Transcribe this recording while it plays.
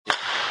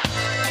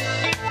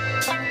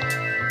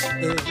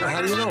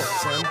How do you know? I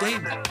said, I'm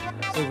dating her.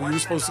 They said, were you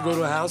supposed to go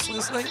to a house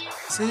last night?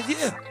 I said,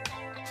 yeah.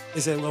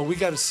 They said, well, we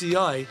got a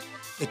CI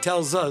that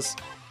tells us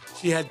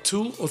she had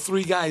 2 or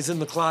 3 guys in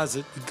the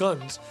closet with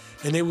guns,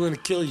 and they were going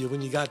to kill you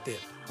when you got there.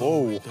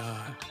 Whoa.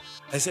 God.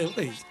 I said,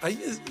 wait,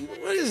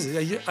 what is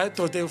it? I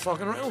thought they were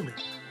fucking around with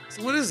me. I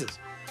said, what is this?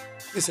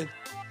 They said,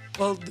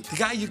 well, the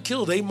guy you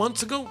killed 8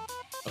 months ago,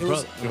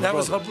 that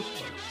was her.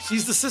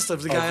 She's the sister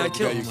of the guy I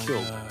killed. You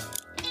killed.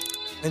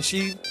 And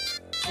she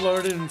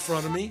flirted in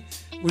front of me.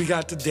 We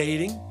got to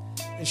dating,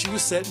 and she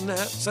was setting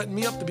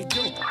me up to be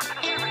killed.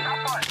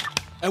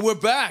 And we're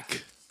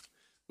back.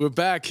 We're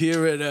back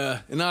here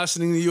at in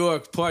Austin, New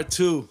York, part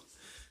 2,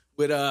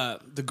 with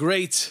the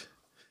great,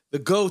 the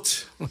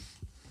GOAT,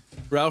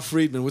 Ralph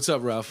Friedman. What's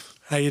up, Ralph?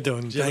 How you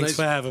doing? Thanks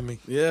for having me.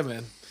 Yeah,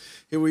 man.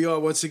 Here we are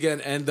once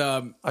again, and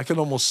I can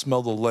almost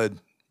smell the lead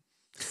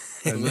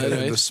and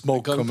the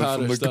smoke the coming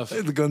from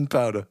the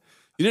gunpowder.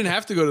 You didn't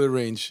have to go to the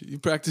range. You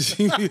practiced.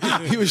 He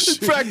was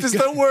Practice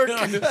don't work.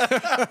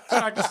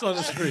 Practiced on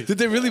the street. Did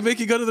they really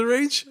make you go to the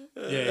range?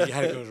 Yeah, you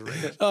had to go to the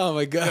range. Oh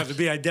my You God! have to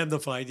be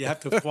identified. You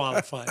have to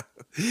qualify.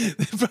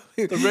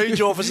 The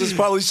range officers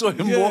probably saw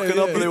him walking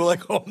up, and they were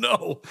like, "Oh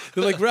no!"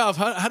 They're like, Ralph,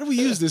 how do we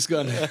use this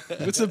gun?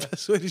 What's the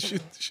best way to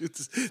shoot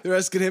this? They're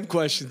asking him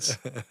questions.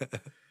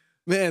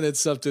 Man,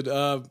 it's something.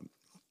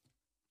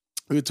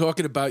 We were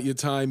talking about your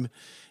time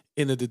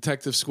in the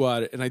detective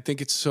squad, and I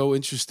think it's so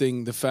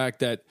interesting the fact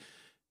that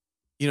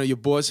your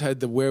boss had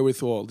the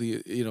wherewithal,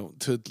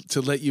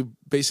 to let you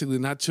basically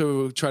not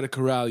to try to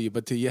corral you,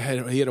 but he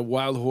had a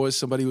wild horse,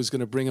 somebody who was going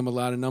to bring him a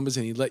lot of numbers,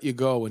 and he let you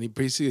go, and he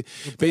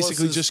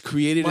basically just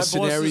created a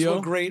scenario. My bosses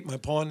were great. My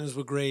partners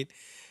were great,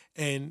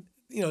 and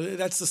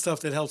that's the stuff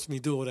that helps me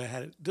do what I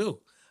had to do.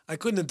 I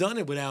couldn't have done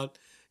it without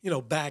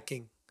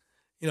backing,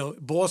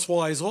 boss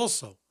wise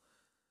also,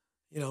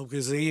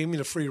 because they gave me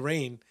the free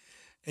reign,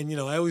 and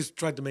I always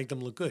tried to make them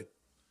look good.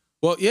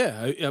 Well,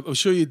 yeah, I'm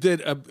sure you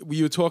did.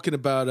 You were talking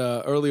about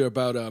earlier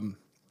about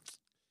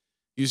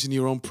using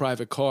your own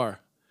private car,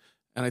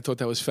 and I thought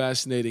that was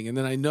fascinating. And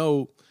then I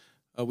know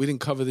we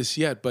didn't cover this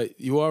yet, but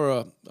you are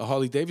a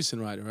Harley Davidson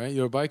rider, right?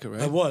 You're a biker,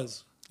 right? I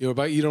was. You're a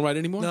biker. You don't ride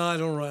anymore? No, I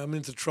don't ride. I'm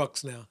into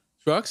trucks now.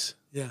 Trucks?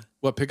 Yeah.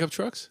 What, pickup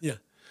trucks? Yeah.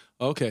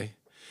 Okay.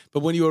 But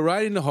when you were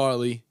riding the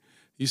Harley,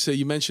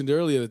 you mentioned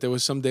earlier that there were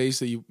some days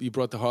that you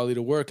brought the Harley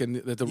to work, and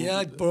that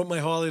I brought my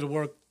Harley to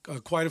work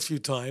quite a few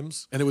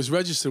times. And it was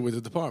registered with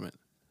the department.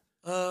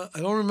 I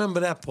don't remember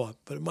that part,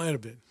 but it might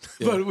have been.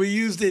 Yeah. But we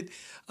used it.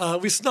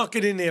 We snuck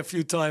it in there a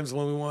few times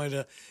when we wanted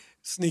to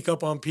sneak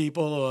up on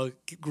people or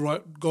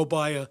go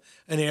by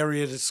an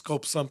area to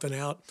scope something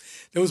out.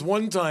 There was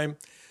one time,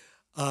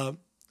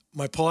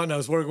 my partner, I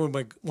was working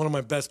with one of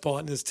my best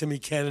partners, Timmy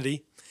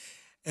Kennedy,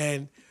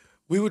 and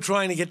we were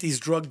trying to get these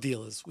drug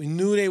dealers. We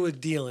knew they were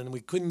dealing.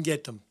 We couldn't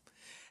get them.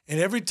 And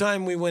every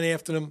time we went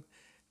after them,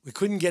 we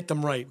couldn't get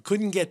them right. We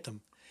couldn't get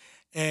them.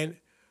 And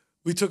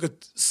we took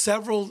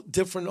several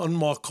different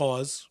unmarked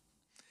cars.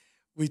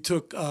 We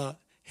took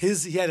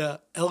he had a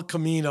El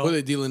Camino. Were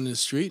they dealing in the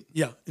street?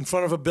 Yeah, in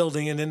front of a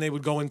building, and then they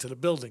would go into the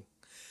building.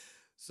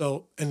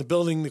 So, in the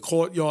building, the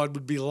courtyard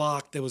would be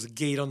locked. There was a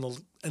gate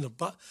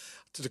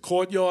to the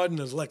courtyard, and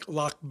there's like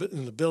lock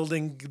in the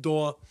building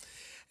door.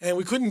 And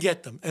we couldn't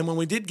get them. And when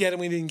we did get them,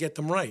 we didn't get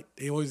them right.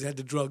 They always had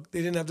they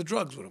didn't have the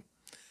drugs with them.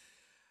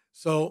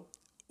 So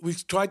we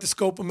tried to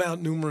scope them out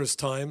numerous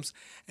times,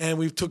 and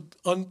we took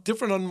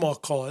different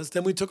unmarked cars.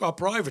 Then we took our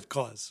private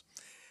cars.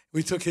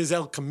 We took his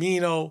El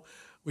Camino.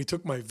 We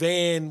took my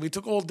van. We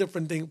took all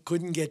different things.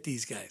 Couldn't get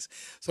these guys.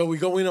 So we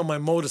go in on my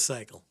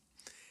motorcycle,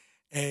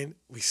 and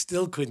we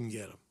still couldn't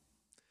get them,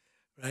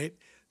 right?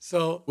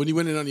 So when you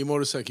went in on your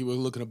motorcycle, you were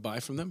looking to buy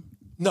from them?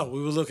 No,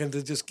 we were looking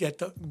to just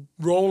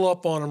roll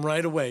up on them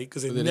right away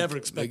because they never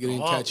expected they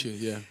didn't catch you,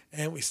 yeah.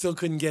 And we still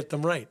couldn't get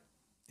them right,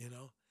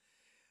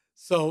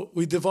 So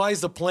we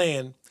devised a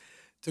plan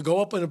to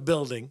go up in a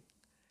building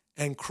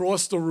and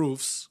cross the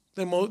roofs.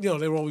 They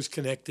were always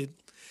connected,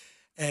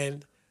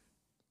 and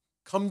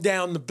come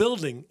down the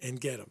building and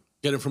get them.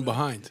 Get them from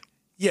behind.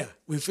 Yeah,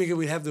 we figured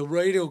we'd have the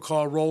radio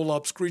car roll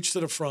up, screech to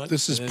the front.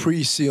 This is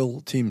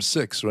pre-SEAL Team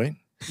 6, right?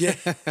 Yeah,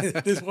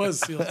 this was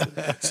SEAL.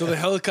 So the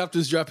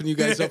helicopter's dropping you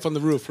guys up on the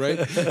roof,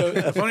 right? So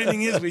the funny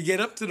thing is, we get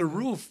up to the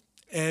roof,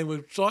 and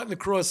we're starting to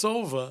cross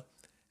over,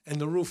 and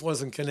the roof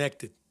wasn't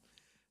connected.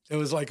 There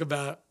was like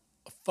about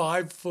a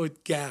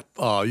 5-foot gap.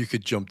 Oh, you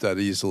could jump that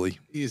easily.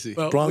 Easy.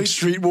 Well, Bronx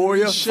Street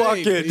Warrior? Fuck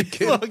it.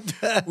 Fuck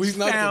that. We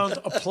found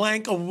a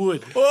plank of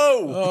wood.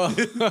 Whoa!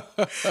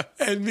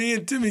 And me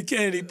and Timmy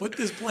Kennedy put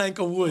this plank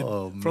of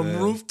wood from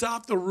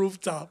rooftop to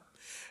rooftop.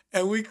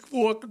 And we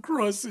walked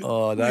across it.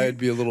 Oh, I'd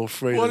be a little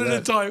afraid one of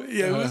at that. a time.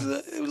 Yeah, it was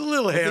a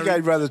little hairy. I think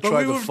I'd rather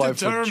try the 5-foot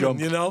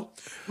determined, jump.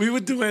 We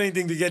would do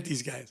anything to get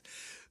these guys.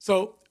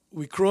 So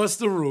we crossed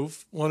the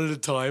roof one at a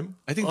time.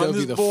 I think that would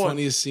be the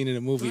funniest scene in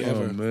a movie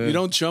ever. Man. You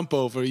don't jump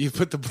over, you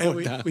put the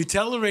board down. We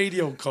tell the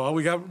radio car,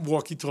 we got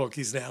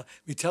walkie-talkies now,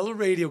 we tell the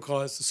radio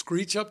cars to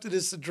screech up to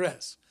this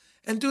address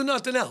and do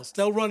nothing else.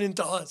 They'll run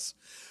into us.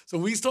 So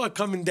we start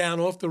coming down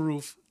off the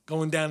roof,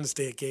 going down the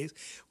staircase.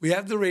 We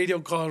have the radio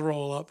car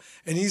roll up,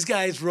 and these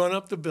guys run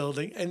up the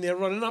building, and they're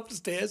running up the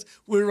stairs.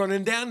 We're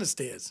running down the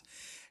stairs.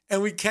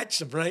 And we catch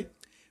them, right?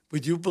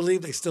 Would you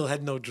believe they still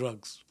had no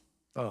drugs?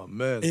 Oh,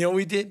 man. And you know what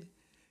we did?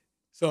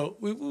 So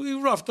we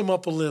roughed them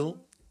up a little.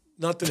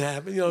 Nothing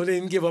happened. You know, they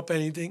didn't give up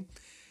anything.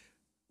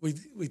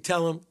 We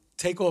tell them,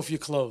 take off your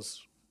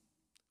clothes.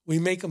 We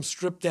make them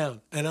strip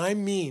down. And I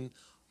mean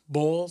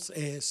balls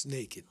ass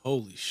naked.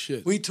 Holy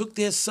shit. We took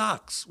their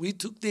socks. We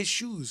took their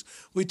shoes.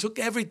 We took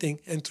everything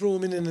and threw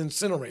them in an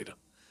incinerator.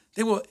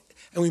 And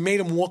we made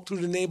them walk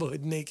through the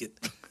neighborhood naked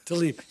to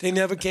leave. They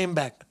never came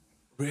back.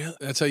 Really?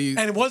 That's how you...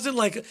 And it wasn't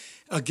like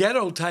a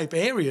ghetto type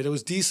area. There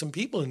was decent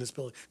people in this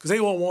building because they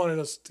all wanted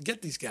us to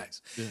get these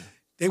guys. Yeah.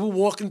 They were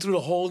walking through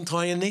the whole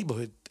entire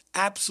neighborhood,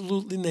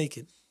 absolutely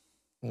naked.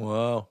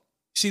 Wow.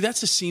 See,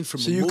 that's a scene from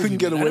a So movie. you couldn't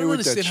get man. away I don't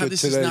with that understand how shit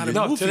this today. is not a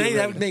No, movie today that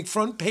already. would make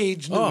front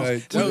page news. Right.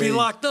 We'd be Today,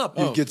 locked up.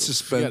 You get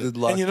suspended,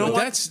 locked And you know up.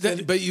 what? That's The-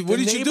 that, but what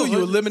the did you do? You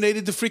neighborhood-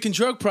 eliminated the freaking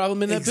drug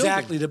problem in that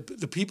Exactly. building.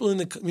 The people in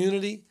the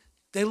community,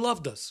 they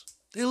loved us.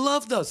 They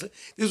loved us.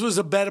 This was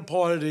a better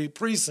part of the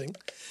precinct.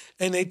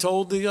 And they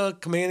told the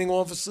commanding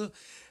officer,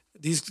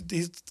 these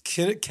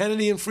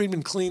Kennedy and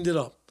Friedman cleaned it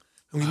up.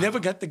 And we never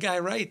got the guy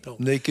right, though.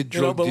 Naked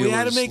drug but we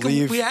had to dealers, make him,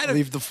 leave- we had to,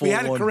 leave the we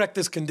had to 4-1. correct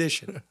this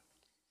condition.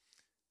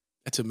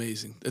 That's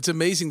amazing. It's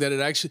amazing that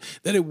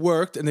it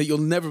worked, and that you'll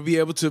never be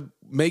able to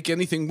make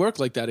anything work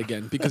like that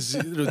again because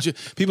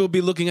people will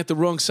be looking at the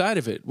wrong side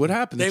of it. What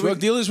happened? The drug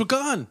dealers were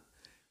gone.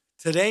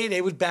 Today,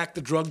 they would back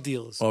the drug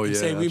dealers Oh, and yeah,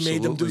 say we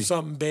made them do absolutely.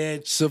 something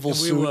bad. Civil and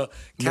we suit, were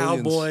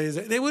millions. cowboys.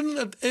 They wouldn't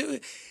have...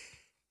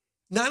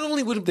 Not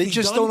only would it They be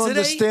just done don't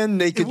today, understand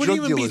naked it wouldn't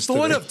drug even be dealers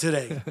thought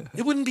today. of today.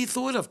 It wouldn't be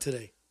thought of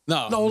today.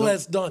 No, No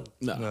less done.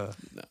 No.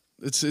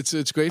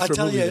 It's great I for a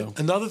tell movie, you, though.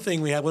 another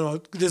thing we had,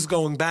 this is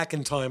going back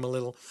in time a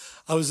little,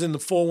 I was in the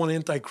 4-1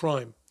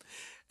 anti-crime,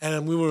 and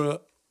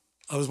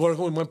I was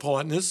working with my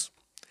partners,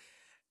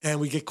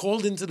 and we get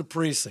called into the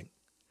precinct,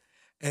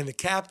 and the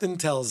captain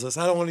tells us,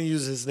 I don't want to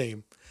use his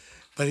name,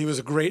 but he was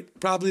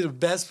probably the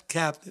best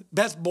captain,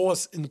 best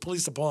boss in the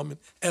police department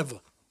ever.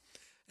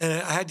 And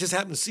I had just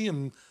happened to see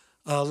him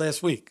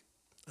last week.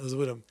 I was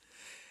with him.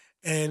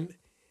 And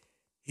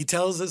he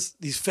tells us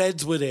these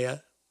feds were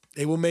there.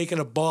 They were making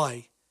a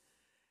buy.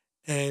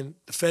 And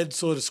the feds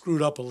sort of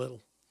screwed up a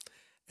little.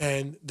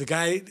 And the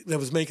guy that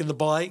was making the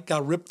buy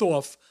got ripped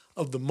off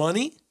of the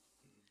money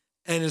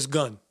and his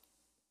gun.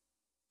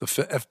 The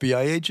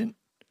FBI agent?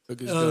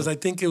 I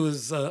think it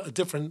was a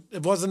different,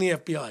 it wasn't the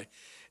FBI.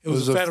 It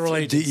was a federal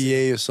agency.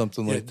 DEA or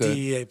something like that.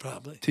 DEA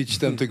probably. Teach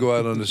them to go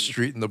out on the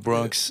street in the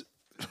Bronx.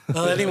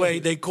 Anyway,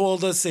 they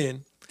called us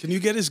in. Can you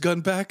get his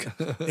gun back?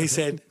 They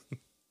said,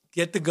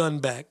 get the gun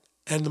back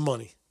and the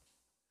money.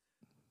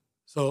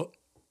 So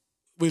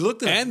we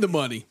looked at it. And the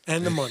money.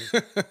 And the money.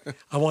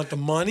 I want the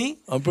money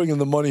I'm bringing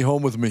the money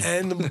home with me.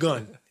 and the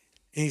gun.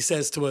 And he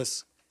says to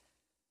us,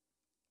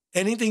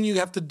 anything you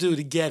have to do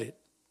to get it,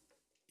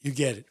 you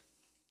get it.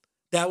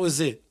 That was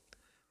it.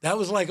 That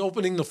was like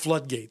opening the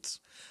floodgates.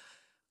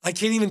 I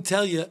can't even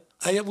tell you.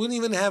 I wouldn't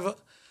even have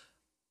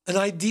an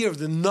idea of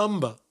the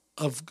number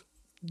of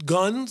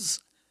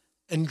guns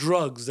and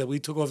drugs that we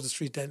took off the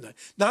street that night.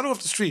 Not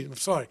off the street, I'm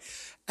sorry.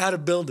 Out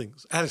of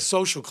buildings, out of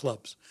social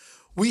clubs.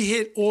 We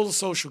hit all the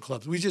social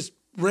clubs. We just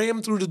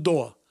rammed through the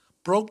door,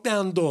 broke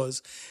down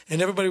doors,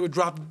 and everybody would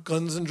drop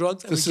guns and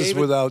drugs. And This we is gave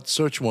without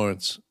search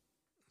warrants.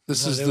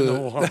 This is there were the...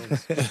 no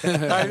warrants.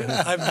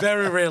 I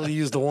very rarely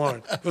used a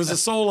warrant. It was the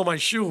sole of my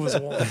shoe was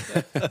a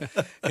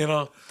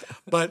warrant,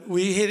 But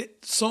we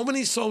hit so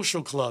many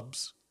social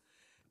clubs,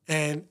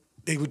 and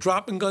they were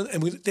dropping guns,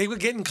 and they were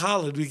getting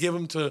collared. We give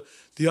them to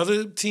the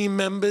other team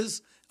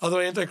members, other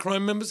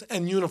anti-crime members,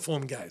 and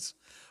uniform guys.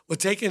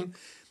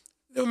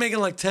 They were making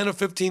like 10 or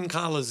 15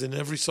 collars in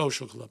every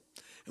social club.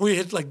 And we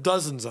hit like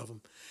dozens of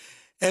them.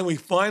 And we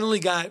finally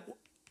got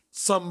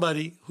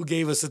somebody who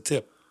gave us a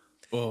tip.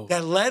 Whoa.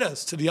 That led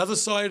us to the other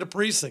side of the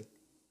precinct.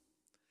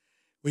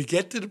 We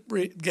get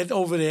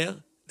over there.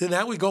 Then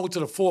now we go to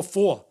the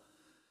 4-4.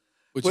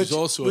 Which is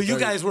also you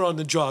guys were on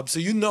the job, so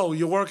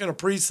you're working a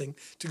precinct.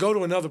 To go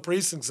to another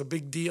precinct's a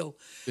big deal.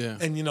 Yeah.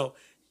 And,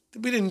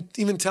 we didn't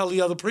even tell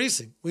the other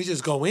precinct. We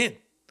just go in.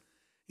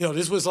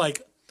 This was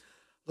like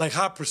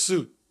Hot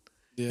Pursuit.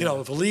 Yeah.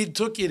 If a lead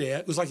took you there,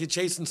 it was like you're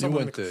chasing You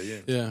someone. went there, yeah.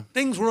 Yeah.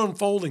 Things were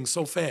unfolding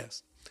so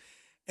fast.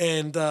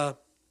 And, let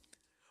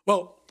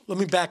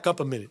me back up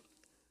a minute.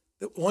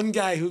 The one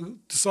guy who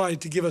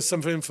decided to give us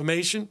some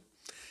information,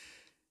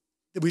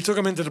 we took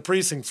him into the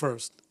precinct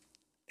first.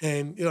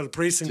 And, the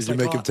precinct's Did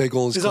you make him take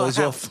all his clothes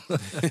off?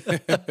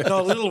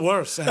 No, a little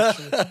worse,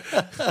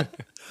 actually.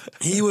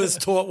 He was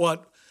taught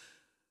what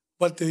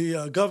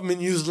the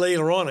government used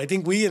later on. I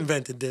think we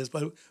invented this,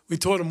 but we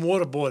taught him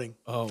waterboarding.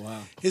 Oh,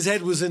 wow. His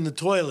head was in the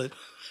toilet.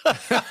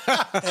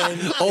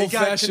 And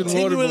Old-fashioned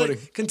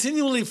waterboarding.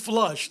 Continually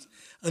flushed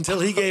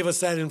until he gave us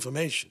that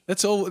information.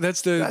 That's old.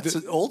 That's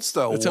an old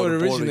style. That's how it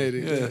waterboarding.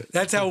 originated. Yeah.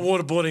 That's how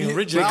waterboarding They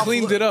originated.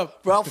 cleaned it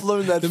up. Ralph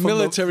learned that The from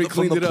military from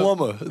cleaned the it up.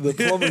 plumber. The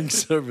plumbing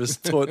service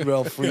taught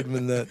Ralph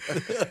Friedman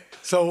that.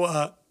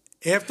 So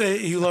after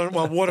he learned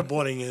what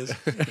waterboarding is,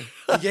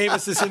 he gave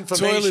us this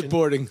information. Toilet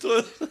boarding.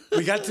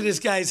 We got to this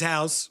guy's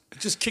house,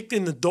 just kicked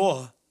in the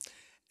door,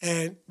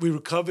 and we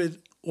recovered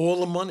all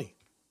the money.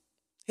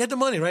 He had the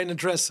money right in the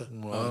dresser.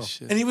 Oh,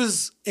 shit. And he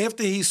was,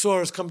 after he saw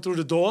us come through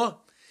the door,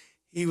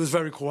 he was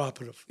very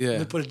cooperative. Yeah, Let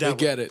me put it they that way.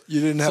 get it.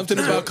 You didn't have Something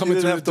to, about coming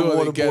you through didn't the have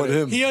door. to They get waterboard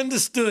it. him. He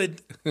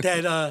understood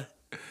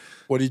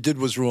What he did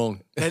was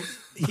wrong. that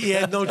he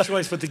had no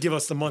choice but to give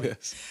us the money.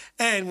 Yes.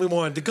 And we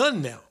wanted the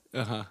gun now.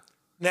 Uh-huh.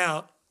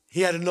 Now,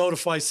 he had to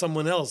notify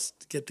someone else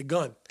to get the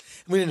gun.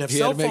 We didn't have He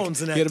cell had to make,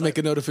 phones in that he had to time. make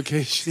a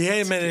notification He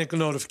had to make a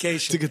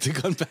notification. to get the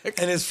gun back.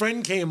 And his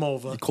friend came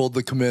over, Called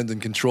the command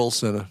and control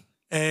center.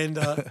 and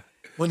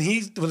when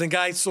the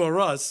guy saw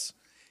us,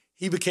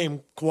 he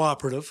became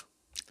cooperative,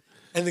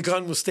 and the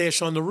gun was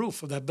stashed on the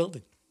roof of that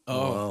building.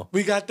 Oh,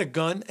 We got the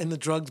gun and the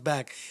drugs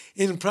back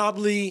in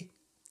probably,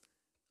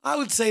 I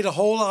would say, the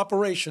whole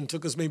operation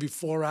took us maybe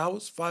 4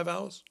 hours, 5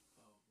 hours,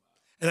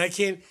 and I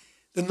can't.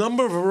 The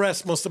number of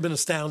arrests must have been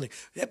astounding.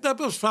 That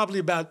was probably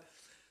about,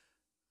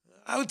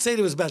 I would say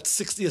there was about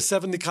 60 or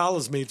 70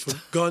 collars made for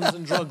guns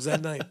and drugs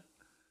that night.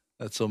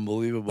 That's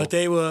unbelievable. But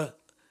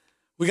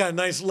we got a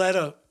nice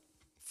letter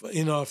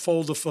in our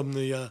folder from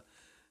the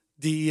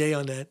DEA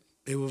on that.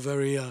 They were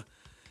very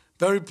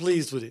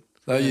pleased with it.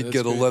 now you'd that's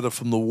get a great. letter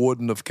from the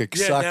warden of Yeah,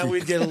 Kixaki. now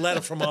we'd get a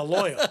letter from our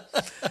lawyer,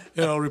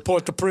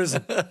 report to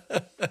prison.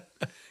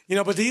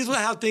 But these were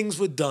how things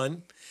were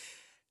done.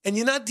 And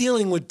you're not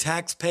dealing with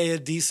taxpayer,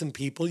 decent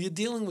people. You're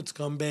dealing with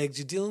scumbags.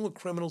 You're dealing with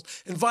criminals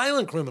and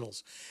violent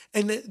criminals.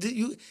 And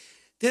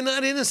they're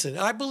not innocent.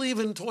 I believe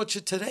in torture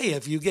today.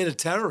 If you get a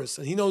terrorist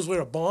and he knows where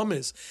a bomb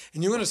is,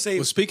 and you're going to say,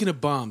 well, speaking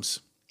of bombs,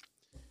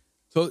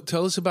 so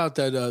tell us about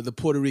that. The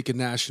Puerto Rican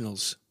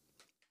nationals.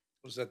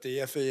 Was that the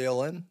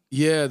FALN?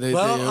 Yeah,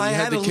 Well, you I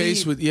had had the a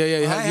case lead. with you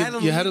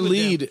had a with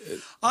lead.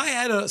 them. I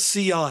had a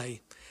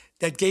CI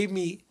that gave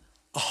me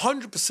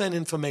 100%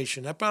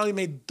 information. I probably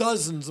made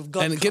dozens of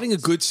gun And getting a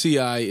counts. good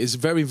CI is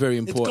very, very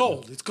important.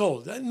 It's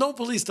gold. It's gold. No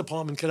police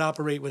department could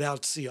operate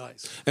without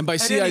CIs. And by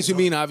At CIs, any you time.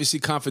 mean obviously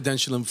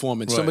confidential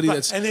informant, Right. somebody Right.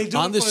 that's And they do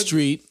on it the for-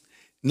 street,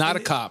 not a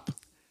cop.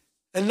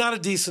 And not a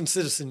decent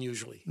citizen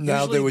usually. Now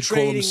Usually they would call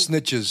them trading-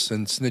 snitches,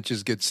 and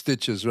snitches get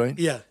stitches, right?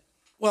 Yeah.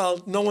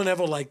 Well, no one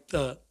ever liked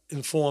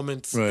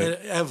informants Right.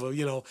 ever,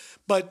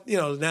 But,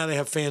 now they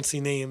have fancy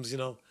names,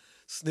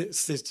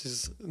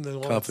 stitches. And then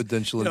all that.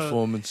 Confidential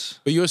informants.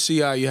 But your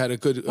CI, you had a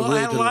good. Well, really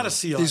I had a good lot one. of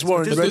CIs. These but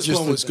weren't this registered.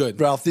 one was good.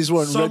 Ralph, these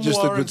weren't Some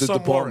registered were with the and some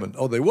department.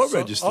 weren't. Oh, they were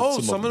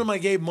registered. Some of them I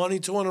gave money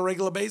to on a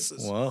regular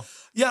basis. Wow.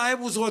 Yeah, I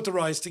was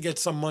authorized to get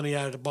some money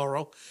out of the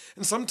borough.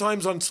 And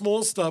sometimes on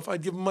small stuff,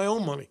 I'd give them my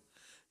own money.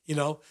 It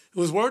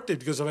was worth it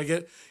because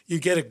if you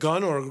get a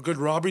gun or a good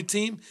robbery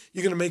team,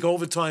 you're going to make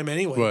overtime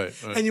anyway.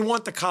 Right. And you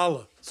want the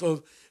collar.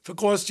 So if it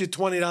costs you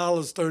 $20,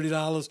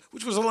 $30,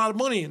 which was a lot of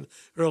money in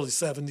the early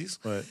 70s,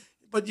 Right.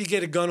 but you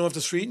get a gun off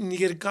the street and you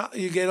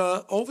get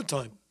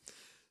overtime.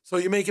 So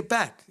you make it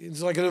back.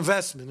 It's like an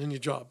investment in your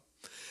job.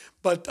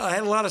 But I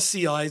had a lot of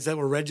CIs that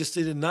were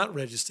registered and not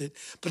registered.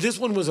 But this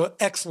one was an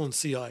excellent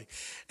CI.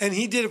 And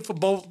he did it for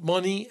both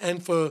money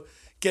and for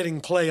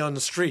getting play on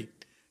the street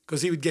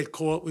because he would get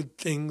caught with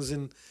things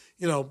and,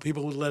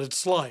 people would let it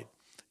slide.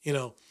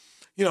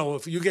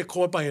 If you get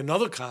caught by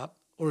another cop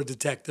or a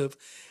detective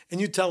and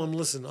you tell him,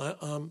 listen,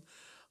 I'm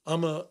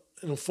an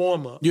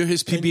informer. You're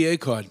his PBA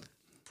card.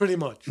 Pretty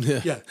much,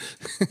 yeah.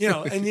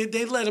 And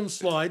they let him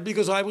slide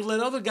because I would let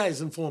other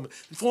guys inform.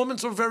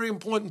 Informants are a very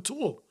important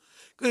tool.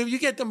 Because if you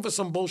get them for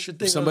some bullshit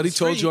thing, Somebody on the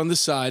told street, you on the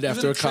side you're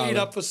after gonna a collar. trade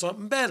up for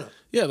something better.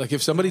 Yeah, like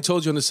if somebody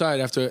told you on the side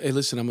after, hey,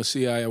 listen, I'm a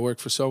CI, I work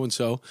for so and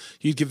so,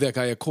 you'd give that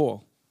guy a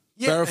call.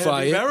 Yeah, Verify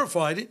and if it. you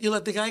verified it, you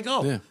let the guy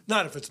go. Yeah.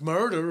 Not if it's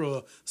murder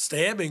or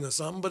stabbing or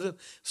something, but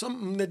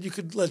something that you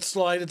could let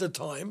slide at the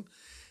time.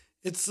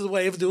 It's the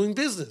way of doing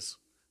business,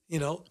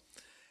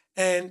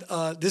 And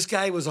this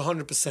guy was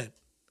 100%,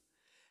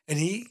 and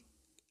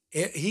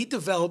he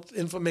developed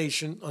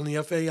information on the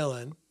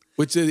FALN.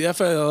 Which the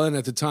FLN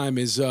at the time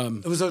is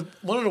It was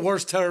one of the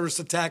worst terrorist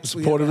attacks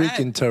we Puerto ever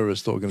Rican had.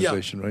 terrorist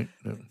organization, right?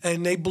 Yeah.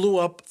 And they blew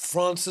up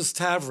Francis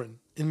Tavern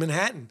in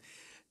Manhattan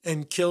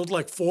and killed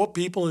like 4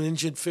 people and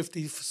injured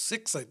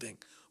 56, I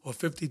think, or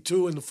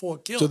 52, and the 4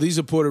 killed. so these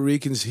are Puerto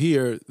Ricans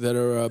here that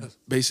are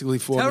basically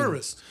forming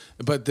Terrorists.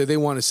 But they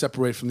want to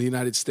separate from the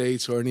United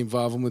States or any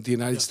involvement with the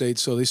United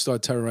States, so they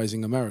start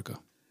terrorizing America.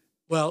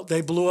 Well,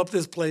 they blew up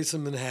this place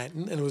in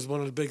Manhattan, and it was one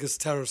of the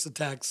biggest terrorist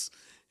attacks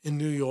in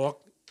New York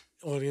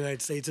or the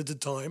United States at the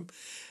time.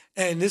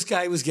 And this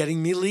guy was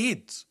getting me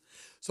leads.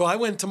 So I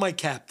went to my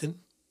captain,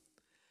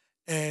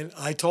 and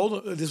I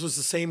told him, this was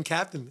the same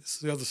captain, this is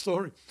the other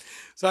story.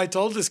 So I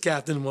told this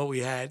captain what we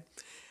had,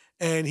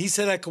 and he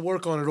said I could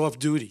work on it off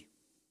duty,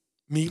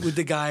 meet with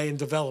the guy and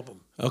develop him.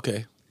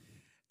 Okay.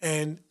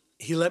 And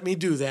he let me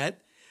do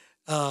that.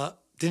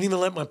 Didn't even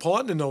let my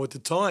partner know at the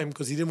time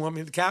because he didn't want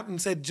me. The captain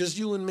said, just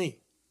you and me.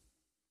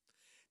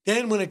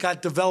 Then when it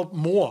got developed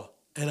more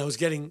and I was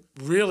getting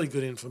really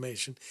good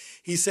information,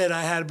 he said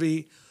I had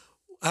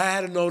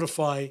to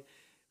notify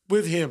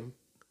with him.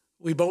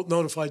 We both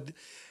notified.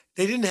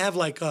 They didn't have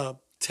like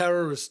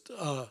terrorist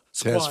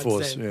squads.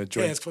 force, then, yeah,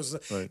 joint- task force.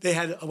 right. They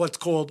had what's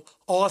called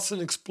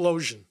arson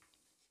explosion.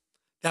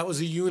 That was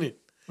a unit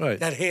Right.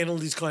 that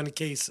handled these kind of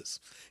cases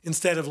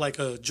instead of like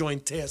a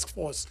joint task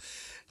force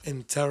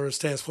and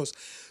terrorist task force.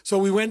 So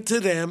we went to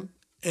them,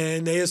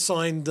 and they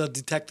assigned the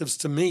detectives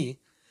to me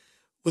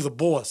with a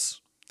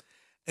boss.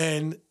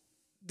 And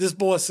this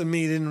boss and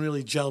me didn't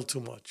really gel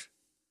too much.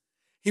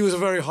 He was a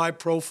very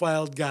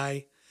high-profile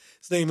guy.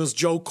 His name was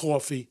Joe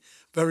Coffey,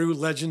 very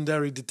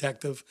legendary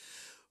detective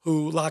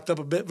who locked up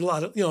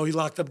he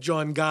locked up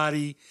John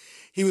Gotti.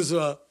 He was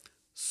a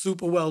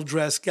super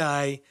well-dressed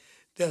guy.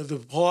 The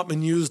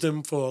department used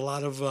him for a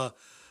lot of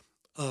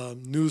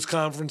news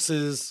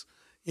conferences,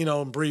 and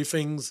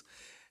briefings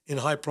in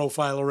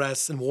high-profile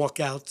arrests and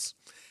walkouts.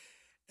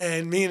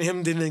 And me and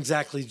him didn't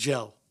exactly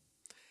gel.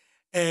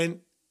 And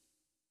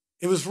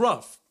it was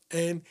rough.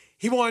 And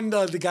he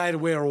wanted the guy to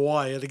wear a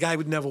wire. The guy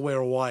would never wear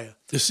a wire.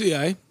 The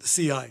CI. The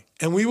CI.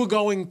 And we were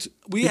going to,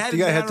 we had The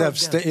guy had to have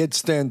narrowed down. he had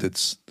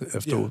standards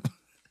after.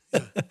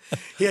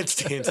 He had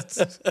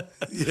standards.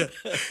 Yeah.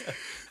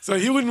 So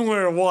he wouldn't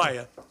wear a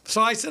wire.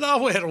 So I said,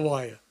 I'll wear a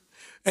wire.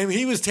 And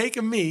he was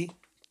taking me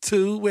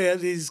to where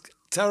these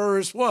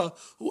terrorists were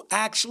who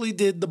actually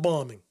did the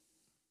bombing.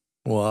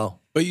 Wow.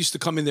 But you used to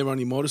come in there on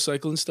your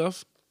motorcycle and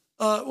stuff?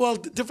 Well,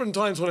 different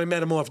times when I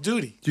met him off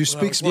duty. Do you When I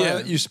speak was-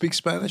 Spanish? You speak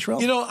Spanish,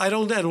 Ralph? I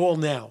don't at all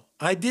now.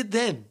 I did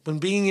then. When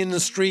being in the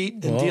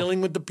street and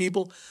dealing with the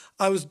people,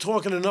 I was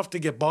talking enough to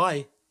get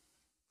by,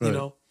 you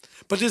know.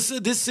 But this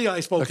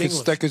CI spoke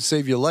English. that could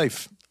save your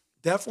life.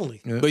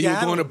 Definitely. But you Yeah,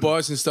 were going to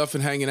bars and stuff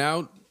and hanging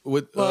out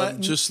with Well,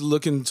 just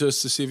looking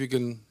just to see if you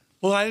can.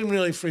 Well, I didn't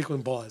really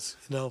frequent bars,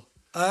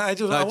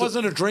 I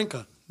wasn't a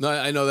drinker. No,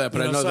 I know that, but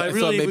You I know, know so that. I I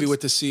really thought maybe was-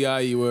 with the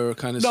CI you were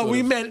kind of. No,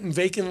 we met in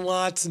vacant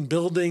lots and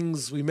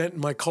buildings. We met in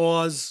my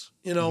cars,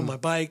 my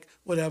bike,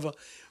 whatever.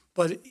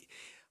 But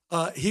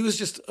he was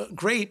just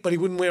great, but he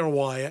wouldn't wear a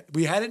wire.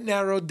 We had it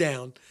narrowed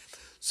down.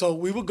 So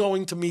we were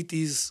going to meet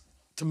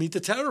the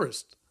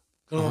terrorists,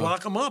 going to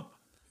lock them up.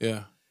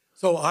 Yeah.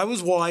 So I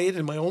was wired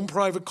in my own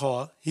private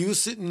car. He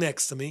was sitting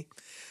next to me.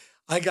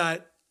 I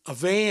got a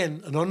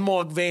van, an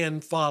unmarked van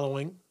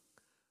following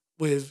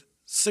with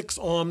 6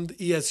 armed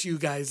ESU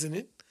guys in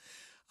it.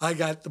 I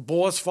got the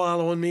boss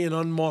following me in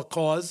unmarked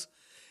cars,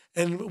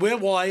 and we're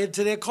wired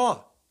to their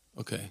car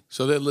Okay.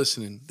 So they're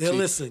listening. They're to,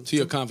 listening to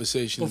your to-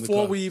 conversation in the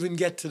before car. we even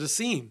get to the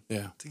scene,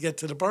 Yeah. to get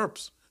to the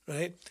burps,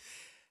 right?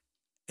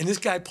 And this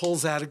guy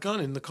pulls out a gun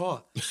in the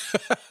car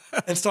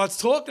and starts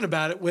talking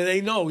about it where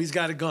they know he's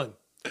got a gun.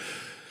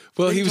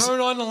 Well, They he was. turn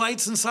on the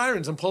lights and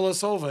sirens and pull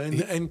us over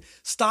and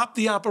stop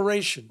the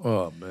operation.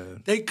 Oh,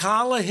 man. They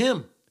collar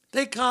him.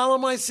 They collar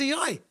my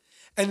CI.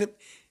 And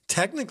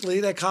technically,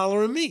 they're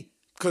collaring me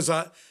because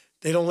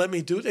they don't let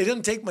me do it. They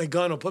didn't take my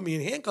gun or put me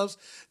in handcuffs.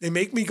 They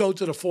make me go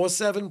to the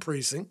 4-7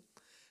 precinct,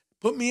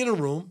 put me in a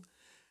room,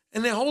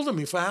 and they're holding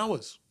me for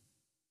hours.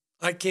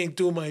 I can't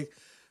do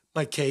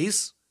my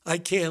case. I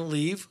can't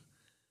leave.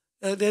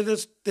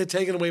 They're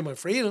taking away my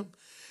freedom.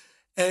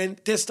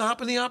 And they're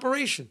stopping the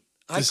operation.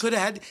 I could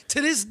have had,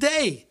 to this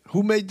day,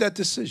 Who made that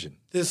decision?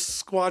 this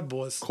squad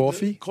boss.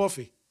 Coffey?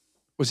 Coffey.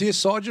 Was he a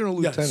sergeant or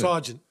Yeah, lieutenant?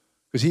 sergeant.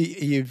 Because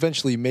he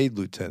eventually made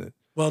lieutenant.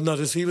 Well, no,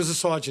 he was a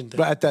sergeant then.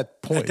 But at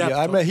that point, that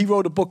I point. mean, he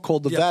wrote a book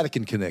called The Yeah.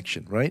 Vatican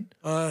Connection, right?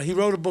 He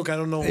wrote a book. I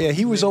don't know. Yeah,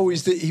 he what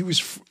was the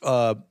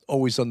name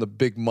always on the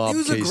big mob He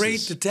was cases. a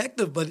great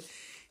detective, but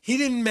he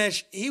didn't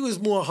mesh. He was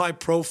more high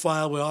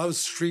profile. Where I was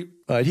street.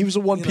 He was a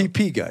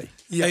 1PP guy.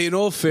 Yeah. Hey, in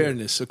all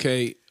fairness,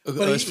 okay.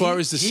 But as far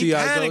as the he CI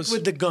panicked goes,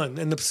 with the gun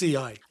and the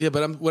CI. yeah.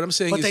 But what I'm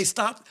saying But is, they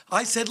stopped.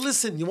 I said,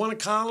 "Listen, you want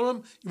to collar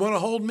him? You want to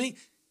hold me?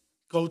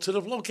 Go to the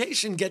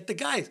location, get the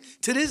guys."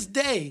 To this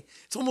day,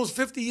 it's almost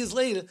 50 years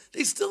later.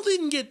 They still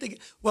didn't get the.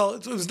 Well,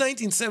 it was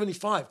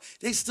 1975.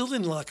 They still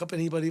didn't lock up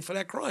anybody for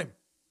that crime.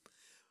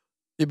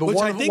 Yeah, but Which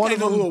one, I think one I of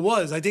know them, who it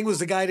was. I think it was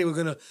the guy they were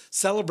going to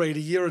celebrate a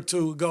year or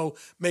two ago,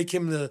 make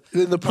him the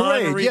In the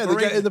parade, honorary yeah, the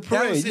guy in the That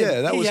parade, was him.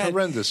 yeah, that He was had-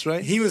 horrendous,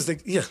 right? He was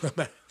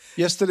the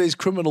Yesterday's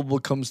criminal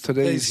becomes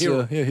today's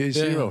hero. his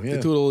hero. Yeah.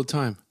 they do it all the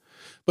time.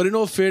 But in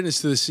all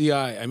fairness to the CI,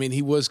 I mean,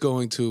 he was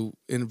going to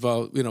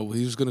involve. He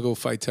was going to go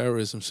fight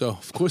terrorism. So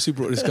of course he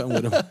brought his gun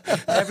with him.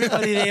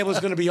 everybody there was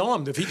going to be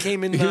armed. If he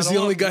came in, He was not the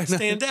only armed, guy he'd not-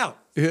 stand out.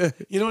 Yeah.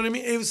 You know what I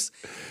mean? It was.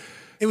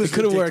 It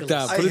could have worked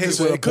out. ridiculous. Put it this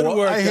way, it could have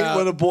worked I hate out.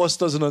 when a boss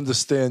doesn't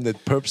understand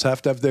that perps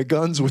have to have their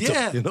guns with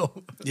Yeah. them. You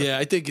know, Yeah,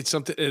 I think it's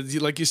something.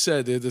 Like you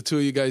said, the two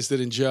of you guys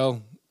didn't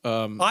gel.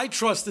 I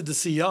trusted the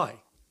CI.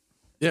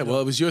 Yeah,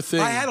 well, it was your thing.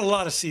 I had a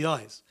lot of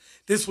CIs.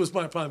 This was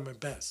probably my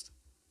best,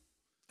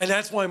 and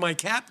that's why my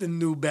captain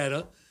knew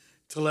better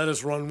to let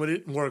us run with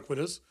it and work with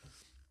us.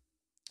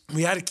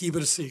 We had to keep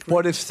it a secret.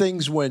 but if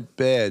things went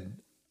bad,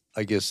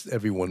 I guess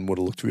everyone would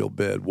have looked real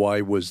bad.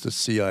 Why was the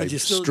CI you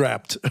still-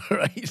 strapped?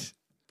 Right,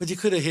 But you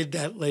could have hid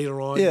that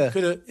later on. Yeah.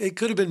 It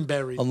could have been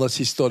buried. unless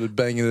he started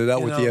banging it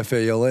out You with know. the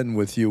FALN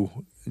with you,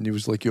 and he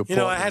was like your You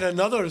partner. know, I had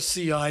another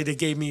CI that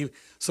gave me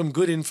some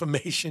good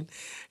information,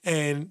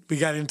 and we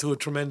got into a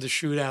tremendous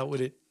shootout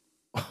with it.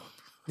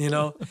 You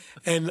know,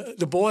 and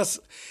the boss,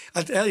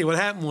 I tell you what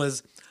happened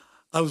was,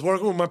 I was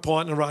working with my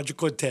partner, Roger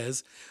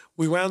Cortez.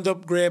 We wound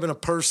up grabbing a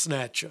purse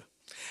snatcher.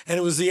 And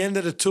it was the end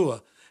of the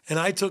tour. And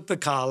I took the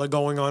collar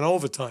going on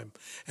overtime.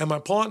 And my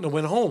partner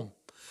went home.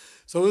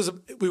 So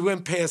we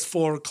went past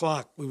 4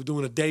 o'clock. We were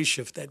doing a day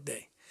shift that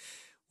day,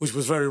 which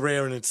was very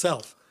rare in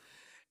itself.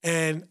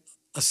 And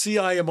a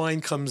CI of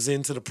mine comes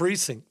into the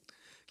precinct.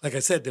 Like I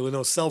said, there were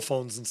no cell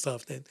phones and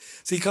stuff then.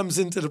 So he comes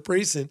into the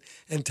precinct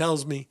and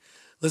tells me,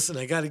 listen,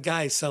 I got a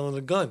guy selling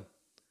a gun.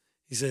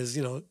 He says,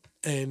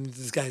 and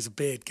this guy's a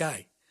bad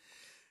guy.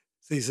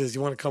 So he says,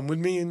 you want to come with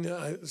me? And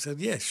I said,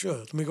 yeah, sure.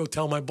 Let me go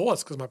tell my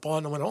boss because my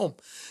partner went home.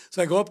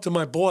 So I go up to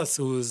my boss,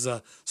 who was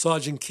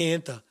Sergeant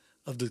Cantor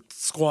of the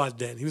squad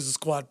then. He was the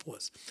squad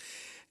boss.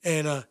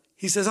 And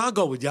he says, I'll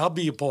go with you. I'll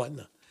be your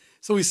partner.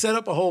 So we set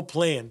up a whole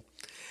plan.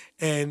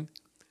 And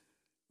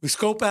we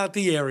scope out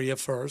the area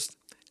first.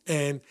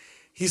 And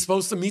he's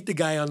supposed to meet the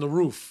guy on the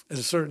roof at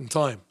a certain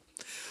time.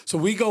 So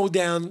we go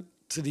down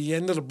to the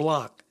end of the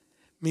block,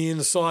 me and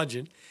the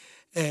sergeant,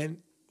 and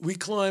we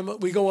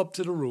go up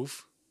to the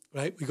roof,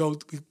 right? We go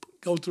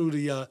through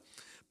the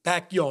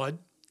backyard,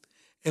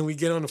 and we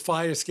get on the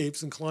fire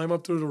escapes and climb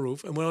up through the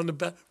roof, and we're on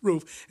the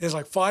roof, and there's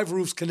like 5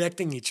 roofs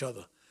connecting each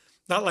other.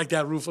 Not like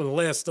that roof on the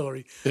last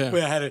story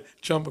where I had to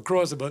jump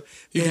across it, but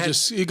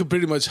you could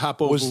pretty much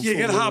hop over. You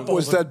can hop over.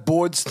 Was that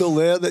board still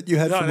there that you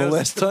had from the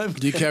last time?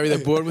 Do you carry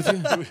that board with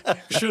you?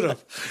 Should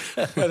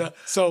have. But,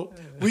 so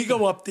we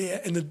go up there,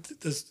 and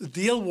the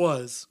deal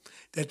was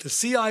that the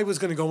CI was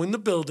going to go in the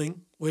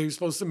building where he was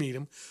supposed to meet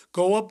him,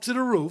 go up to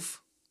the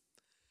roof,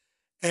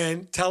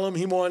 and tell him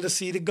he wanted to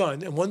see the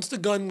gun. And once the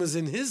gun was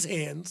in his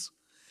hands,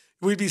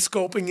 we'd be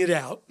scoping it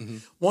out. Mm-hmm.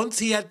 Once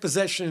he had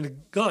possession of the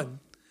gun,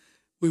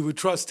 we would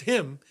trust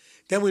him.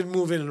 Then we'd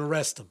move in and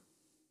arrest him.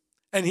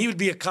 And he would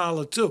be a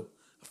collar too,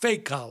 a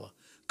fake collar.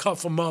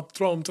 Cuff him up,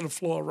 throw him to the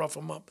floor, rough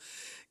him up,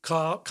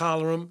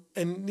 collar him,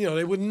 and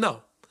they wouldn't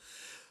know.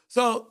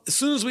 So as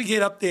soon as we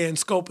get up there and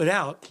scope it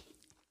out,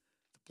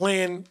 the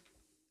plan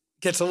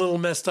gets a little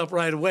messed up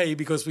right away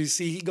because we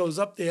see he goes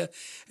up there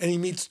and he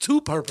meets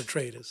 2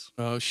 perpetrators.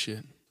 Oh,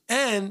 shit.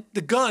 And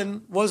the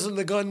gun wasn't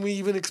the gun we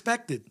even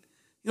expected.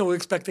 We're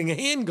expecting a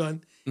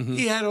handgun. Mm-hmm.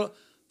 He had a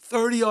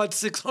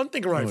 30-06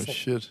 hunting rifle. Oh,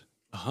 shit.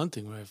 A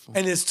hunting rifle.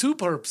 And there's 2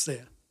 perps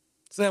there.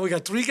 So now we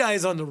got 3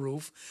 guys on the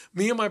roof.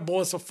 Me and my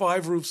boss are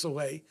 5 roofs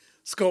away,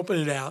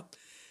 scoping it out.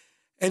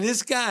 And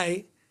this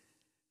guy,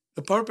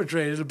 the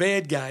perpetrator, the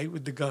bad guy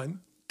with the gun,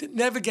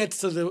 never gets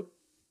to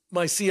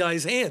my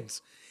CI's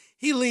hands.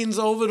 He leans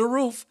over the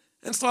roof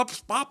and starts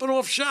popping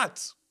off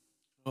shots.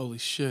 Holy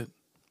shit.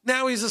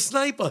 Now he's a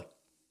sniper.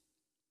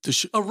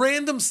 A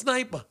random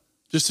sniper.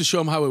 Just to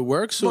show him how it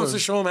works? He wants to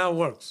show him how it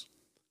works.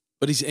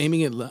 But he's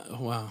aiming it.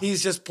 Wow.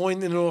 He's just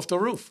pointing it off the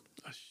roof.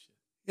 Oh,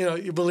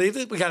 shit. You believe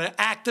it? We got an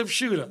active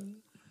shooter.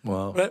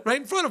 Wow. Right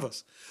in front of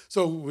us.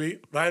 So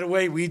right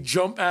away, we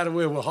jump out of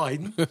where we're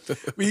hiding.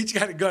 We each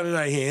got a gun in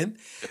our hand.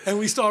 And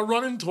we start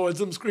running towards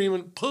them,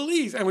 screaming,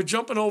 police. And we're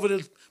jumping over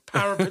the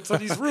parapets of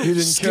these roofs. You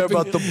didn't care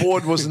about the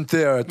board wasn't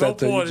there at that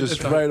time. You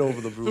just right over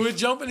the roof. So we're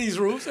jumping these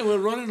roofs and we're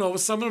running over.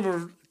 Some of them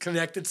are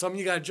connected. Some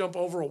you got to jump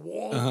over a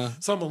wall.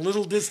 Some a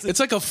little distance. It's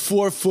like a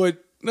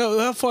 4-foot. No,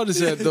 how far does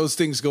those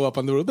things go up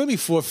on the roof? Maybe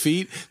 4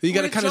 feet. Then you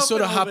got to kind of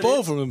sort of hop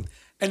over them.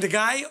 And the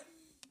guy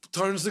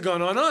turns the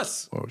gun on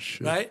us. Oh,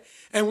 shit. Right?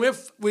 And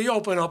we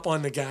open up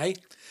on the guy.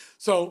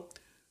 So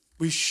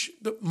the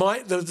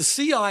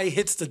CI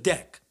hits the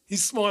deck.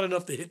 He's smart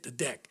enough to hit the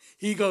deck.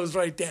 He goes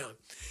right down.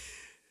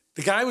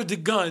 The guy with the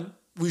gun,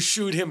 we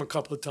shoot him a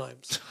couple of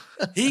times.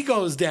 He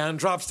goes down,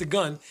 drops the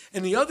gun,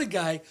 and the other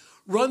guy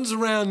runs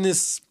around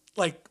this,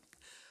 like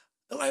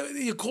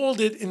you called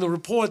it in the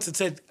reports, it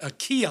said a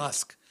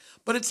kiosk,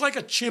 but it's like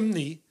a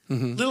chimney,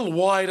 little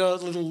wider, a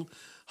little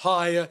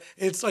higher.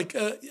 It's like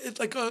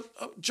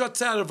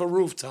juts out of a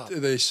rooftop. Do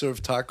they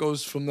serve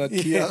tacos from that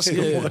kiosk?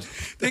 Yeah.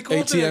 They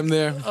called ATM it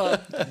there.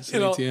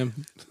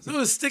 ATM. So it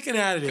was sticking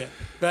out of there,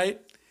 right?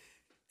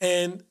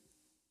 And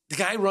the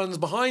guy runs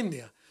behind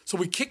there. So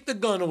we kick the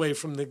gun away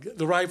from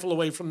the rifle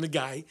away from the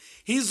guy.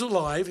 He's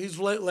alive. He's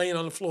laying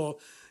on the floor,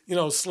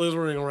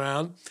 slithering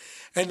around.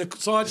 And the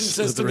sergeant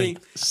says to me,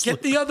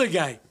 get the other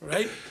guy,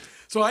 right?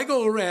 So I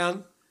go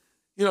around,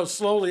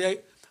 slowly.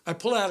 I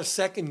pull out a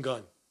second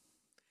gun.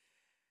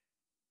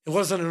 It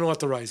wasn't an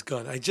authorized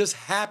gun. I just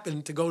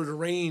happened to go to the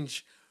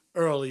range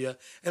earlier,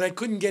 and I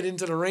couldn't get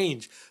into the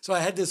range. So I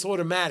had this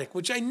automatic,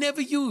 which I never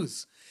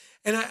use.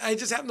 And I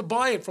just happened to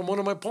buy it from one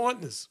of my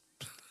partners.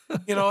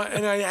 And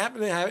I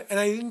happened to have it, and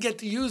I didn't get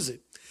to use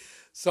it.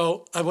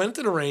 So I went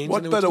to the range.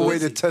 What better way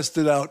to test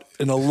it out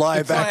in a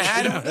live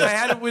action? I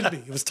had it with me.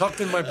 It was tucked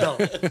in my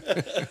belt.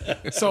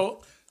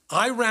 So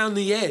I round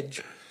the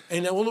edge,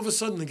 and all of a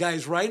sudden the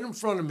guy's right in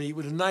front of me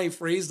with a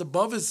knife raised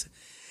above his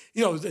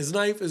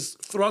knife is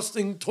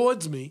thrusting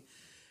towards me,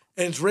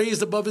 and it's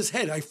raised above his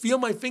head. I feel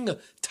my finger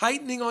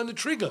tightening on the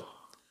trigger.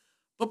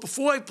 But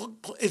before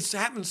it's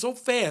happened so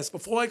fast,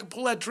 before I could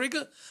pull that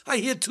trigger, I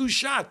hear 2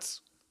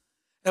 shots.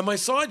 And my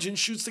sergeant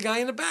shoots the guy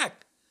in the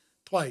back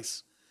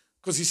twice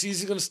because he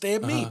sees he's going to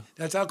stab me.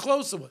 That's how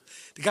close it was.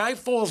 The guy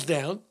falls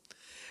down,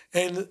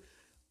 and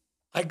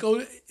I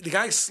go, the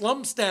guy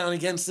slumps down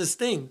against this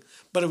thing,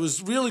 but it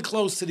was really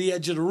close to the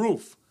edge of the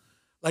roof.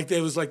 Like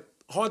there was like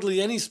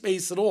hardly any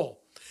space at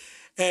all.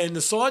 And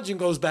the sergeant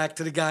goes back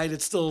to the guy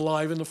that's still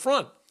alive in the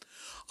front.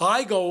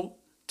 I go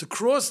to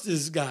cross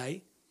this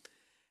guy,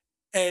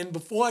 and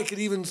before I could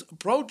even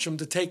approach him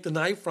to take the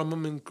knife from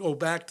him and go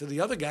back to the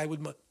other guy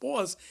with my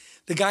boss,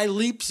 the guy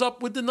leaps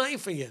up with the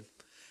knife again.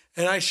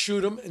 And I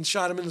shoot him and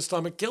shot him in the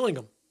stomach, killing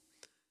him.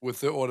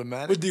 With the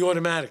automatic? With the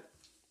automatic.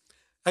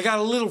 I got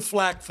a little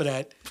flack for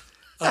that.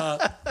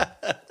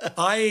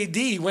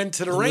 IAD went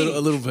to the range. A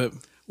little bit.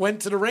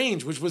 Went to the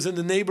range, which was in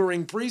the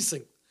neighboring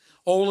precinct,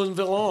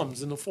 Olinville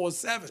Arms in the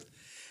 4-7.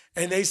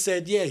 And they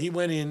said, yeah, he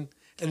went in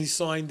and he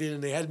signed in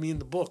and they had me in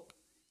the book.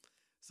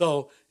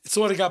 So it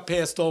sort of got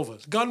passed over.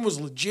 The gun was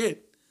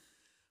legit.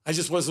 I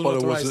just wasn't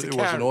authorized to carry.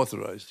 It wasn't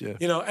authorized, yeah.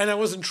 You know, and I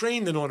wasn't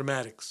trained in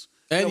automatics.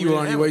 And you were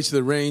on your way to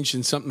the range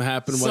and something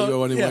happened while you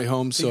were on your way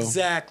home. So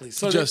exactly.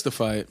 So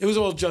justify it. It was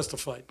all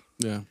justified.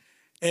 Yeah.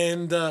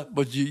 And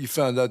but you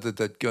found out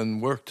that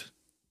gun worked.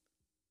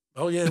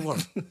 Oh, yeah, it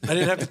worked. I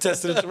didn't have to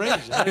test it at the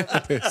range. I didn't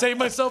have to save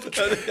myself a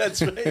trip.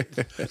 That's right.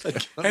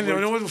 And you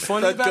know what was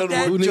funny about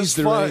that? Who needs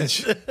the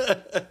range?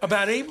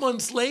 About 8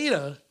 months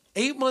later,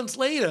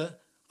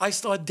 I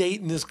start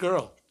dating this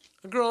girl,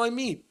 a girl I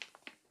meet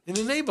in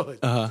the neighborhood.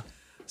 Uh-huh.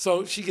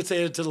 So she gets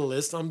added to the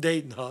list. I'm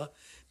dating her.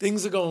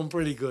 Things are going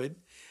pretty good.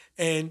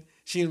 And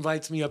she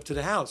invites me up to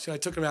the house. I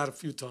took her out a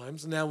few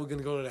times, and now we're going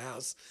to go to the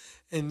house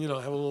and, you know,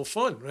 have a little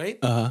fun, right?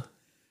 Uh-huh.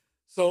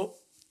 So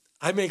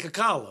I make a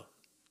collar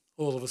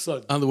all of a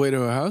sudden. On the way to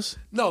her house?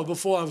 No,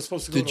 before I was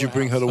supposed to go to Did you her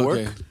bring house. her to work?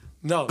 Okay.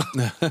 No.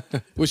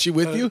 Was she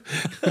with you?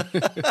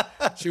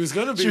 She was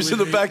going to be She was with in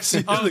the me. back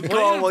seat I of was the car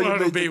waiting while for you her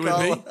to made be the with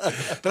me. collar.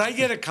 But I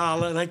get a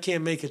collar, and I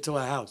can't make it to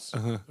her house,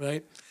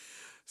 right?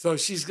 So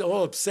she's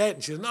all upset,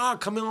 and she says, no,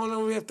 come on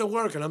over after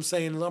work. And I'm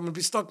saying, I'm going to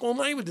be stuck all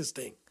night with this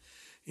thing.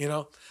 You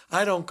know,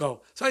 I don't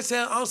go. So I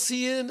said, I'll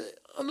see you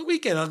on the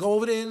weekend. I'll go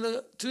over there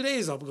in 2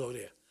 days. I'll go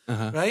there,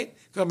 right?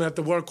 I'm going to have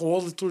to work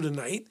all through the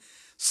night,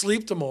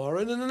 sleep tomorrow,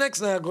 and then the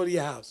next night I'll go to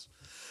your house.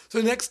 So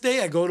the next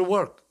day I go to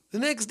work. The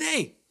next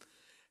day.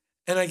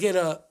 And I get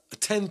a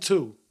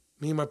 10-2.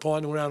 Me and my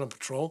partner were out on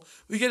patrol.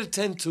 We get a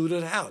 10-2 to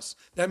the house.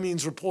 That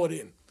means report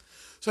in.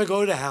 So I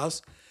go to the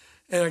house,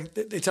 and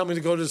they tell me to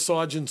go to the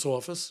sergeant's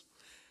office.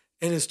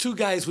 And there's two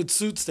guys with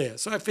suits there.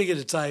 So I figured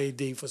it's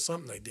IAD for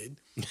something I did.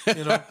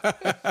 You know?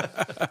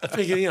 I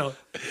figured, you know.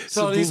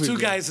 So these two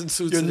guys in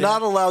suits. You're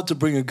not allowed to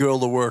bring a girl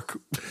to work.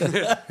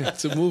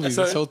 It's a movie.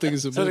 This whole thing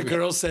is a movie. So the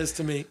girl says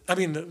to me, I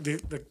mean,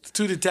 the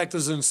two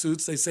detectives in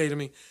suits, they say to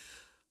me,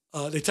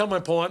 they tell my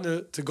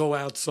partner to go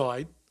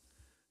outside.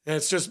 And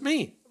it's just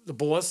me, the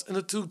boss, and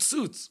the two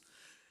suits.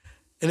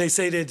 And they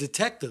say they're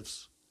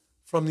detectives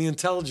from the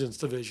intelligence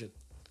division.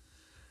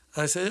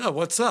 I say, oh,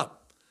 what's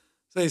up?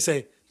 So they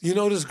say, you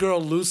know this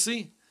girl,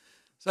 Lucy?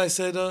 So I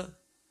said,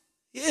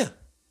 yeah.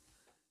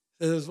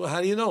 He says, well,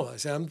 how do you know her? I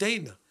said, I'm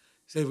dating her.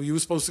 He said, well, you were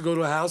supposed to go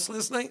to a house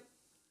last night?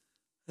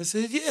 I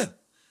said, yeah.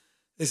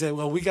 They said,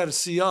 well, we got a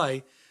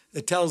CI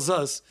that tells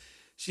us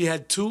she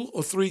had 2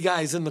 or 3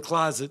 guys in the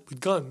closet with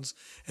guns,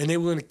 and they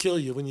were going to kill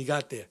you when you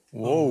got there.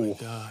 Whoa. Oh, my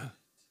God.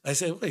 I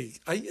said, wait,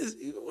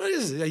 what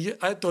is it?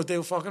 I thought they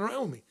were fucking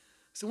around with me.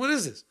 I said, what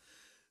is this?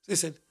 They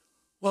said,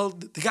 well,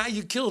 the guy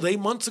you killed 8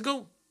 months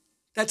ago,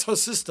 that's her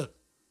sister.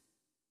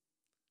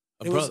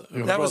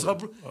 Was her.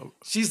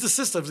 She's the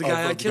sister of the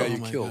guy I killed. The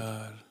guy you killed.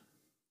 God.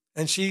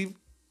 And she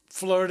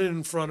flirted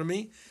in front of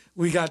me.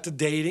 We got to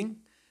dating,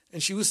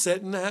 and she was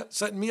setting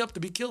me up to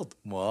be killed.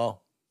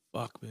 Wow.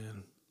 Fuck,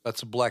 man.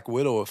 That's a Black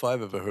Widow if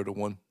I've ever heard of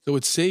one. So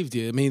it saved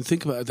you. I mean,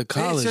 think about the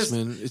college,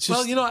 man. It's just,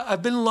 well, you know,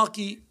 I've been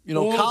lucky. You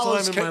know, all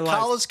the time in my life.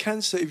 college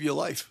can save your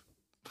life.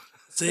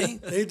 See,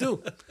 they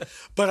do.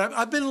 But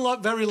I've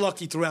been very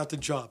lucky throughout the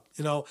job.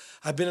 You know,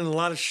 I've been in a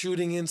lot of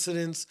shooting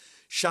incidents,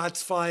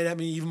 shots fired at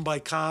me, even by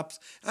cops.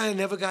 I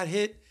never got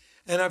hit,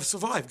 and I've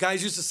survived.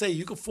 Guys used to say,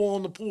 you could fall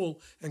in the pool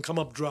and come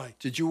up dry.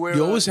 Did you wear?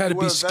 You always had to be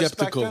a vest back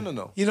skeptical. then or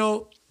no? You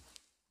know,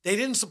 they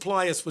didn't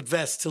supply us with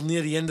vests till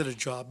near the end of the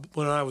job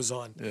when I was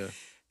on. Yeah.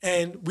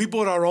 And we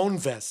bought our own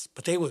vests,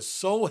 but they were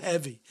so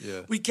heavy.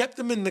 Yeah. We kept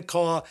them in the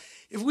car.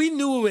 If we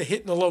knew we were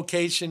hitting a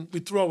location,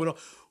 we'd throw it on.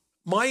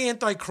 My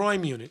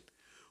anti-crime unit,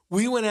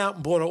 we went out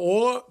and bought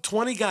all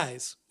 20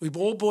 guys. We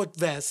all bought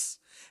vests,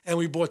 and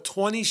we bought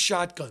 20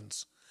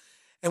 shotguns.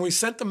 And we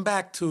sent them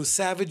back to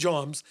Savage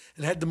Arms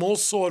and had them all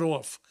sawed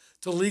off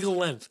to legal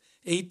length,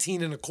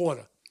 18 and a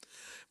quarter.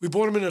 We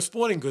bought them in a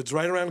sporting goods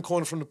right around the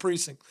corner from the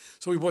precinct.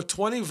 So we bought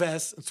 20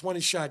 vests and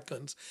 20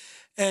 shotguns.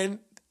 And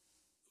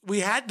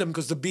we had them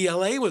because the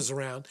BLA was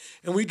around,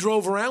 and we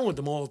drove around with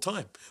them all the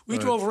time. We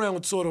drove around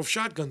with sawed-off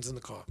shotguns in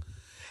the car.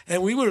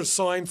 And we were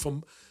assigned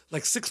from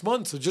like 6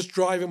 months of just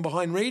driving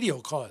behind radio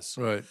cars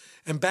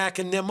and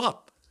backing them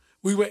up.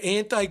 We were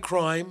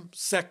anti-crime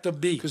Sector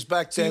B. Because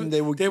back then they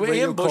were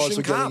ambushing cars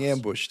were cops. getting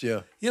ambushed.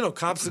 Yeah. You know,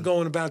 cops are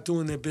going about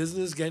doing their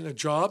business, getting a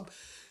job,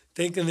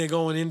 thinking they're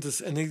going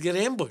into, and they get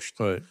ambushed.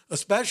 Right.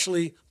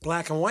 Especially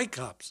black and white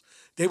cops.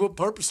 They were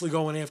purposely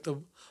going after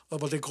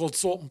what they called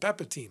salt and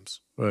pepper teams.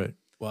 Right.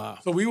 Wow.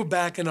 So we were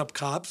backing up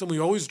cops, and we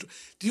always.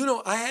 Do you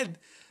know?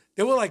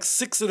 There were like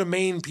 6 of the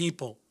main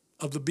people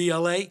of the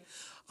BLA.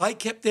 I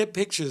kept their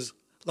pictures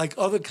like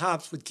other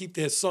cops would keep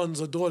their sons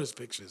or daughters'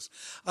 pictures.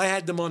 I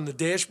had them on the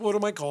dashboard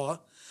of my car.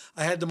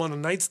 I had them on a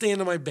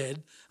nightstand of my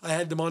bed. I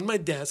had them on my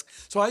desk.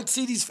 So I'd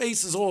see these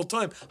faces all the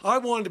time. I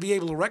wanted to be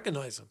able to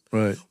recognize them.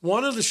 Right.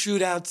 One of the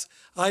shootouts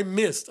I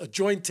missed, a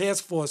joint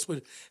task force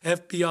with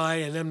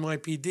FBI and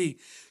NYPD,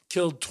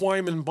 killed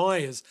Twyman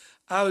Byers.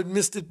 I had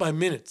missed it by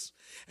minutes.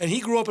 And he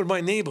grew up in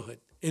my neighborhood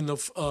in the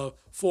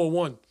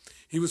 4-1.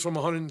 He was from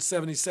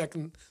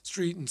 172nd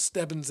Street and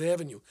Stebbins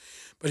Avenue.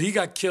 But he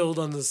got killed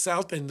on the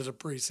south end of the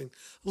precinct,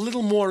 a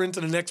little more into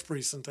the next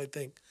precinct, I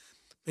think,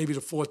 maybe the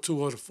 4-2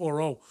 or the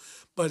 4-0.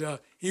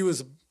 But he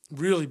was a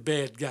really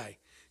bad guy,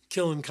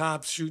 killing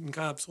cops, shooting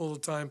cops all the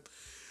time.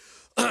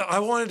 I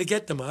wanted to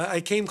get them. I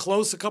came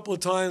close a couple of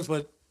times,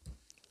 but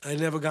I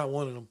never got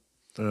one of them.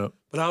 Yeah.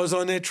 But I was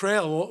on their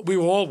trail. We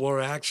all were,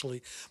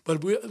 actually.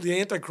 But the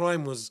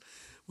anti-crime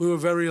we were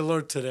very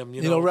alert to them.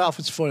 You know, Ralph,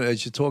 it's funny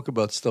as you talk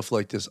about stuff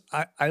like this.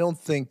 I don't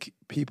think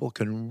people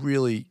can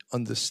really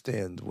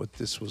understand what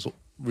this was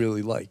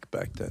really like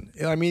back then.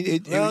 I mean,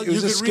 it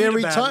was a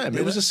scary time.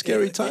 It was a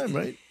scary time,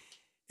 right?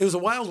 It was a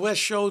Wild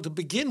West show to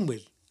begin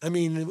with. I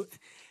mean,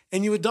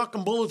 and you were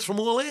ducking bullets from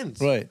all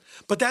ends. Right.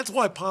 But that's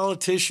why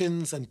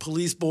politicians and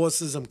police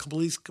bosses and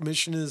police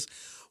commissioners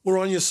were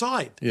on your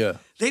side. Yeah.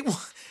 They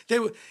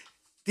were.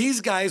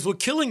 These guys were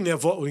killing their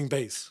voting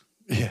base.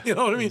 Yeah. You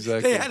know what I mean?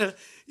 Exactly.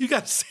 You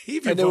got to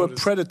save your And they were voters.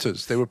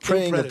 predators. They were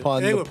preying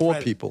upon the poor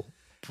people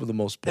for the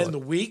most part. And the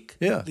weak,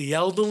 Yeah. the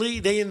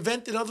elderly. They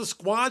invented other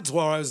squads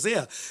while I was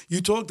there.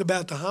 You talked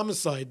about the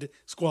homicide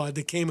squad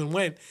that came and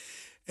went.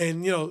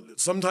 And,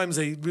 sometimes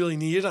they really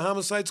needed a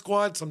homicide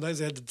squad. Sometimes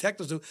they had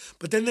detectives do.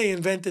 But then they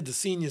invented the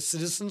senior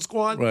citizen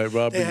squad. Right,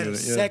 robbery They had a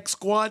unit, yeah. sex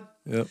squad.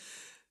 Yep.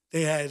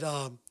 They had,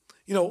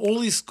 all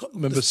these.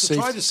 Remember Safe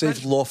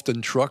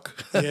Lofton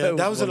Truck? Yeah,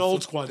 that was an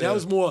old squad. That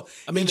was more.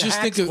 I mean, in the just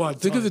hack think squad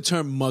of time. the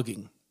term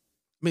mugging.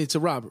 I mean, it's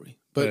a robbery,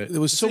 but Right. it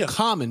was so Yeah.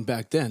 common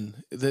back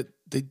then that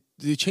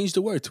they changed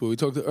the word to it. We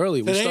talked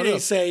earlier. We Today started they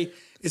off, say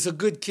it's a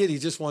good kid. He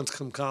just wants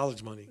some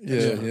college money. He Yeah,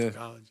 just wants yeah.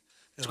 College.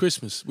 it's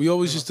Christmas. We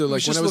always used to, like, when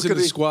just I was look in at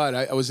the the- squad,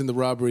 I was in the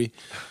robbery.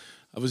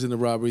 I was in the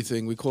robbery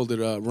thing. We called it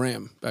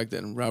RAM back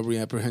then, Robbery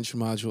Apprehension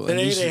Module. And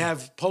Today these- they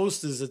have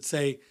posters that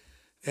say,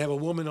 they have a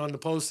woman on the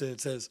poster that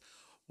says,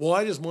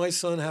 "Why does my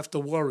son have to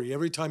worry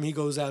every time he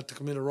goes out to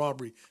commit a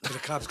robbery that a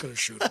cop's going to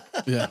shoot him?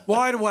 Yeah.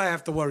 Why do I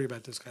have to worry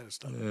about this kind of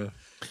stuff?" Yeah.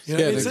 You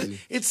know, Yeah,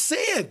 it's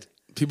sad.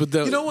 people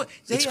don't. You know what?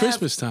 It's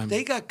Christmas time.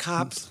 They got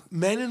cops,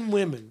 men and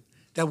women,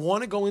 that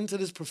want to go into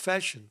this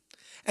profession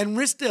and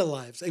risk their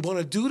lives. They want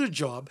to do the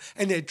job,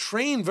 and they're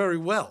trained very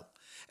well.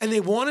 And they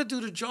want to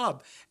do the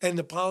job, and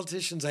the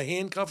politicians are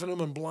handcuffing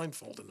them and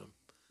blindfolding them.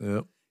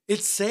 Yep.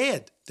 It's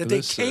sad that It they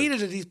is sad. cater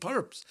to these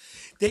perps.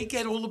 They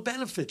get all the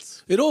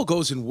benefits. It all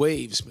goes in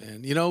waves,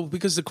 man.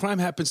 Because the crime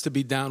happens to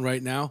be down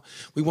right now.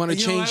 We want to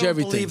You know, change I don't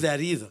everything. believe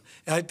that either.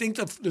 And I think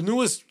the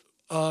newest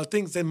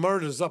things, they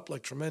murders up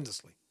like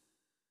tremendously.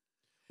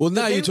 Well,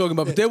 now they- you're talking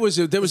about, but there was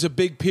a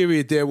big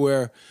period there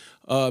where,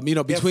 between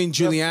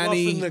They're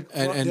Giuliani fluffing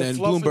and they're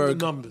fluffing Bloomberg,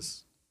 the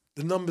numbers.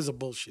 The numbers are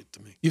bullshit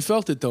to me. you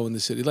felt it though in the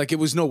city, like it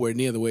was nowhere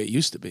near the way it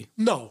used to be.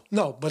 No,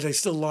 but they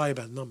still lie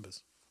about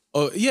numbers.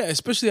 Oh yeah,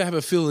 especially I have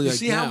a feeling You like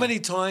see now. how many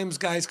times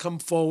guys come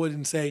forward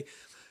and say,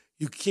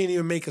 you can't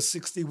even make a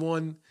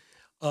 61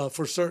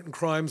 for certain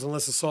crimes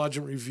unless a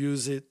sergeant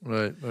reviews it.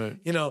 Right. Right.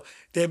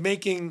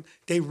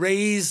 They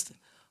raised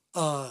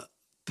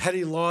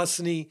petty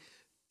larceny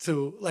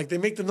to, like, they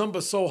make the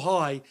number so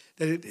high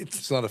that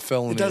It's not a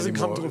felony. it doesn't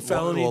anymore. come to a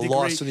felony Well, degree.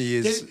 larceny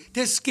is.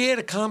 They're scared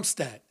of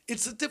CompStat.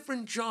 It's a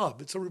different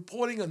job. It's a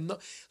reporting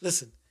of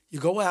listen, you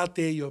go out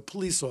there, you're a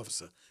police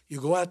officer. You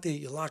go out there,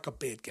 you lock up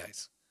bad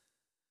guys.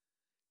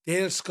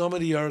 They're scum of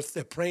the earth.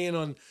 They're preying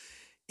on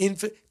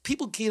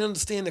people can't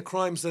understand the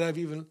crimes that I've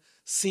even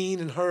seen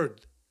and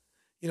heard.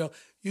 I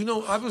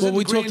was in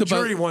the grand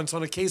jury once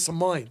on a case of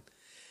mine,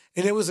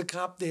 and there was a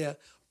cop there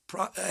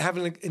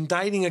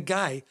indicting a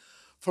guy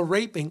for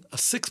raping a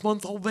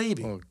 6-month-old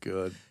baby. Oh,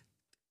 God.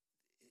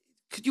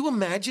 Could you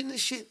imagine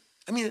this shit?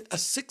 I mean, a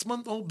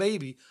 6-month-old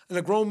baby and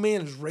a grown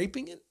man is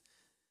raping it?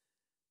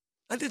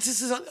 This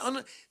is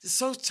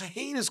so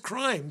heinous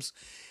crimes,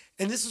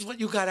 and this is what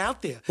you got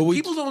out there. But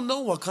People don't know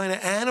what kind of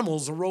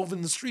animals are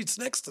roving the streets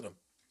next to them.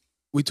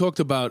 We talked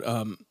about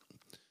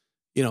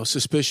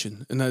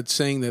suspicion and that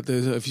saying that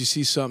if you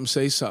see something,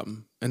 say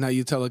something. And now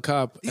you tell a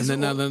cop, These are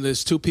now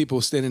there's two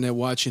people standing there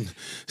watching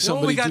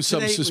somebody do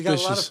something today, suspicious. We got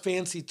a lot of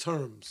fancy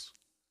terms.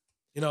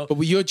 But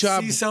with your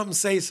job, see something,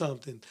 say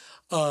something.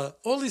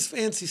 All these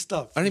fancy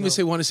stuff. I didn't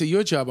even want to say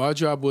your job. Our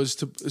job was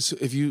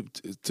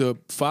to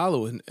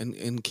follow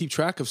and keep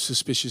track of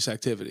suspicious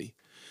activity.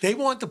 They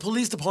want the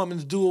police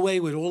department to do away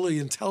with all the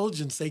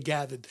intelligence they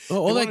gathered. Oh,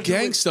 all that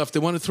gang stuff, they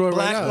want to throw it right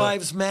Black out.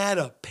 Lives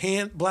Matter,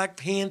 Black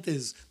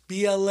Panthers,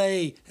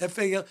 BLA,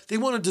 FAL. They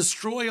want to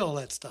destroy all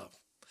that stuff.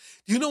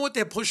 Do you know what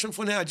they're pushing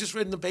for now? I just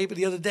read in the paper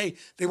the other day.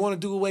 They want to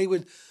do away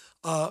with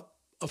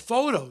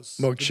photos.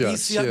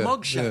 Mugshots. The DCI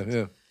mugshots.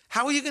 Yeah.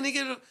 How are you going to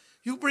get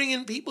you bring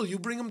in people, you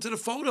bring them to the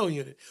photo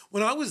unit.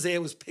 When I was there,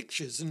 it was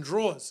pictures and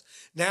drawers.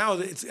 Now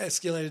it's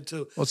escalated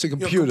to it's a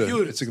computer.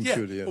 Computers. It's a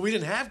computer, yeah. But we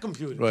didn't have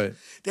computers. Right.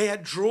 They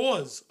had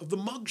drawers of the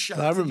mug shots.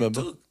 I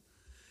remember.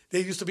 They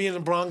used to be in the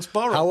Bronx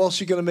borough. How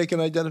else are you going to make an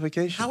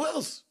identification? How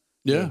else?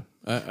 Yeah.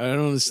 I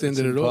don't understand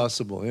it at all.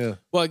 Impossible, yeah.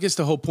 Well, I guess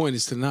the whole point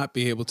is to not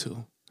be able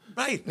to.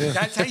 Right.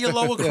 That's how you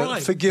lower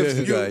crime. Forgive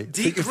the you guy.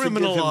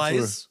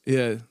 decriminalize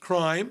Yeah.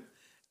 crime,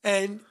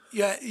 and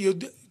you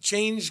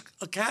change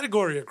a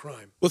category of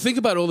crime. Well, think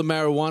about all the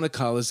marijuana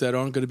collars that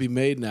aren't going to be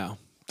made now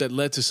that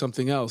led to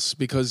something else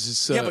because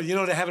it's Yeah, but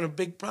they're having a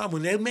big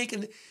problem when they're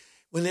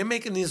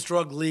making this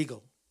drug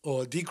legal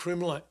or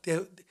decriminalize.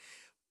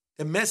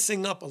 They're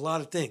messing up a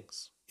lot of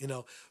things.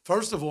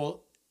 First of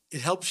all,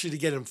 it helps you to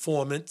get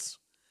informants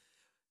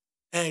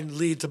and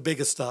lead to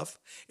bigger stuff.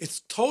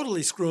 It's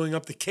totally screwing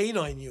up the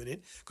canine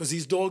unit because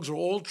these dogs are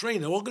all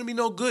trained. They're all going to be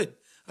no good.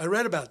 I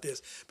read about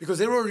this because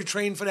they're already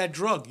trained for that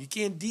drug. You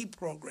can't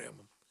deprogram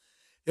them.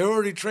 They're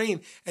already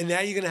trained, and now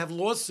you're going to have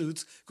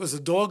lawsuits because the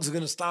dogs are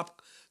going to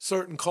stop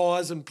certain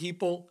cars and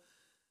people.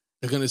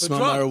 They're going to smell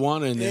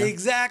marijuana in there.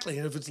 Exactly,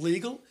 and if it's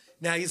legal,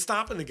 now you're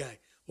stopping the guy.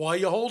 Why are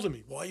you holding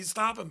me? Why are you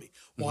stopping me?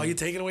 Why are you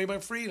taking away my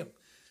freedom?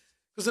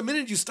 Because the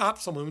minute you stop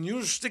someone, when you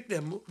restrict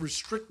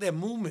their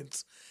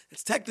movements,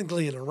 it's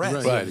technically an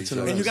arrest. Right, it's an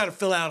arrest. And you got to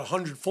fill out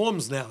 100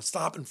 forms now.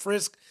 Stop and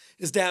frisk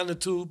is down the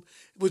tube,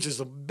 which is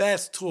the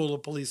best tool the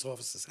police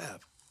officers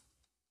have.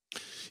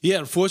 Yeah,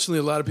 unfortunately,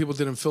 a lot of people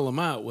didn't fill them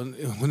out when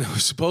they were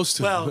supposed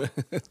to. Well,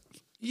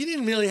 you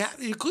didn't really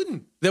have. You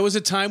couldn't. There was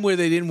a time where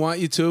they didn't want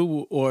you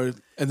to,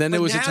 and then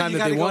there was a time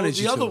that they wanted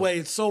you to. The other way,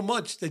 it's so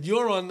much that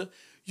you're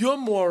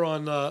more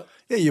on.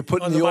 Yeah, you're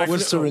putting the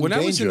officer in danger. When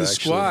I was in the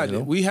squad,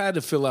 actually, we had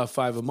to fill out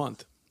 5 a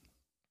month.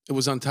 It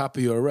was on top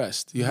of your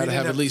arrest. You had to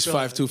have at least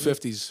 5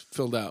 250s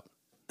filled out.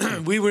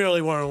 We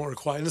really weren't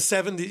required. In the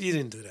 70s, you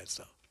didn't do that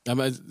stuff. I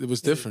mean, it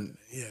was different.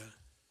 Yeah.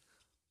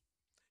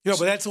 But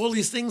that's all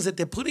these things that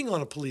they're putting on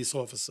a police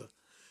officer.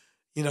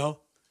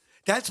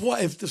 That's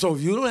why. If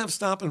you don't have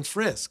stop and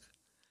frisk,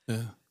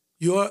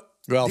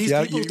 Ralph, these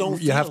people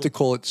don't. You have to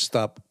call it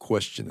stop,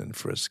 question, and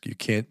frisk. You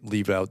can't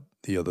leave out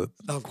the other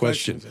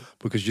question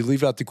because you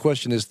leave out the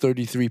question is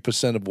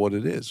 33% of what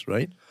it is,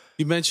 right?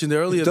 You mentioned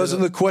earlier.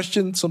 Doesn't the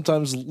question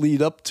sometimes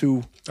lead up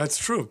to? That's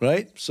true,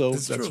 right? So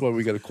that's why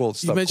we got to call it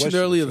stop. You mentioned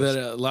question earlier that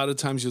a lot of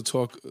times you'll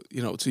talk,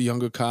 to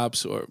younger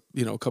cops or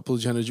a couple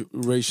of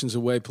generations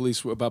away,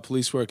 about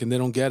police work, and they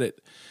don't get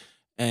it.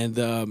 And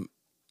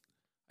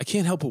I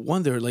can't help but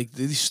wonder, like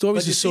these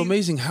stories are so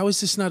amazing. How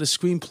is this not a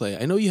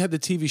screenplay? I know you had the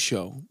TV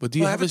show, but do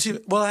you have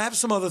I have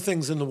some other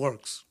things in the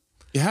works.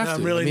 You have to.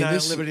 I'm really not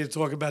at liberty to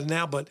talk about it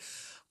now, but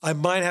I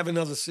might have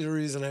another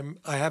series, and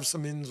I have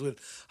some ins with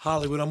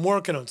Hollywood. I'm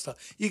working on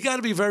stuff. You got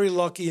to be very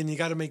lucky, and you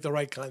got to make the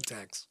right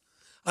contacts.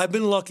 I've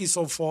been lucky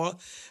so far,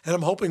 and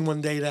I'm hoping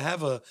one day to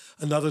have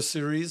another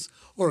series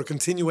or a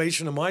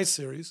continuation of my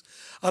series.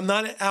 I'm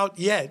not out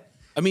yet.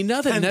 I mean,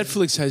 now that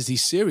Netflix has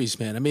these series,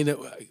 man, I mean,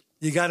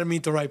 you got to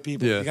meet the right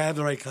people. Yeah. You got to have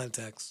the right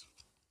contacts.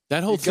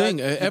 That whole thing,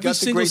 every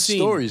single scene.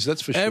 Stories,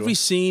 that's for sure. Every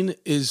scene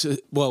is,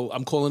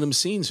 I'm calling them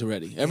scenes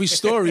already. Every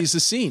story is a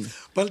scene.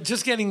 But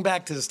just getting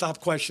back to the stop,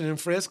 question, and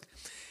frisk,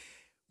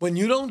 when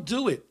you don't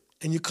do it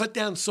and you cut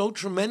down so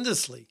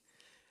tremendously,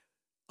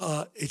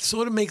 it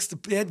sort of makes the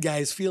bad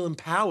guys feel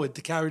empowered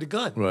to carry the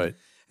gun. Right.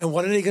 And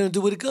what are they going to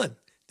do with a gun?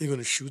 They're going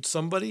to shoot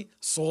somebody,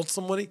 assault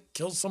somebody,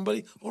 kill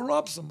somebody, or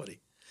rob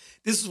somebody.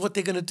 This is what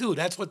they're going to do.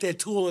 That's what their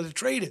tool of the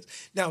trade is.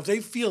 Now, if they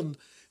feel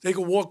they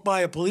can walk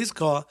by a police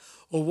car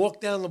or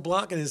walk down the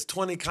block and there's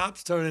 20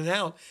 cops turning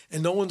out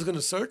and no one's going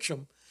to search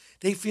them,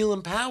 they feel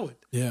empowered.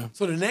 Yeah.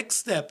 So the next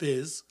step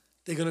is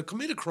they're going to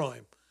commit a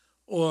crime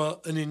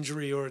or an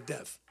injury or a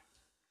death.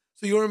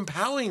 So you're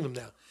empowering them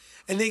now.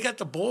 And they got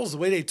the balls, the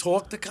way they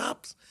talk to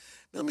cops.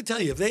 Let me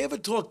tell you, if they ever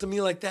talk to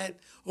me like that,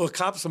 or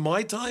cops of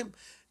my time,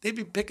 they'd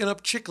be picking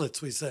up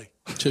chiclets, we say.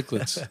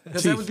 Chiclets.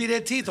 Because that would be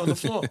their teeth on the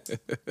floor.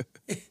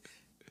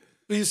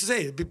 We used to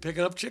say, they'd be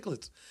picking up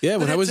chiclets. Yeah,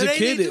 when I was a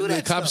kid,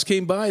 the cops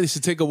came by, they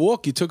said, take a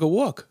walk. You took a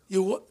walk.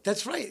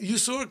 That's right. You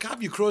saw a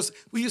cop, you crossed.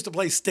 We used to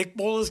play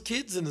stickball as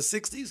kids in the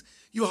 60s.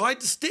 You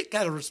hide the stick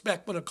out of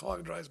respect when a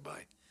car drives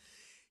by.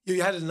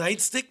 You had a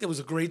nightstick that was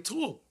a great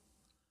tool.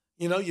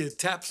 You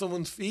tap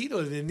someone's feet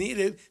or they need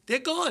it, they're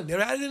gone. They're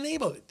out of the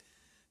neighborhood.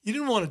 You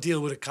didn't want to deal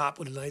with a cop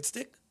with a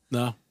nightstick.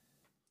 No.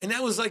 And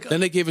that was like... Then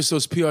they gave us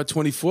those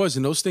PR-24s,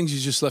 and those things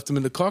you just left them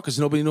in the car because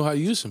nobody knew how to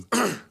use them.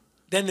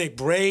 Then they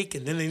break,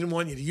 and then they didn't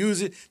want you to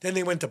use it. Then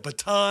they went to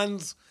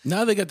batons.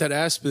 Now they got that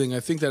ASP thing. I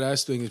think that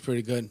ASP thing is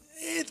pretty good.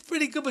 It's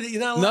pretty good, but you're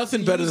not allowed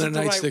Nothing better than a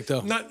nightstick,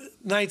 though.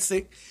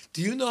 Nightstick.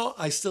 Do you know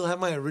I still have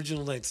my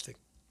original nightstick?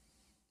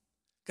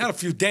 Got a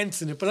few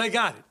dents in it, but I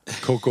got it.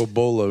 Coco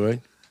Bola,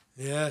 right?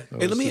 Yeah.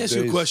 Hey, let me ask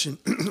you a question.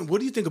 What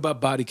do you think about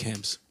body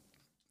cams?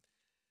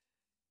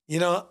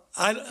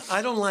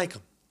 I don't like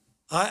them.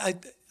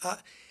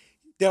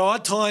 There are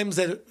times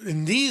that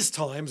in these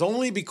times,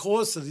 only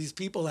because of these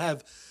people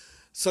have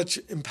such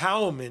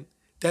empowerment,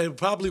 that it would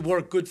probably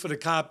work good for the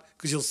cop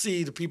because you'll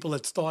see the people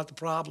that start the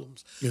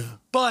problems. Yeah.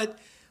 But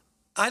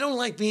I don't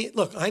like being,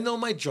 look, I know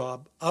my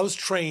job. I was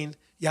trained.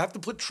 You have to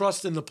put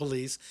trust in the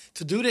police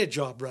to do their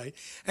job right.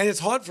 And it's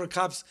hard for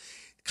cops.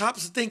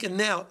 Cops are thinking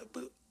now,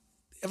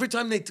 every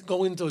time they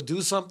go in to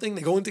do something,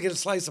 they go in to get a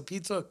slice of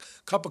pizza, a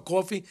cup of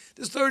coffee,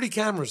 there's 30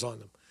 cameras on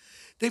them.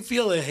 They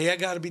feel their hair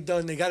got to be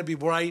done. They got to be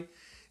right.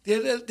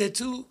 They're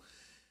too,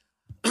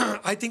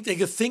 I think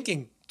they're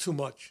thinking too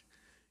much.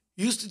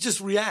 You used to just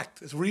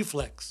react. It's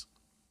reflex.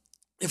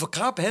 If a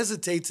cop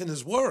hesitates in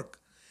his work,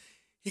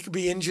 he could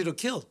be injured or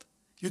killed.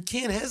 You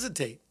can't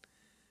hesitate,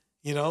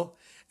 you know?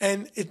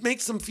 And it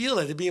makes them feel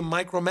that they're being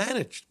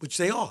micromanaged, which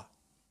they are.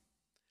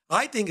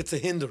 I think it's a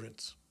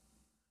hindrance,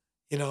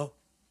 you know?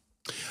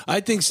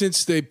 I think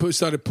since they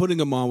started putting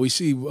them on, we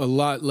see a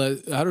lot less.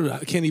 I don't know.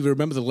 I can't even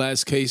remember the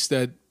last case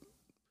that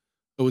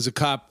it was a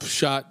cop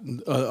shot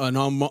an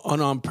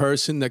unarmed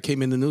person that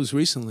came in the news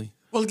recently.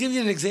 Well, I'll give you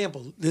an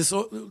example.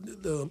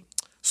 The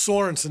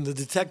Sorensen, the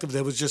detective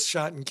that was just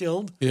shot and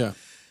killed. Yeah.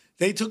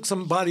 They took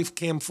some body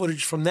cam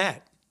footage from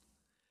that.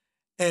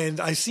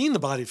 And I seen the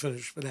body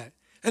footage for that.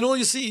 And all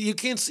you see, you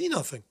can't see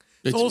nothing.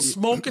 It's all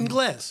smoke and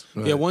glass.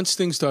 Right. Yeah, once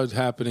things start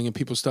happening and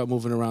people start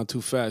moving around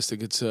too fast, it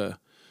gets...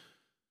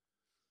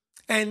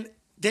 And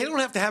they don't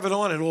have to have it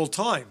on at all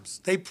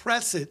times. They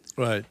press it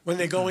when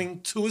they're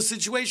going to a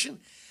situation.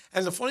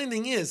 And the funny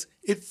thing is,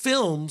 it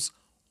films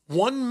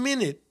 1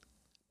 minute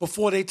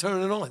before they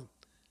turn it on.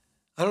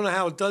 I don't know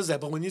how it does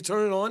that, but when you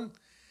turn it on,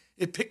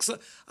 it picks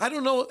up. I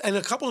don't know. And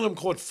a couple of them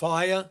caught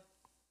fire.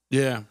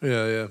 Yeah.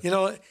 You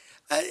know,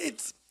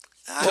 it's...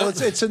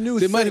 it's a new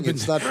thing.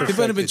 It's not perfected.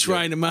 They might have been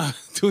trying them out,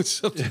 doing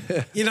something.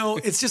 You know,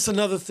 it's just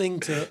another thing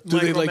to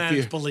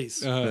micromanage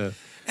police. Uh-huh.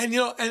 And, you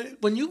know, and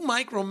when you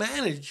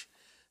micromanage,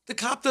 the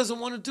cop doesn't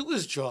want to do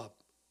his job,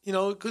 you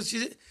know, because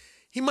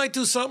he might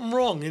do something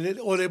wrong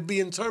or it'll be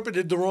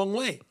interpreted the wrong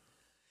way.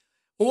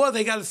 Or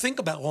they got to think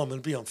about, I'm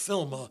going to be on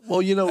film.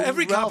 Well, you know,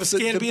 every cop is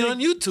scared to be on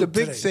YouTube The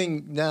big today.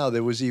 thing now,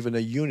 there was even a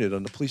unit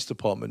on the police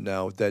department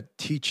now that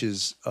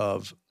teaches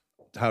of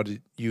how to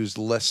use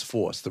less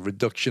force, the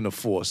reduction of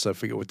force. I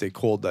forget what they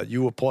called that.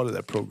 You were part of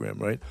that program,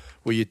 right?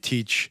 Where you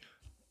teach,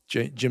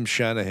 Jim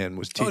Shanahan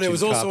was teaching there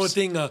was cops. also a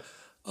thing,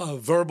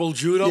 verbal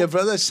judo. Yeah,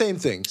 brother, same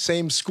thing,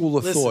 same school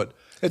of thought.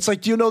 It's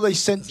like, do you know they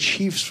sent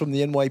chiefs from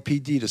the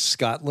NYPD to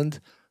Scotland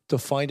to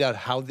find out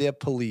how their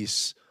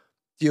police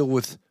deal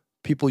with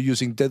people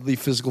using deadly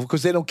physical,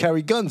 because they don't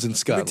carry guns in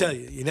Scotland. Let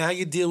me tell you, know how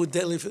you deal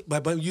with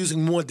by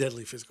using more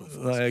deadly physical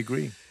force. I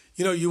agree.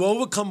 You know, you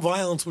overcome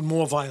violence with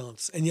more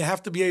violence, and you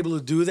have to be able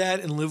to do that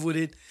and live with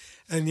it,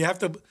 and you have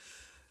to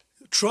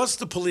trust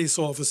the police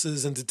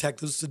officers and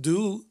detectives to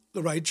do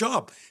the right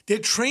job. They're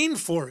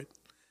trained for it.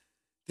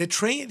 They're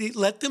trained.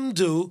 Let them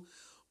do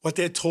what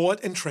they're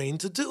taught and trained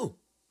to do.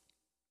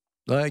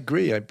 I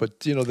agree,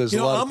 but you know, there's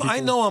a lot of people...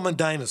 I know I'm a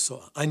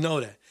dinosaur. I know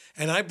that,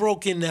 and I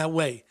broke in that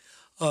way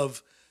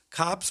of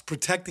cops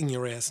protecting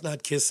your ass,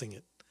 not kissing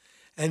it,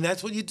 and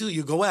that's what you do.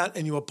 You go out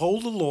and you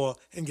uphold the law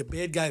and get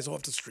bad guys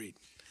off the street.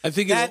 I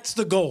think that's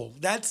the goal.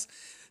 That's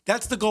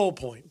the goal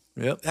point.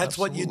 Yep, that's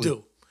what you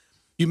do.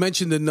 You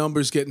mentioned the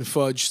numbers getting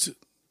fudged,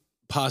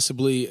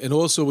 possibly, and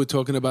also we're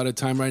talking about a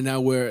time right now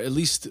where at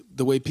least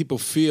the way people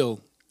feel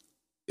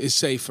is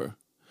safer.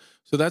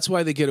 So that's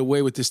why they get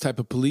away with this type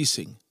of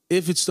policing.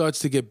 If it starts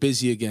to get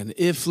busy again,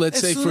 if, let's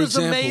say, for example... As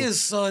soon as the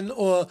mayor's son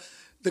or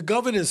the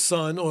governor's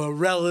son or a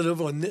relative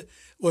or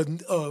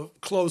a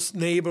close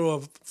neighbor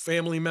or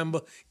family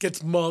member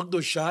gets mugged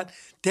or shot,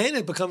 then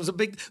it becomes a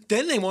big...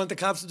 Then they want the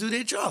cops to do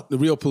their job. The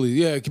real police.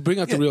 Yeah, bring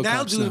out the real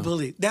cops now. The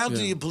police. Now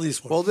do your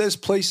police work. Well, there's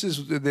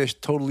places that they're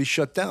totally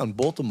shut down.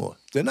 Baltimore.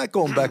 They're not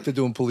going back to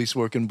doing police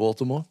work in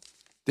Baltimore.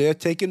 They're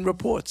taking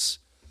reports.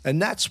 And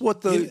that's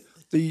what the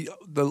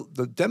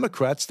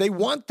Democrats, they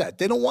want that.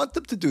 They don't want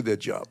them to do their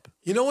job.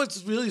 You know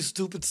what's really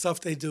stupid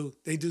stuff they do?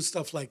 They do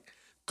stuff like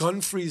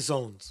gun-free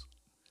zones.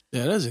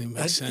 Yeah, that doesn't even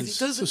make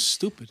sense. It's so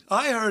stupid.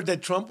 I heard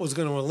that Trump was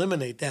going to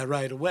eliminate that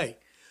right away.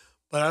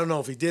 But I don't know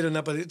if he did or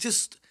not. But it's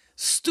just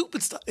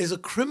stupid stuff. Is a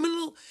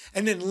criminal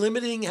and then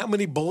limiting how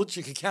many bullets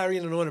you can carry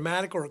in an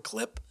automatic or a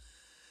clip?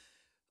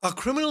 A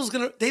criminal's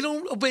they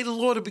don't obey the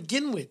law to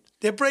begin with.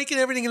 They're breaking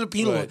everything in the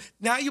penal law.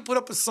 Now you put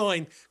up a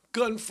sign,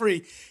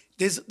 gun-free.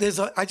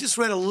 I just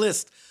read a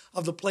list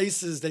of the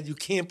places that you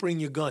can't bring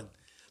your gun.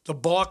 The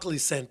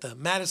Barclays Center,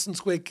 Madison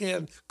Square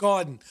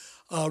Garden,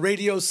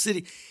 Radio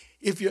City.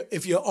 If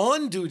you're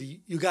on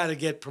duty, you got to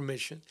get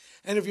permission.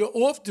 And if you're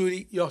off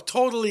duty, you're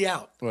totally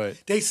out.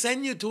 Right. They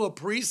send you to a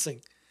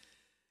precinct.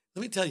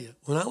 Let me tell you,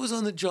 when I was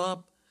on the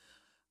job,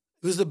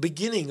 it was the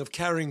beginning of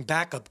carrying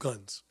backup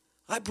guns.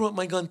 I brought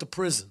my gun to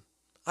prison.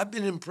 I've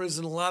been in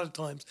prison a lot of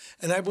times.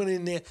 And I went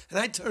in there, and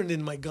I turned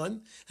in my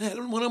gun, and I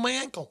had one on my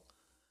ankle.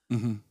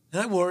 Mm-hmm.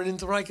 And I wore it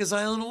into Rikers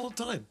Island all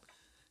the time.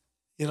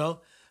 You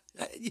know?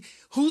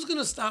 Who's going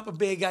to stop a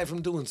bad guy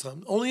from doing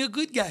something? Only a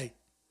good guy.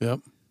 Yep.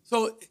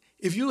 So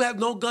if you have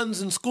no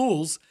guns in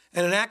schools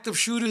and an active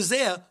shooter's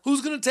there,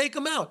 who's going to take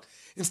him out?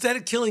 Instead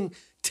of killing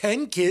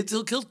 10 kids,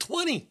 he'll kill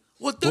 20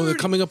 or 30. Well, they're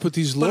coming up with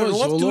these laws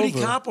all over. But an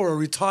off-duty cop or a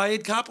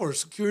retired cop or a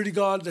security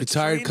guard that's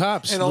retired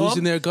cops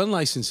losing their gun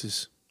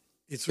licenses.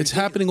 It's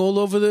happening all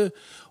over there.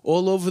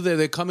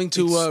 They're coming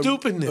to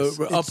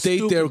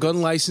update their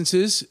gun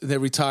licenses. They're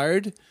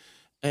retired,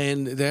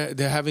 and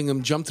they're having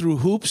them jump through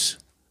hoops.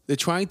 They're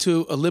trying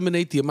to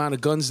eliminate the amount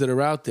of guns that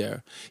are out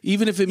there,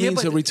 even if it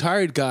means a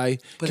retired guy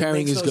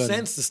carrying his gun. But it makes no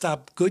sense to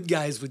stop good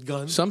guys with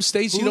guns. Some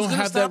states you don't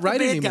have that right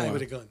anymore. Guy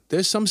with a gun?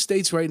 There's some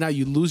states right now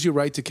you lose your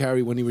right to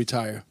carry when you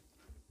retire.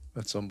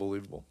 That's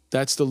unbelievable.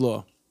 That's the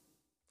law.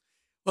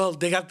 Well,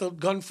 they got the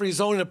gun-free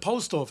zone in the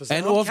post office.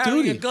 And I'm off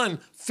carrying duty. a gun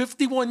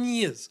 51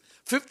 years.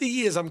 50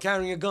 years I'm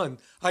carrying a gun.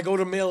 I go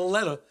to mail a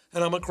letter,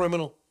 and I'm a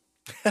criminal.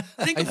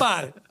 Think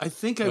about it. I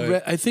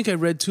think I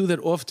read too that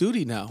off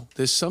duty now.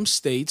 There's some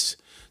states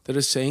that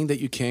are saying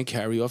that you can't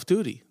carry off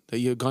duty. That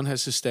your gun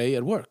has to stay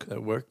at work.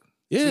 At work?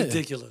 Yeah. It's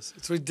ridiculous.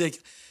 It's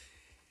ridiculous.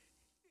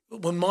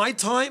 When my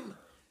time,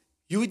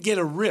 you would get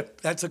a rip.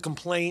 That's a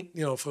complaint,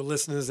 for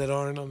listeners that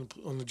aren't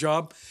on the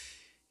job.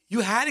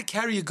 You had to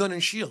carry your gun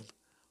and shield,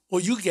 or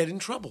you get in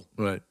trouble.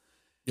 Right.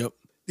 Yep.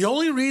 The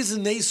only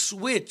reason they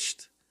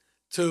switched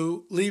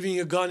to leaving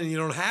your gun and you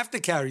don't have to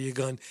carry your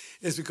gun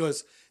is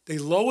because they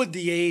lowered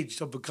the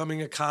age of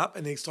becoming a cop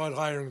and they started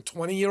hiring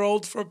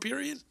 20-year-olds for a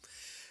period.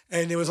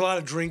 And there was a lot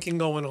of drinking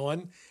going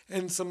on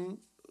and some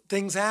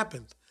things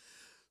happened.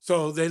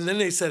 So then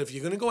they said, if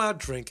you're going to go out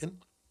drinking,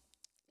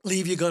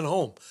 leave your gun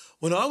home.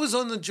 When I was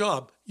on the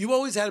job, you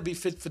always had to be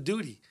fit for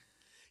duty.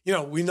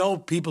 We know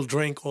people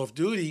drink off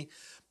duty,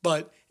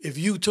 but if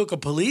you took a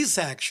police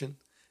action,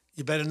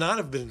 you better not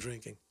have been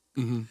drinking.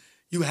 Mm-hmm.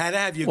 You had to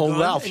have your gun. Well,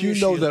 Ralph, and you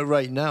your know shield. that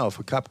right now, if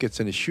a cop gets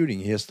in a shooting,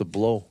 he has to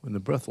blow in the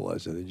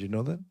breathalyzer. Did you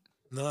know that?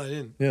 No, I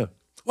didn't. Yeah.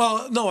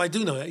 Well, no, I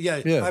do know that.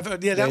 Yeah. Yeah. I've heard,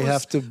 they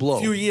have to blow.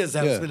 A few years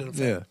that's been in effect.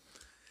 Yeah.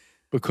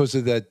 Because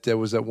of that, there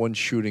was that one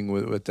shooting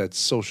with that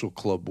social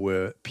club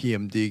where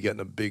PMD got in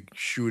a big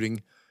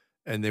shooting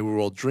and they were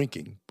all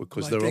drinking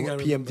because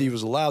PMD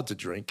was allowed to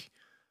drink.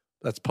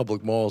 That's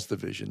Public Morals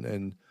Division.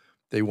 And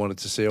they wanted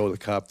to say, the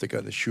cop that got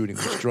in the shooting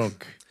was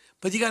drunk.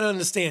 But you got to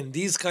understand,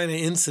 these kind of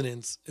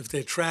incidents, if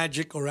they're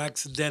tragic or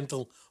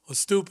accidental or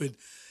stupid,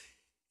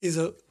 is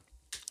a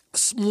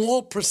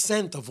small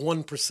percent of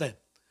 1%.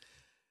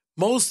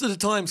 Most of the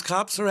times,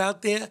 cops are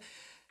out there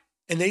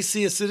and they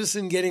see a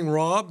citizen getting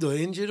robbed or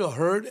injured or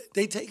hurt,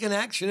 they take an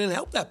action and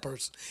help that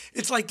person.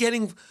 It's like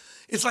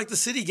the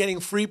city getting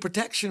free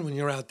protection when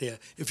you're out there.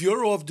 If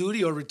you're off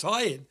duty or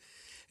retired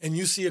and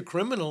you see a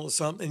criminal or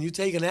something and you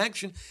take an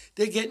action,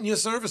 they're getting your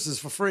services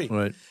for free.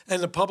 Right.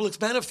 And the public's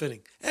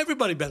benefiting.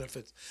 Everybody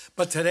benefits.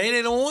 But today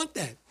they don't want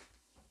that.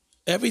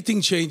 Everything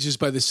changes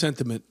by the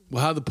sentiment,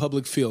 how the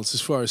public feels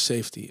as far as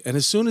safety. And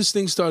as soon as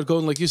things start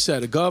going, like you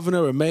said, a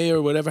governor, a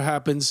mayor, whatever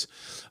happens,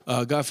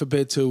 God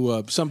forbid,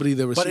 to somebody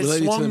that was related to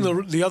them. But it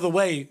swung the other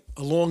way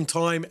a long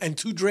time and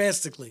too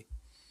drastically.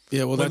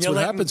 Yeah, well, that's what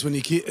happens when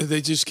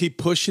they just keep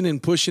pushing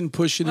and pushing and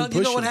pushing.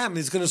 You know what happens?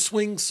 It's going to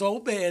swing so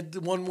bad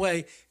one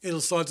way, it'll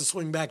start to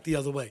swing back the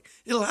other way.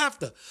 It'll have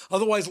to.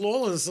 Otherwise,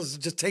 lawlessness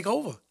will just take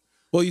over.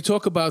 Well, you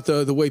talk about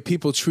the way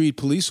people treat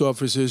police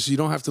officers. You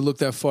don't have to look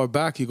that far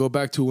back. You go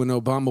back to when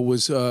Obama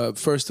was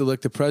first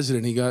elected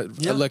president. He got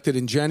elected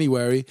in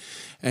January,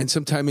 and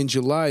sometime in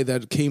July,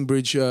 that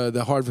Cambridge,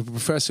 the Harvard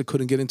professor,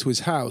 couldn't get into his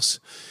house.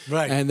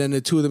 Right. And then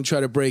the two of them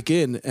tried to break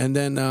in, and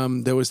then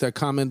there was that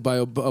comment by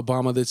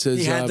Obama that says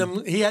he had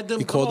them. He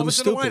called them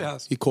stupid. The White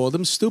House. He called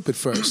them stupid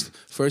first.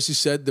 First, he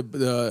said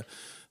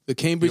the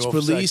Cambridge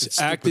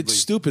police acted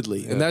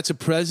stupidly. And that's a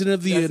president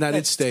of the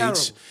United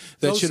States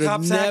that should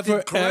have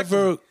never,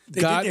 ever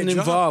gotten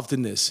involved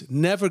in this.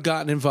 Never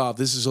gotten involved.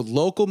 This is a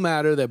local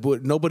matter that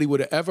nobody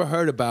would have ever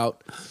heard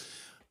about.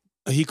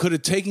 He could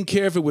have taken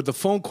care of it with a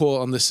phone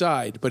call on the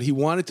side, but he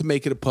wanted to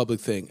make it a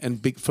public thing.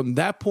 And from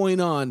that point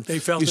on, they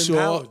felt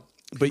empowered.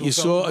 But you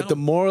saw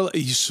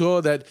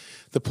that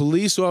the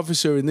police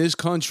officer in this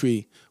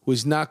country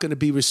was not going to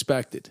be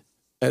respected.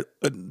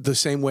 The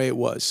same way it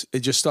was.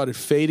 It just started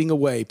fading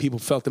away. People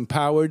felt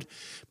empowered.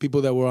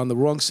 People that were on the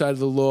wrong side of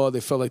the law,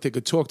 they felt like they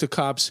could talk to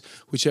cops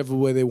whichever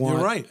way they want.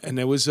 You're right. And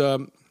it was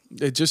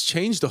it just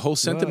changed the whole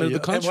sentiment of the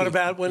country. And what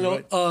about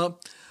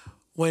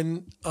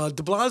when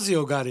de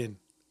Blasio got in?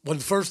 When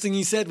the first thing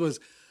he said was,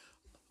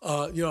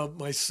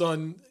 my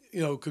son,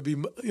 could be,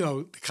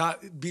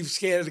 be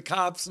scared of the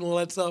cops and all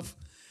that stuff.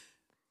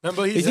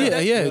 Remember he said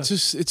that? Yeah. It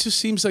just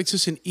seems like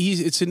an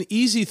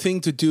easy thing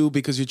to do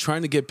because you're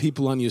trying to get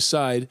people on your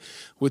side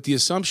with the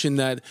assumption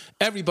that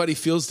everybody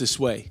feels this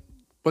way.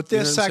 But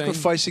they're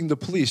sacrificing the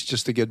police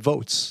just to get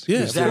votes.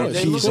 Yeah, exactly.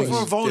 They're looking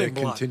for a voting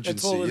block.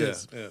 That's all it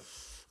is. Yeah.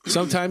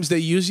 Sometimes they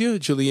use you.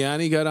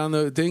 Giuliani got on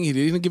the thing. He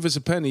didn't give us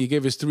a penny. He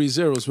gave us 3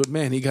 zeros. But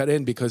man, he got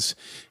in because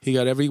he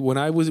got when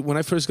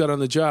I first got on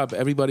the job,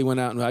 everybody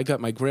went out and I got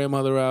my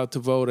grandmother out to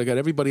vote. I got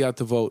everybody out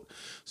to vote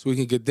so we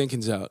can get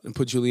Dinkins out and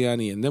put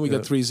Giuliani in. Then we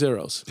got 3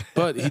 zeros.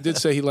 But he did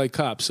say he liked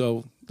cops,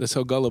 so that's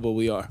how gullible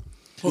we are.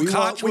 Well,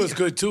 Koch was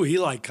good too. He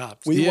liked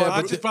cops.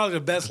 Koch is probably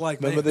the best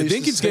liked man.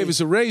 Dinkins gave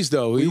us a raise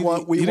though. We didn't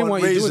want want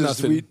you raises, doing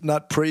nothing.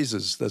 not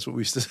praises. That's what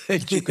we used to say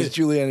because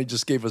Giuliani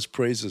just gave us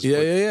praises.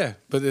 Yeah.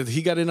 But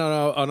he got in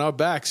on our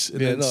backs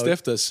and then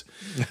stiffed us.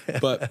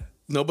 But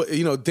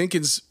nobody,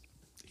 Dinkins,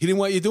 he didn't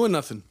want you doing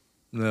nothing.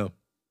 No.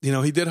 You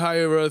know, he did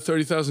hire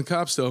 30,000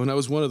 cops, though, and I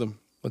was one of them.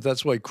 But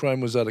that's why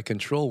crime was out of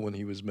control when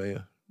he was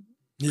mayor.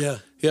 Yeah.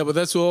 Yeah, but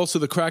that's also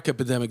the crack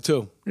epidemic,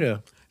 too. Yeah.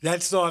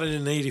 That started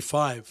in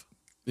 85.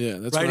 Yeah,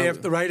 that's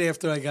right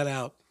after I got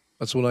out.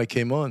 That's when I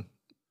came on.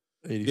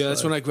 85. Yeah,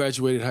 that's when I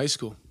graduated high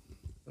school.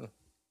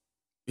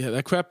 Yeah,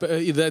 that crap.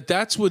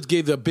 That's what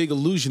gave the big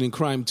illusion in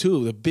crime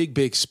too. The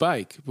big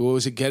spike.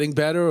 Was it getting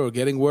better or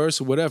getting worse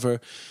or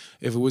whatever?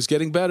 If it was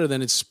getting better,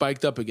 then it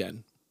spiked up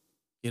again.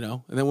 You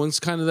know, and then once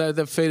kind of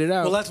that faded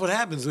out. Well, that's what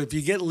happens if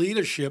you get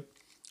leadership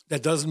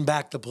that doesn't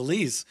back the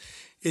police.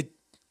 It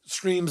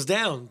streams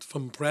down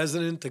from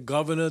president to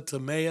governor to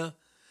mayor,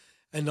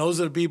 and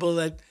those are the people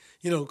that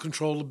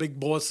control the big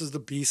bosses, the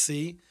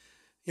PC.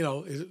 You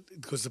know,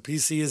 because the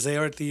PC is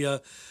there at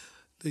the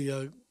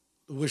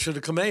wish of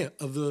the mayor.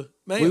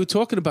 We were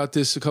talking about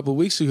this a couple of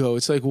weeks ago.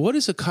 It's like, what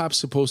is a cop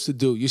supposed to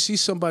do? You see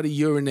somebody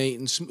urinate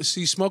and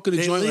see smoking a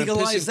joint. They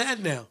legalize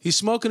that now. He's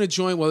smoking a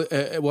joint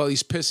while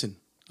he's pissing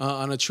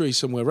on a tree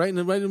somewhere, right in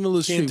the middle of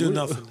the street. Can't do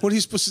nothing. What are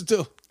you supposed to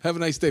do? Have a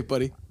nice day,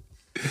 buddy.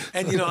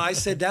 And I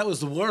said that was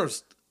the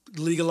worst,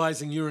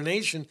 legalizing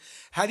urination.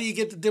 How do you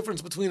get the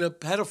difference between a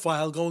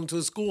pedophile going to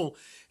a school?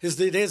 There's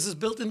this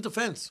built-in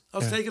defense. I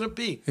was taking a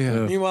pee.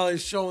 Yeah. Meanwhile,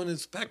 he's showing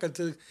his pecker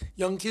to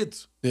young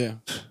kids. Yeah.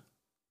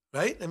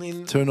 Right? I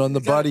mean, turn on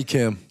the body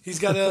cam. He's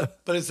got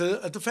but it's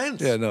a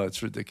defense. Yeah, no,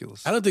 it's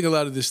ridiculous. I don't think a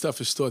lot of this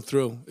stuff is thought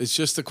through. It's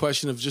just a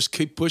question of just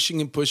keep pushing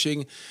and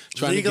pushing.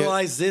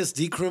 Legalize this,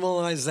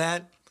 decriminalize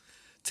that,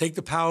 take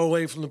the power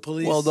away from the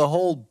police. Well, the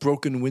whole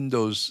broken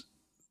windows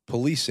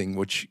policing,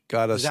 which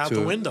got us is out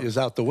the window. Is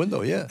out the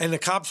window, yeah. And the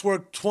cops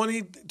worked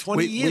 20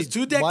 years,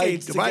 2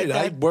 decades to get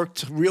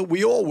that.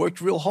 We all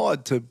worked real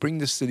hard to bring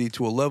the city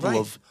to a level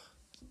of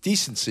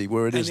decency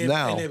where it is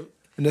now.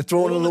 And they're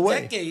throwing it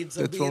away.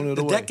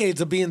 The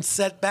decades are being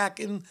set back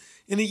in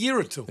a year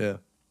or two.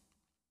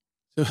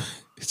 Yeah.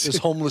 There's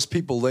homeless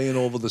people laying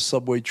over the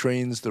subway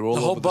trains. They're all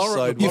over the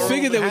sidewalk. You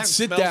figured they would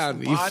sit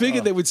down. You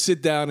figured they would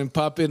sit down and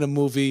pop in a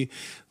movie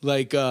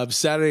like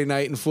Saturday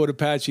Night in Fort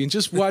Apache and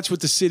just watch what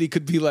the city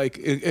could be like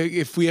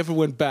if we ever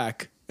went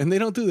back. And they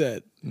don't do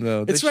that.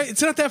 No, it's right.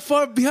 It's not that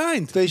far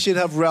behind. They should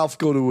have Ralph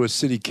go to a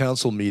city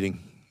council meeting.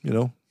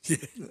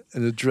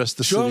 And address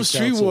the show him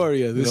Street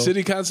Warrior, the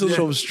city council.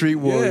 Show him Street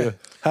Warrior.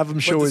 Have him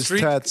show his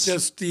tats.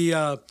 Just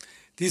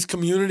these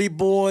community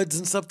boards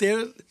and stuff.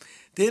 They're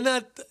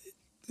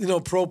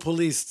not pro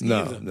police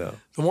either. No.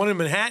 The one in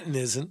Manhattan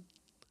isn't.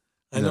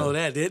 I know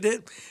that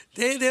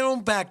they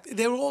don't back.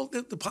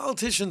 The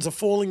politicians are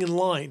falling in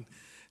line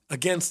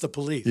against the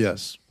police.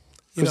 Yes,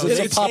 because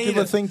it's a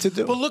popular thing to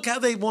do. But look how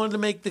they wanted to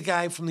make the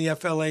guy from the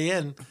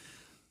FLAN.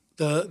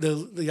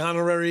 The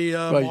honorary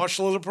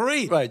marshal of the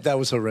parade. Right, that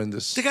was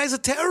horrendous. The guy's a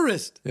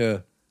terrorist.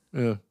 Yeah.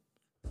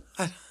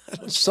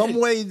 Some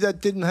way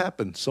that didn't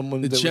happen.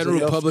 The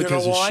general public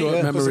has a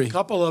short memory. Because a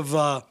couple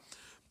of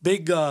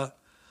big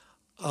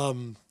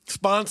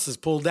sponsors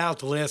pulled out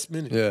the last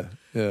minute.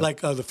 Yeah.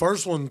 Like the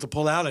first one to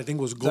pull out, I think,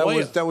 was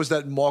Goya. That was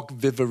that Mark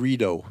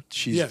Viverito.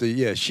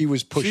 She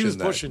was pushing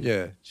that.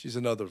 Yeah, she's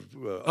another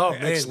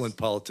excellent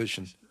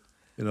politician.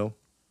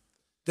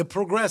 The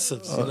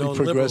progressives, progressive.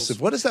 liberals.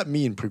 What does that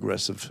mean?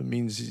 Progressive? It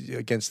means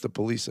against the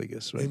police, I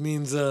guess. Right? It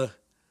means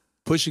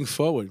pushing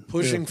forward.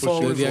 Pushing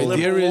forward. The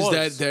idea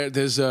is that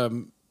there's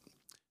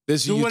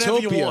a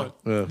utopia.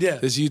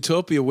 There's a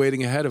utopia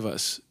waiting ahead of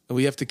us, and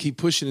we have to keep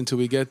pushing until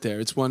we get there.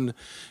 It's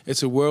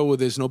a world where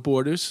there's no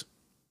borders.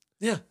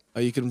 Yeah,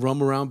 you can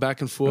roam around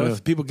back and forth. Yeah.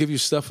 People give you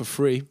stuff for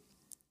free.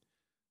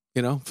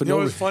 It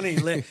was funny.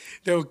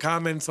 There were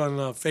comments on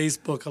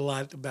Facebook a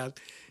lot about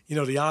the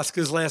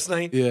Oscars last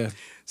night. Yeah.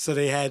 So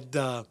they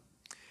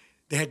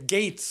had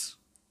gates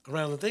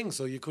around the thing,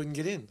 so you couldn't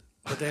get in.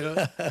 But they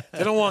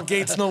don't want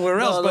gates nowhere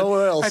else.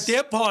 Nowhere else. At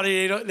their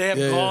party, they have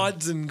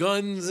guards and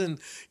guns and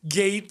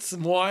gates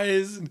and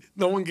wires, and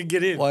no one could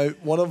get in. Why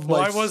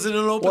wasn't it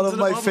open? One of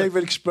my public?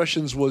 favorite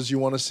expressions was, "You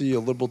want to see a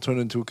liberal turn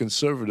into a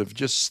conservative?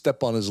 Just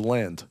step on his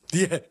land."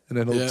 Yeah, and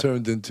then he'll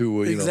turn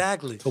into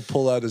exactly. He'll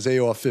pull out his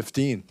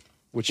AR-15,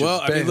 which is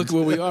banned. I mean, look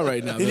where we are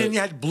right now. And then you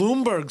had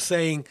Bloomberg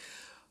saying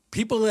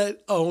people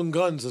that own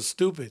guns are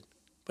stupid.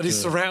 But he's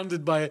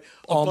surrounded by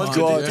a bunch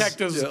of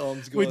detectives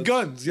with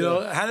guns.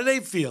 How do they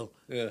feel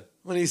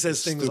when he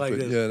says things like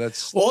this? Yeah,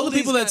 that's all the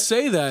people that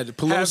say that.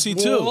 Pelosi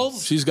too.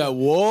 She's got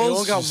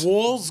walls. They all got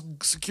walls,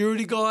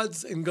 security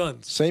guards, and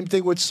guns. Same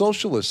thing with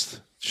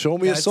socialists. Show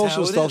me a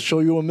socialist, I'll show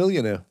you a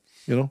millionaire.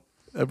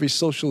 Every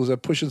socialist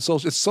that pushing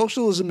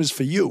socialism is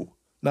for you,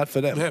 not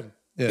for them.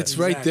 Yeah, it's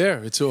right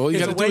there. It's all you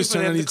got to do is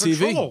turn on your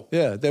TV.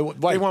 Yeah, they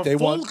want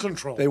full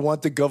control. They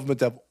want the government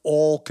to have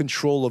all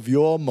control of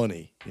your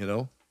money.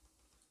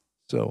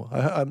 So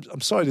I'm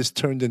sorry this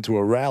turned into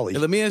a rally. Hey,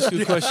 let me ask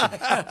you a question.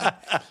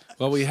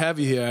 While we have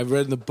you here, I've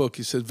read in the book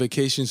you said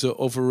vacations are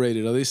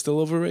overrated. Are they still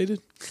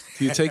overrated?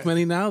 Do you take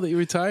many now that you're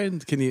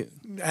retired? Can you?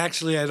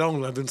 Actually, I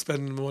don't. I've been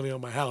spending money on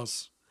my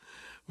house.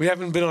 We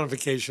haven't been on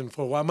vacation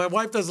for a while. My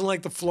wife doesn't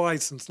like to fly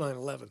since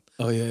 9/11.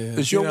 Oh yeah.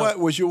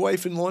 Was your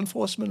wife in law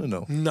enforcement or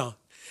no? No.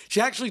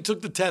 She actually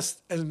took the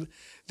test, and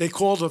they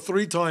called her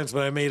 3 times,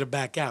 but I made her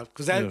back out.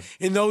 Because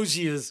in those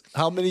years...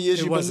 How many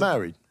years you been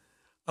married?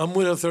 I'm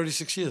with her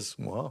 36 years.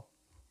 Wow.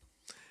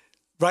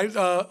 Right?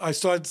 I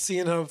started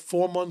seeing her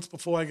 4 months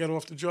before I got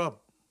off the job.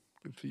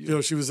 Good for you. You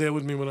know, she was there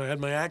with me when I had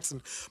my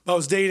accident. But I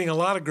was dating a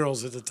lot of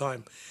girls at the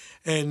time.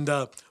 And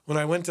when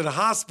I went to the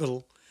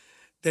hospital,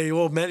 they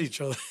all met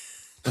each other.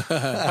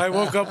 I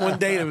woke up one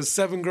day, there was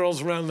 7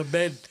 girls around the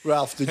bed.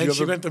 Ralph, she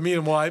went to meet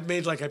them. Well, I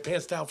made like I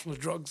passed out from the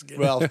drugs again.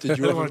 Ralph, did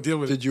you I don't want to deal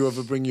with did you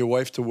ever bring your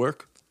wife to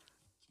work?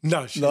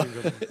 No, she didn't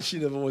go to work. She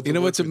never went to You know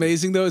work what's with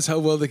amazing though is how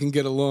well they can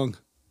get along.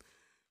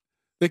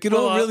 They can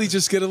all really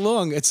just get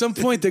along. At some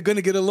point, they're going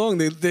to get along.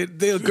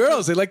 They're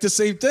girls. They like the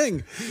same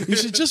thing. You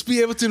should just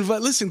be able to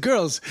invite. Listen,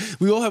 girls,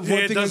 we all have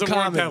one thing in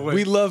common.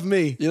 We love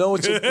me. You know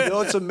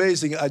what's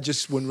amazing?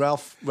 When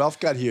Ralph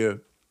got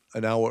here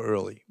an hour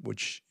early,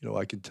 which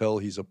I can tell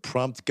he's a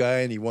prompt guy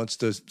and he wants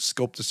to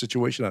scope the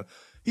situation out.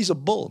 He's a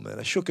bull, man.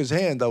 I shook his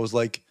hand. I was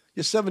like,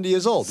 "You're 70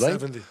 years old, right?"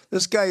 70.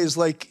 This guy is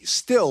like,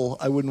 still,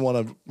 I wouldn't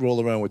want to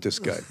roll around with this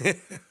guy.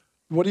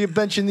 What are you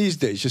benching these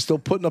days? You're still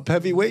putting up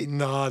heavy weight?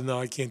 No,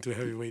 I can't do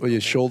heavy weight. Well,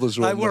 your shoulders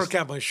are. I work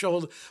out my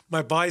shoulder,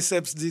 my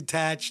biceps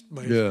detached,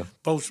 my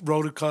both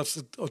rotor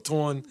cuffs are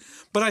torn,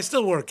 but I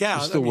still work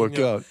out. You still work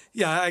out.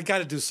 Yeah, I got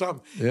to do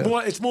something.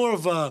 Yeah. It's more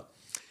of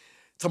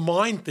it's a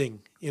mind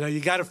thing.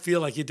 You got to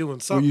feel like you're doing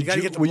something. You got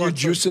to get the Were you blood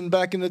juicing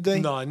back in the day?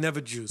 No, I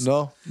never juiced.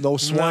 No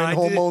swine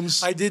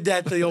hormones? I did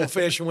that the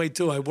old-fashioned way,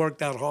 too. I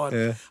worked out hard.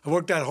 Yeah. I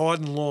worked out hard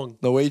and long.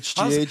 No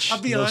HGH,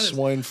 I'll be no honest,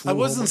 swine flu I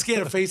wasn't hormones?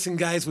 scared of facing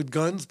guys with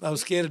guns. I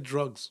was scared of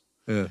drugs.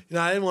 Yeah.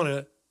 I didn't want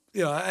to,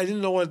 I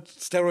didn't know what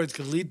steroids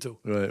could lead to.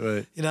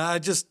 Right. I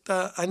just,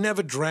 I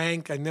never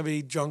drank. I never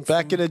ate junk food.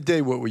 Back in the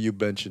day, what were you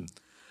benching?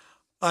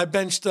 I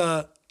benched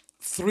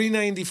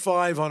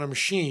 395 on a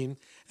machine,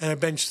 and I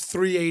benched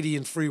 380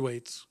 in free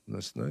weights.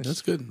 That's nice.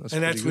 That's good.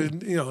 And that's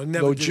with, never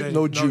No did any,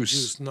 no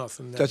juice.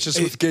 Nothing. That's just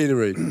with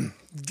Gatorade.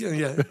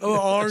 Yeah.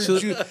 Orange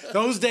juice.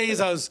 Those days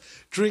I was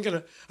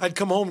drinking, I'd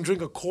come home and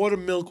drink a quart of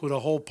milk with a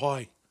whole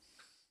pie.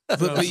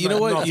 But you know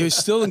what? nothing. You're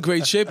still in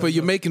great shape, but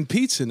you're making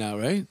pizza now,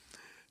 right?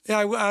 Yeah,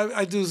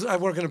 I do. I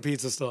work in a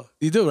pizza store.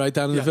 You do, right?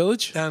 Down in the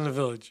village? Down in the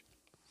village.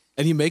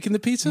 And you making the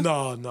pizza?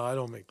 No, I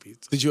don't make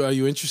pizza. Are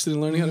you interested in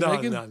learning how to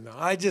make it? No.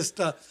 I just,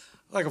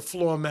 like a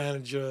floor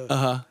manager,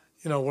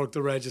 work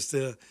the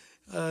register,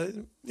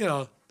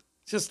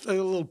 just a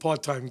little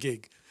part-time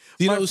gig.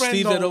 Do you know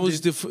Steve that owns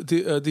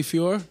Di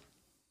Fiore?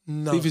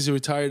 No. Steve is a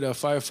retired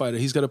firefighter.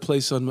 He's got a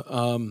place on,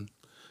 what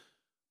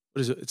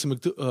is it?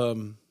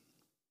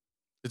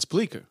 It's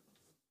Bleecker.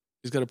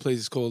 He's got a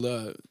place called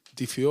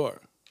Di Fiore.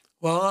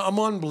 Well, I'm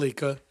on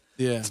Bleecker.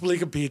 Yeah. It's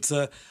Bleecker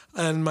Pizza.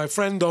 And my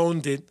friend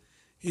owned it.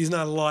 He's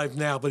not alive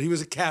now, but he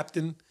was a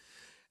captain.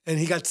 And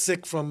he got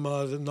sick from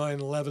the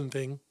 9/11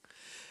 thing,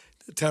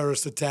 the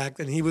terrorist attack.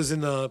 And he was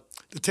in the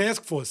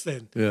task force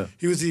then. Yeah.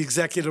 He was the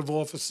executive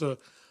officer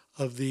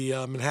of the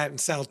Manhattan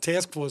South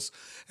Task Force.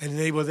 And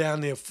they were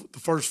down there the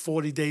first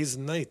 40 days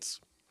and nights.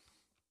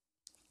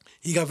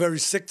 He got very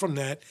sick from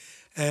that.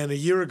 And a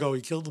year ago,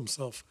 he killed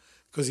himself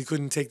because he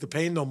couldn't take the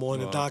pain no more.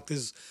 And the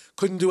doctors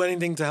couldn't do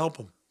anything to help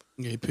him.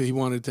 Yeah, he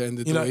wanted to end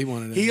it the way he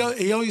wanted it.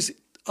 He always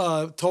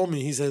told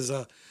me, he says,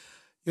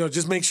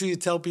 just make sure you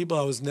tell people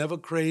I was never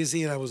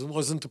crazy and I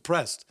wasn't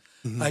depressed.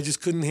 Mm-hmm. I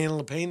just couldn't handle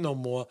the pain no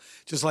more.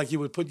 Just like you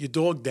would put your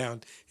dog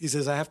down. He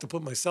says, I have to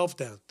put myself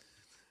down.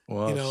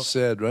 Wow,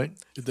 sad, right?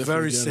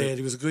 Very sad.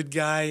 He was a good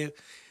guy. He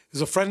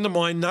was a friend of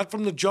mine, not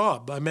from the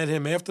job. I met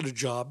him after the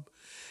job.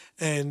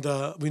 And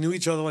we knew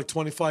each other like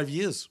 25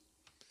 years.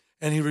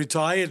 And he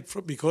retired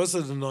because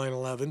of the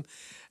 9/11.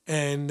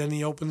 And then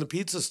he opened the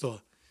pizza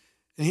store.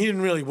 And he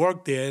didn't really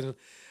work there.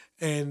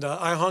 And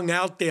I hung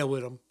out there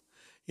with him,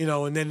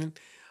 and then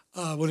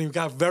when he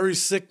got very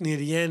sick near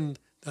the end,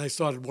 I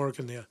started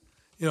working there,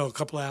 a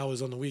couple of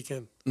hours on the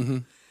weekend. Mm-hmm.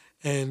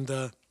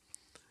 And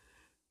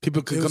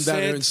people could come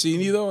down there and see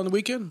you, though, on the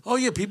weekend? Oh,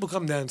 yeah, people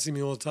come down and see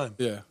me all the time.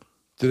 Yeah.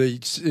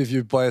 If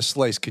you buy a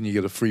slice, can you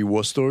get a free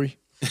war story?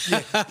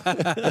 Yeah.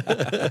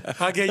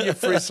 I'll get you a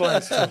free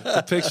slice, too.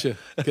 A picture.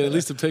 Get at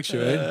least a picture,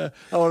 right?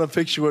 I want a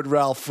picture with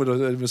Ralph with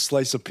a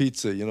slice of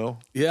pizza,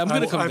 Yeah, I'm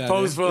going to come down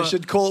pose there. for they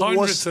should call it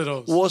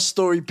those. War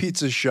Story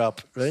Pizza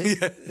Shop, right?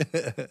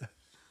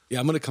 Yeah,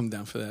 I'm going to come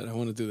down for that. I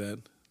want to do that.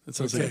 That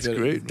sounds like That's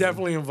great. Man.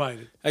 Definitely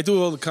invited. I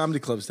do all the comedy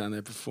clubs down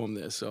there, perform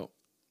there, so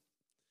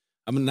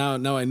now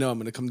I know I'm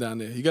going to come down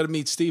there. You got to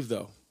meet Steve,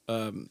 though.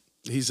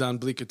 He's on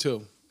Bleecker,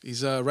 too.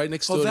 He's right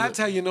next door. Oh, that's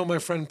how you know my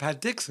friend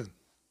Pat Dixon.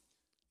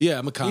 Yeah,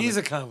 I'm a comic. He's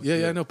a comic.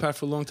 Yeah, I know Pat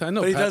for a long time.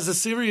 But he Pat, does the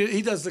series.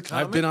 He does the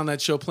comic. I've been on that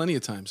show plenty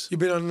of times. You've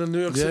been on the New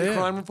York City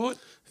Crime Report?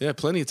 Yeah,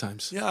 plenty of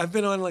times. Yeah, I've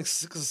been on like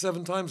 6 or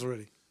 7 times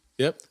already.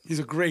 Yep. He's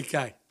a great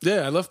guy.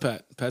 Yeah, I love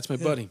Pat. Pat's my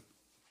buddy. I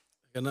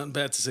got nothing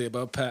bad to say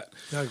about Pat.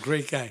 Yeah,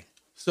 great guy.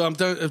 So I'm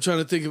trying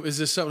to think of, is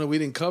there something that we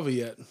didn't cover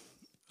yet?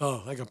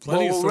 Oh, I got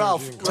plenty of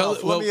Ralph,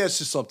 stories. let me ask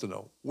you something,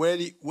 though. Where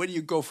do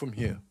you go from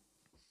here?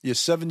 You're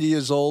 70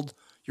 years old.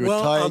 You're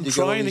Well, retired. I'm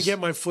trying to get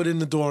my foot in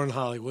the door in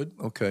Hollywood.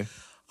 Okay.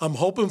 I'm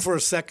hoping for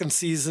a second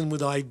season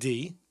with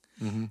ID.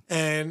 Mm-hmm.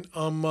 And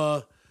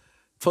I'm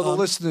For the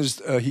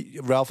listeners,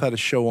 Ralph had a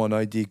show on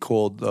ID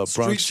called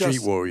Bronx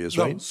Street Warriors,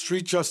 right? No,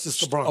 Street Justice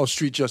the Bronx. Oh,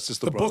 Street Justice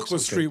the Bronx. The book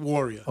was Street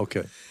Warrior.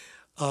 Okay.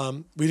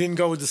 We didn't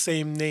go with the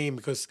same name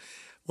because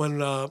when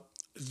the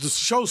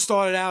show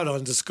started out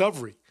on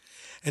Discovery,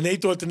 and they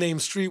thought the name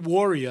Street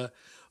Warrior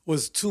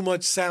was too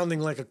much sounding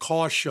like a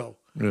car show.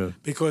 Yeah.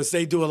 Because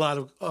they do a lot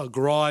of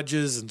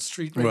garages and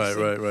street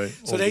racing. Right.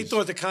 So they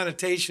thought the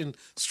connotation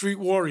Street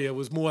Warrior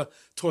was more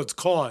towards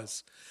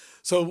cars.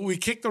 So we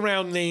kicked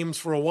around names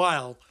for a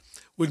while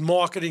with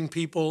marketing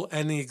people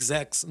and the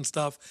execs and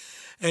stuff,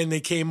 and they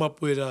came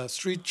up with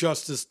Street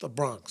Justice the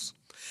Bronx.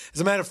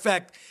 As a matter of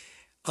fact,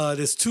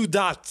 there's 2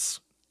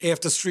 dots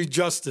after Street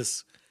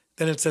Justice,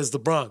 then it says the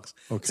Bronx.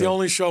 Okay. It's the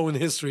only show in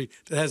history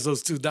that has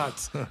those 2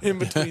 dots in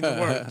between the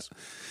words.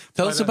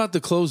 Tell us about the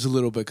clothes a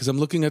little bit, because I'm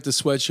looking at the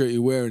sweatshirt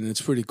you're wearing, and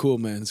it's pretty cool,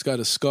 man. It's got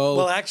a skull.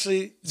 Well,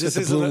 actually, this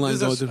is a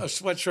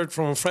sweatshirt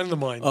from a friend of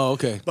mine. Oh,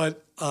 okay.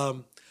 But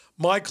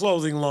my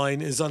clothing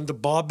line is under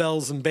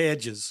Barbells and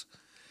Badges.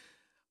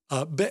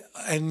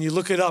 And you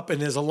look it up,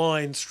 and there's a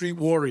line, Street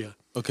Warrior.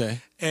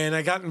 Okay. And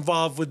I got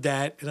involved with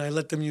that, and I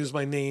let them use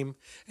my name,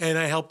 and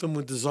I helped them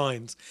with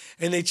designs.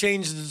 And they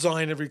change the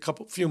design every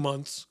few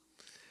months.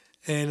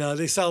 And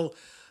they sell,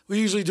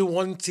 we usually do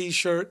 1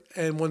 T-shirt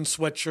and 1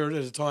 sweatshirt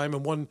at a time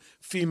and 1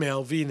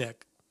 female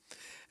V-neck.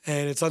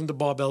 And it's under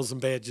Barbells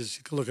and Badges.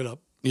 You can look it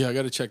up. Yeah, I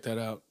got to check that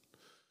out.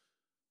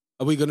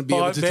 Are we going to be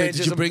able to take,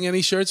 did you bring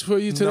any shirts for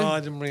you today? No, I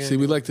didn't bring any. See,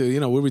 we like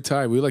to, we're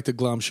retired. We like to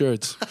glom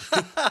shirts.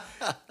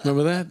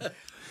 Remember that?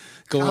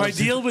 My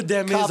deal with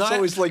them is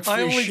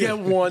I only get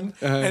one,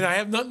 and I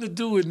have nothing to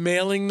do with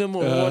mailing them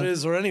or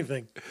orders or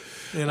anything.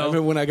 I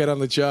remember when I got on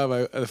the job,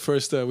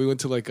 we went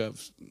to like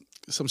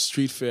some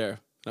street fair.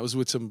 I was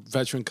with some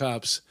veteran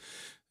cops,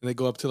 and they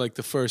go up to like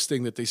the first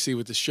thing that they see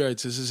with the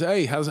shirts. This is,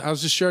 hey,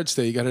 how's the shirt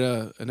stay? You got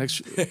an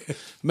extra?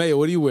 Mayor,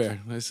 what do you wear?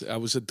 I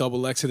was a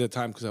double X at the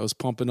time because I was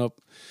pumping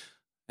up.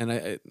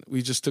 And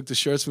we just took the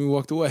shirts and we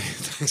walked away.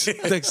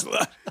 Thanks a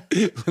lot.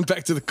 Went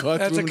back to the car.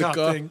 That's a cop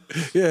thing.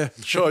 Yeah.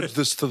 Charge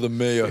this to the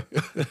mayor.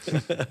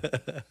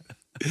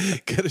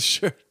 Get a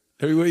shirt.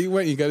 Everywhere you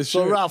went, you got a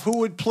shirt. So, Ralph, who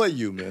would play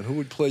you, man? Who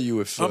would play you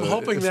if... I'm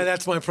hoping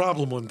that's my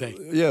problem one day.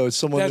 Yeah, it's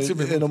someone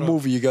in a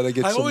movie. You got to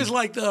get I always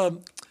liked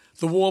the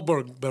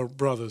Wahlberg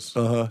brothers.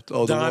 Uh-huh.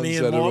 Oh, Donnie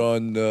the ones that Mark.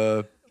 are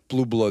on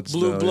Blue Bloods.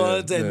 Blue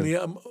Bloods.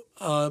 And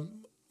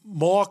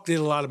Mark did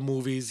a lot of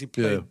movies. He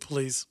played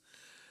police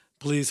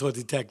or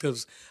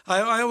detectives.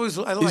 I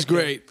like He's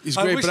great. He's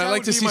great, but I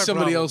like to see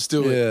somebody else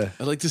do it. Yeah.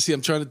 I like to see.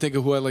 I'm trying to think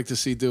of who I'd like to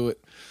see do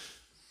it.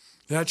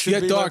 That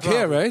should be dark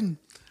hair, right?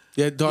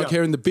 You had dark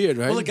hair in the beard,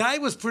 right? Well, the guy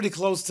was pretty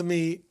close to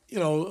me,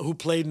 who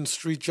played in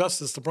Street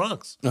Justice, the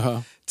Bronx.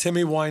 Uh-huh.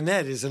 Timmy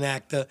Wynette is an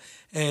actor,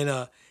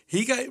 and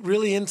he got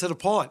really into the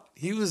part.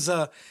 He was.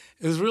 It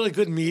was really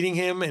good meeting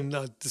him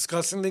and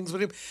discussing things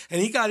with him,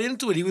 and he got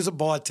into it. He was a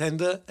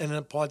bartender and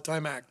a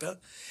part-time actor.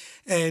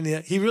 And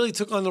he really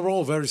took on the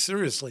role very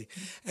seriously.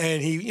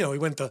 And he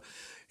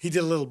did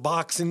a little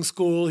boxing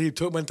school. He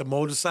went to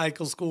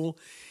motorcycle school.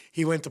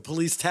 He went to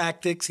police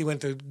tactics. He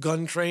went to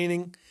gun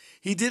training.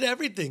 He did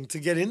everything to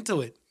get into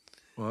it.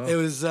 Wow. It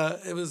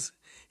was.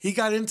 He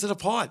got into the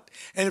part.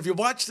 And if you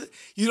watch,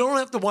 you don't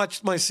have to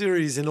watch my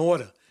series in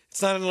order.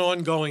 It's not an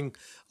ongoing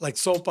like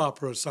soap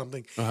opera or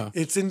something. Uh-huh.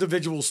 It's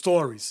individual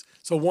stories.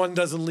 So one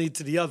doesn't lead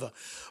to the other.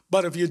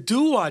 But if you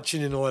do watch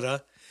it in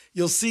order,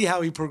 you'll see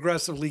how he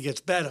progressively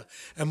gets better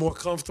and more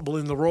comfortable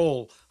in the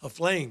role of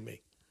playing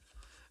me.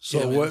 So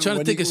I'm trying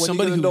to think of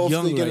somebody who's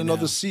young they get right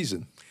another now.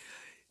 season.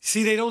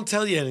 See, they don't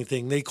tell you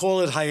anything. They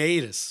call it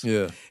hiatus.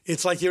 Yeah.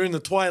 It's like you're in the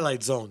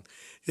Twilight Zone.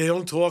 They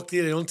don't talk to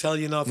you. They don't tell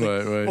you nothing.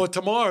 Right. Or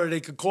tomorrow they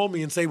could call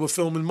me and say, we're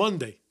filming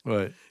Monday.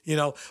 Right.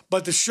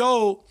 But the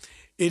show,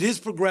 it is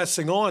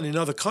progressing on in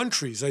other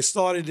countries. I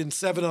started in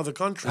 7 other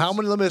countries.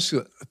 Let me ask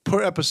you,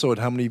 per episode,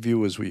 how many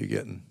viewers were you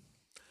getting?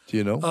 Do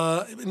you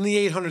know? In the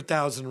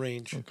 800,000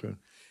 range. Okay.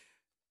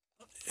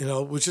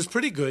 Which is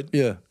pretty good.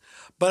 Yeah.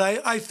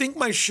 But I think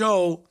my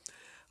show...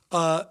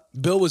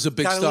 Bill was a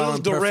big star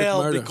on Perfect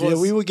Murder. Yeah,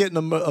 we were getting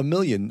a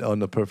million on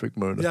the Perfect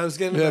Murder. Yeah, I was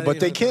getting. Yeah, but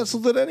they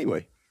canceled it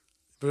anyway.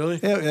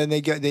 Really? Yeah, and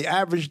they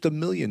averaged 1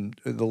 million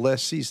the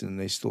last season, and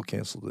they still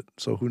canceled it.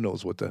 So who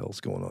knows what the hell's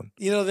going on?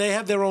 They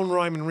have their own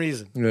rhyme and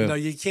reason. Yeah.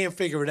 You can't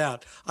figure it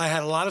out. I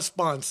had a lot of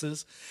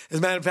sponsors. As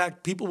a matter of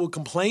fact, people were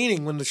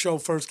complaining when the show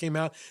first came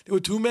out. There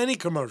were too many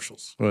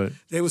commercials. Right.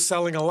 They were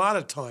selling a lot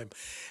of time.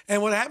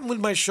 And what happened with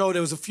my show,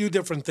 there was a few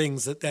different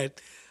things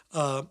that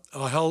are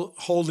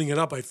holding it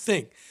up, I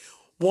think.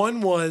 One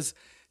was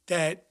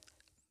that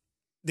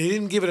they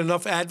didn't give it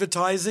enough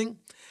advertising,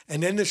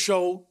 and then the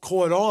show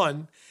caught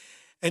on.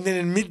 And then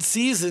in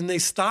mid-season, they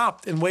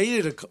stopped and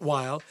waited a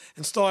while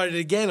and started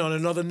again on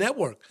another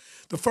network.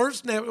 The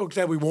first network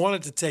that we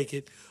wanted to take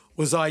it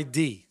was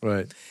ID.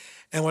 Right.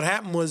 And what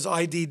happened was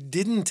ID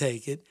didn't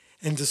take it,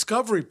 and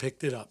Discovery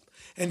picked it up.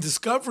 And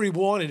Discovery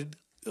wanted,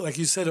 like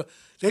you said,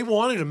 they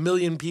wanted 1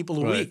 million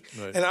people a week.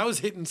 Right. And I was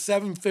hitting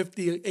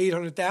 750,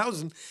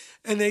 800,000,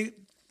 and they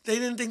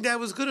didn't think that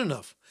was good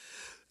enough.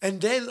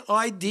 And then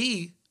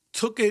ID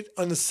took it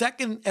on the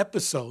second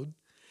episode.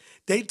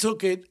 they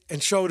took it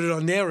and showed it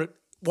on their,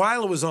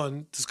 while it was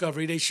on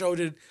Discovery, they showed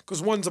it,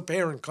 because one's a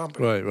parent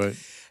company. Right.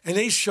 And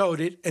they showed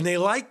it, and they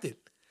liked it.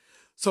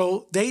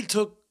 So they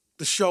took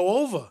the show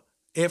over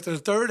after the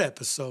third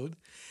episode,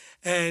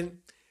 and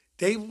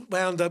they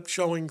wound up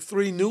showing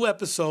 3 new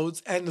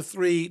episodes and the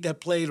 3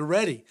 that played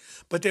already.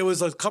 But there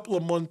was a couple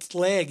of months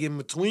lag in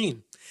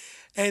between.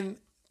 And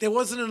there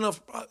wasn't enough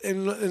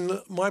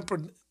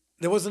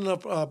there wasn't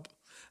enough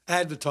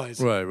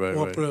advertising. Right.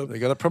 They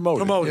got to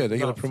promote it. Yeah, they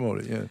got to promote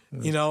it. Yeah.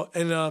 You know,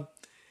 and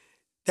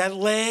that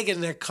lag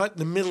and that cut in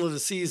the middle of the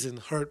season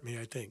hurt me,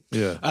 I think.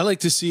 Yeah. I like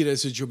to see it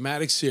as a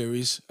dramatic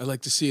series. I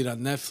like to see it on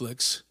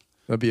Netflix.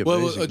 That'd be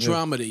amazing. Well, a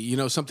dramedy, you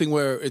know, something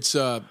where it's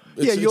your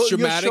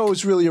dramatic. show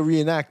is really a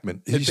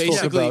reenactment. He's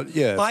talking about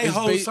I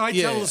host, I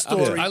tell a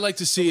story. I like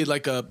to see it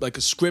like a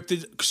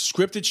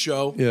scripted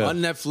show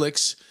on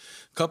Netflix,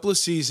 a couple of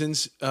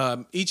seasons.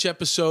 Each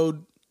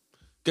episode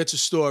gets a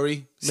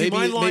story. See,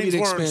 my lines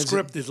weren't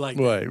scripted like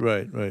that.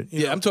 Right.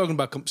 Yeah, I'm talking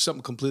about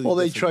something completely Well,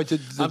 they different. tried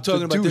to. I'm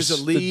talking about there's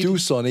a lead. The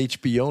Deuce on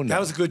HBO now. That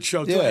was a good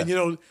show, too. Yeah. And, you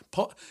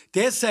know,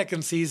 their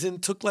second season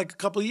took like a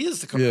couple of years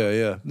to come out.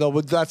 Yeah. No,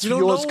 but that's You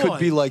don't yours know could why.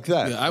 be like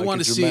that. Yeah, I like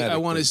want a to see. dramatic I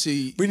want to thing.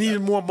 see. We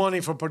needed more money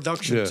for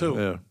production, too.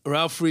 Yeah.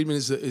 Ralph Friedman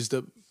is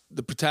the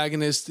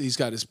protagonist. He's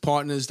got his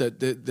partners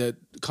that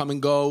come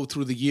and go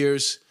through the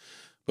years.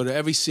 But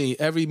every scene,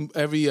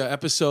 every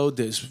episode,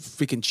 there's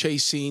freaking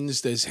chase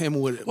scenes. There's him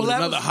with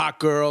another hot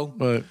girl.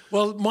 Right.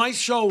 Well, my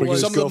show Bring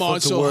was... his Some of them girlfriend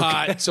aren't to so work.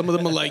 hot. Some of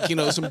them are like, you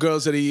know, some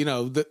girls that are, you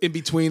know, in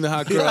between the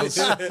hot girls.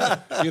 You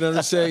know what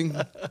I'm saying?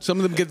 Some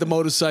of them get the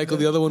motorcycle.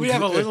 The other one... We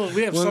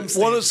have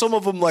Some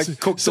of them like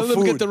cook Some the of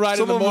them food. get to ride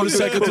Some on the of them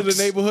motorcycle to the cooks.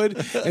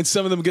 neighborhood, and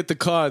some of them get the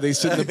car. They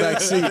sit in the back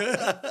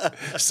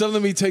seat. Some of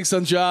them he takes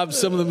on jobs.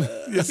 Some of them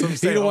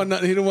he don't want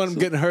them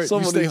getting hurt.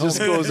 Some You of stay them just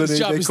home. goes and This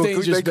job is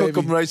dangerous, they cook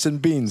baby. him rice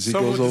and beans. He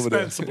Some goes were over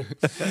there.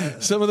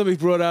 dispensable. Some of them he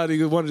brought out.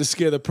 He wanted to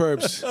scare the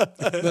perps.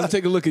 Let them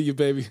take a look at you,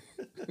 baby.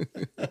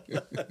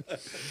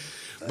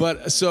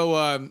 But so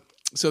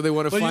they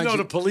want to But find you know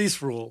the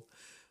police rule.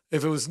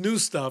 If it was new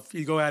stuff,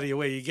 you go out of your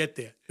way, you get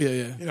there.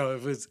 Yeah. You know,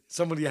 if it's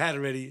somebody you had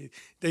already,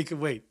 they could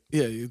wait.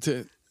 Yeah,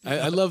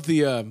 I love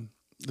the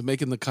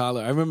making the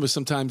collar. I remember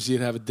sometimes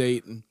you'd have a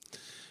date and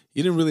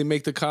you didn't really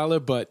make the collar,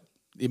 but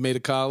you made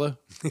a collar.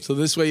 So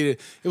this way,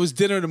 it was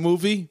dinner and a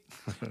movie,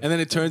 and then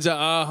it turns out,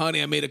 oh,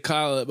 honey, I made a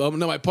collar. Oh,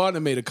 no, my partner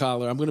made a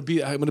collar. I'm gonna be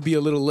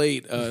a little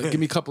late. Give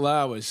me a couple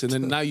hours, and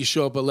then now you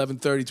show up at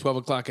 11:30, 12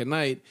 o'clock at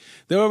night.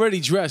 They're already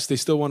dressed. They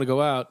still want to go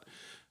out,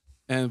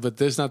 but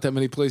there's not that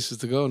many places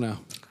to go now.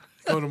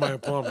 Go to my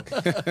apartment.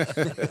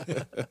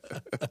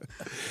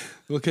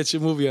 We'll catch a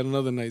movie on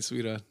another night,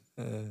 sweetheart.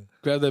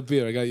 Grab that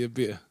beer. I got you a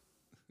beer.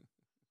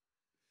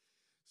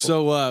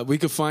 So we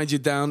could find you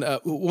down.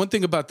 One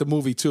thing about the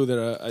movie too,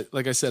 that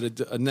like I said, a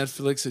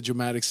Netflix, a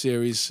dramatic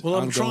series. Well,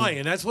 I'm ongoing.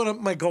 trying. That's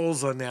what my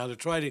goals are now, to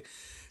try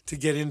to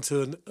get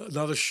into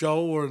another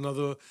show or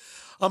another.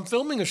 I'm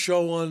filming a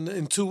show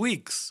in 2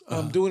 weeks.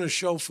 I'm doing a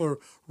show for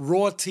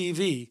Raw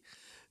TV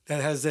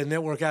that has their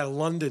network out of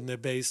London. They're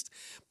based,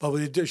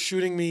 but they're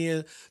shooting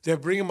me. They're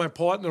bringing my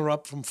partner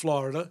up from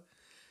Florida.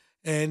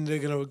 And they're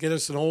going to get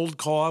us an old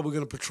car. We're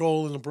going to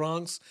patrol in the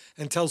Bronx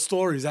and tell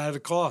stories out of the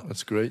car.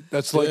 That's great.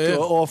 That's like Yeah,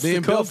 off me the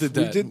and Bill cuff. did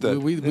that.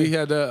 We did that. We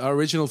had our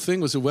original thing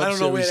was a web I don't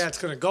series. know where that's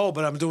going to go,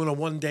 but I'm doing a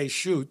one-day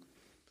shoot.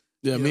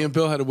 Yeah, me and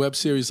Bill had a web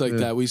series like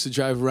that. We used to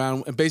drive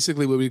around, and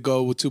basically we would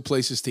go with 2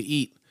 places to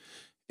eat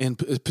in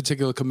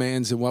particular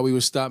commands. And while we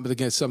were stopping to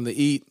get something to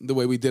eat, the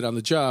way we did on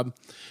the job,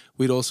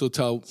 we'd also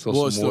tell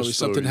war stories.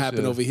 Something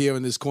happened over here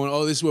in this corner.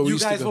 Oh, this is where we You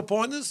used to guys go. were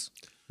partners?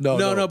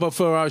 No, but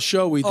for our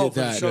show, we did for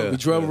the that. show. We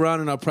drove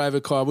around in our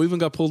private car. We even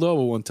got pulled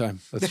over one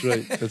time. That's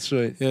right. That's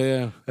right.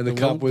 Yeah. And the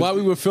cop was, while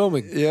we were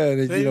filming. Yeah,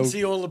 and They didn't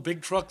see all the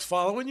big trucks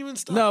following you and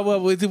stuff? No,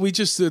 well, we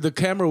just the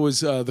camera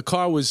was the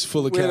car was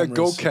full of we cameras. had a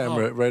Go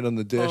camera right on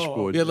the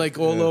dashboard. Yeah, like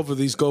all over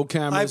these Go I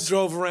cameras.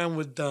 drove around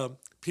with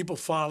people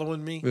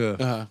following me.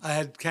 Yeah. I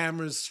had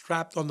cameras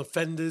strapped on the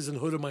fenders and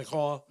hood of my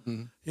car.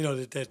 Mm-hmm. You know,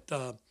 that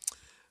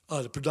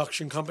the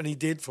production company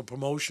did for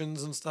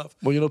promotions and stuff.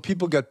 Well,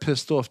 people got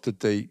pissed off that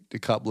the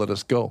cop let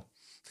us go.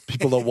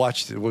 People that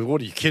watched it. Well,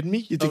 what, are you kidding me?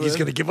 You think he's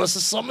going to give us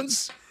a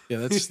summons? Yeah,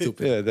 that's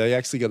stupid. Yeah, they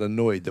actually got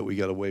annoyed that we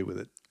got away with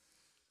it.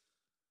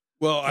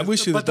 Well, I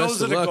wish you the But best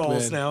those are of the luck,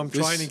 goals man. now. I'm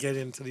This- trying to get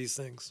into these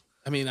things.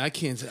 I mean, I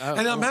can't.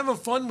 And I'm having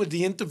fun with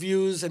the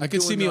interviews. And I can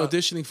see doing, me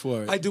auditioning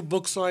for it. I do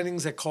book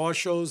signings at car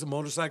shows and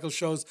motorcycle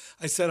shows.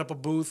 I set up a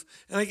booth,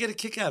 and I get a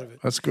kick out of it.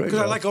 That's great, Because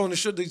I Ralph. like going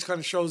to these kind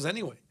of shows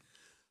anyway.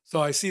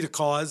 So I see the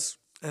cars,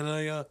 and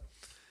I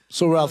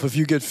So, Ralph, if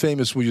you get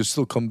famous, will you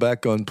still come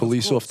back on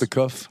Police Off the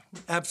Cuff?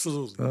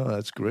 absolutely. Oh,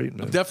 that's great,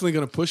 man. Definitely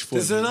going to push for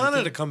It's it. an man.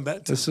 honor to come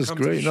back. This is come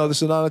to the great. show. No, this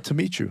is an honor to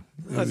meet you.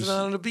 It's an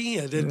honor to be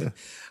here.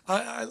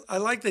 I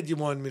like that you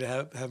wanted me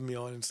to have me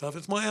on and stuff.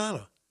 It's my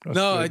honor.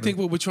 No, I think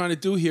what we're trying to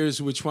do here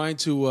is we're trying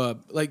to,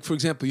 like, for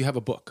example, you have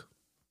a book,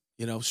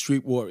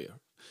 Street Warrior.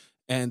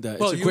 And Well,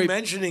 it's a you great,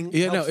 mentioning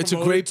yeah, no, helps it's a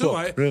promote great it, too.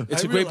 book.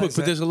 It's I a great book, realize but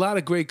that. there's a lot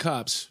of great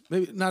cops.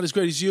 Maybe not as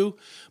great as you,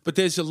 but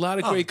there's a lot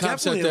of great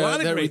cops out definitely a there lot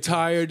of that are great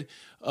retired.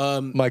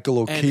 Michael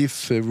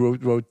O'Keefe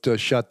wrote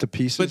Shot to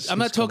Pieces. But I'm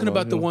not talking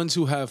about the ones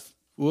who have.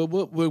 Well,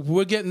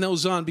 we're getting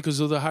those on because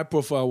of the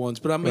high-profile ones.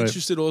 But I'm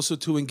interested also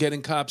too in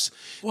getting cops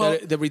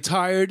that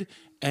retired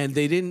and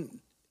they didn't.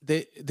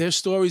 Their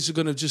stories are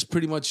going to just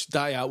pretty much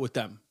die out with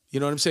them. You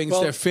know what I'm saying? It's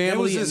their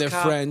family and their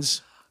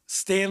friends.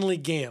 Stanley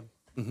Gamm.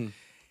 Mm-hmm.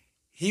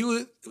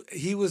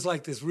 He was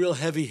like this real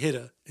heavy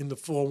hitter in the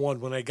 4-1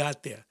 when I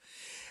got there.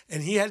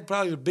 And he had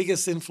probably the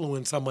biggest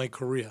influence on my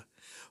career.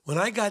 When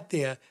I got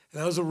there,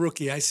 and I was a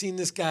rookie, I seen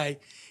this guy.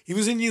 He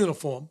was in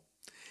uniform,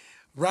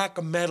 rack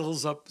of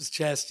medals up his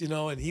chest,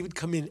 and he would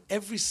come in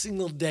every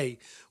single day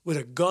with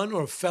a gun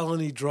or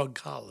felony drug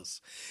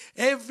collars.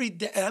 Every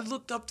day. And I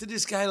looked up to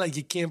this guy like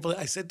you can't believe.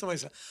 I said to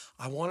myself,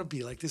 I want to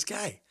be like this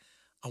guy.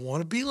 I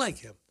want to be like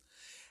him.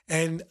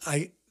 And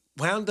I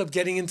wound up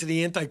getting into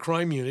the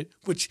anti-crime unit,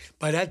 which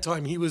by that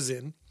time he was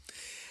in.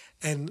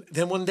 And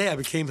then one day I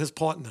became his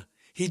partner.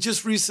 He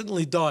just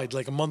recently died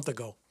like a month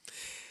ago.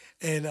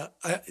 And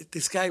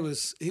this guy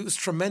was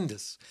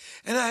tremendous.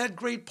 And I had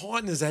great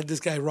partners. I had this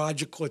guy,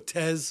 Roger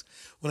Cortez,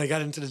 when I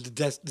got into the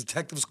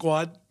detective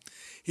squad.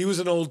 He was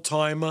an old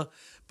timer,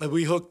 but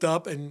we hooked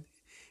up and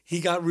he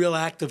got real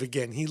active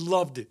again. He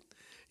loved it,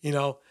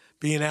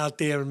 being out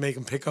there and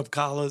making pickup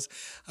collars.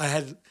 I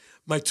had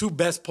my two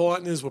best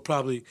partners were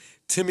probably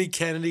Timmy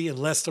Kennedy and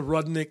Lester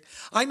Rudnick.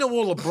 I know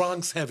all the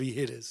Bronx heavy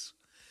hitters.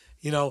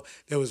 There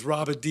was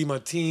Robert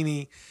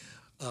DiMartini.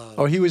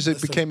 He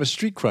became a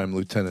street crime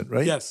lieutenant,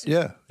 right? Yes.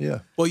 Yeah.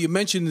 Well, you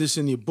mentioned this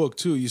in your book,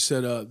 too. You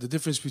said the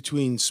difference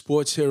between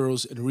sports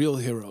heroes and real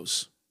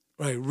heroes.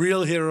 Right.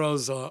 Real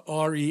heroes are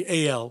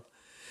R-E-A-L,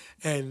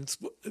 and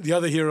the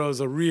other heroes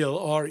are real,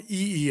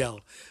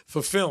 R-E-E-L,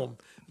 for film.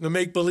 The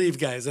make-believe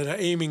guys that are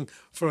aiming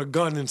for a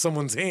gun in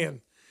someone's hand.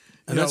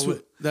 And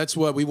that's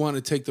why we want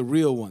to take the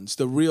real ones,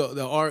 the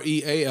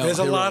R-E-A-L. There's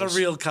a lot of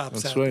real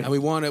cops out there. And we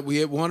want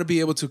to be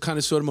able to kind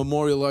of sort of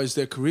memorialize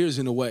their careers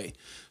in a way.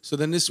 So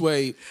then this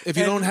way, if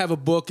you don't have a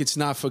book, it's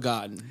not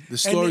forgotten. The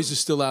stories are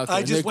still out there.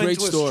 I just went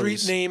to a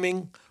stories. street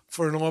naming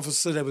for an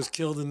officer that was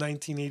killed in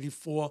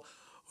 1984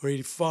 or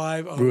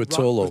 85.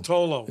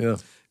 Ruotolo. Yeah.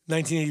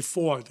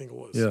 1984, I think it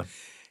was. Yeah.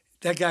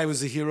 That guy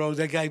was a hero.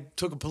 That guy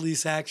took a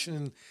police action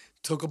and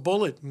took a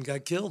bullet and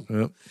got killed.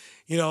 Yep.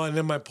 And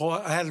then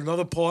I had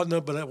another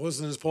partner, but I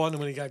wasn't his partner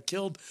when he got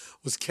killed,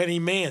 was Kenny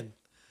Mann.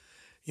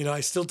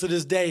 I still to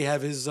this day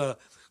have his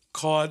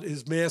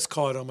his mask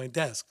card on my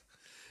desk.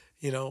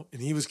 And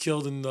he was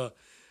killed in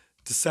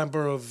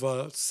December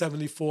of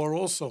 74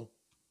 also.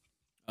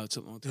 That's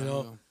a long time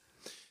ago.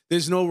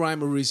 There's no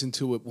rhyme or reason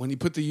to it. When you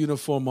put the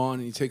uniform on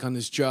and you take on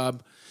this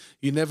job,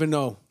 you never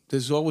know.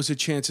 There's always a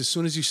chance as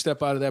soon as you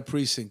step out of that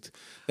precinct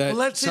that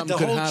that's something it. The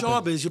could whole happen.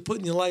 job is you're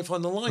putting your life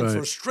on the line for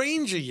a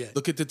stranger yet.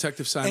 Look at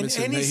Detective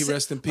Simonson. May he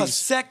rest in peace. A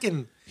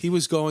second. He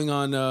was going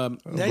on 19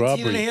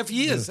 and a half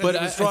years. Yeah. But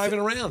he was driving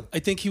around. I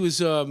think he was...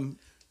 he wasn't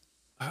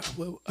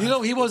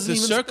even...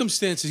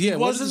 circumstances, He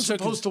wasn't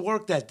supposed to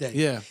work that day.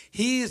 Yeah.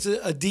 He is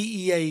a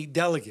DEA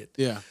delegate.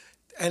 Yeah.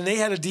 And they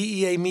had a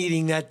DEA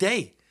meeting that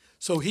day.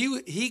 So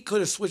he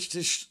could have switched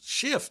his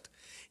shift.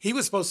 He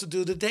was supposed to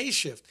do the day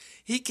shift.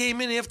 He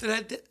came in after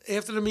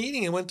the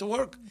meeting and went to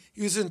work.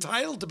 He was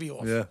entitled to be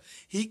off. Yeah.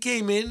 He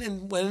came in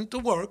and went to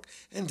work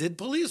and did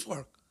police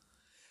work,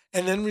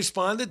 and then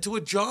responded to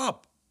a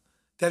job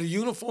that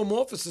uniform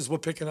officers were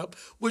picking up,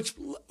 which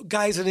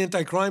guys in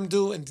anti-crime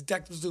do and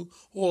detectives do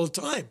all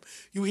the time.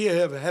 You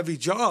have a heavy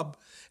job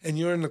and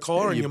you're in the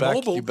car and you're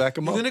mobile. You back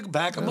them up. You're going to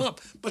back them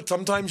up. But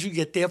sometimes you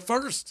get there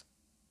first.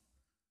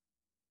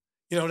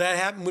 That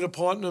happened with a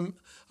partner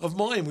of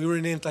mine. We were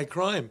in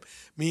anti-crime,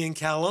 me and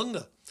Cal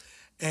Unger.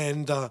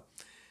 And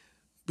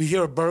we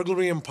hear a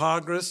burglary in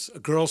progress, a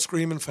girl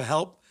screaming for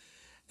help.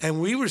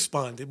 And we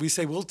responded. We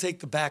say, we'll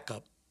take the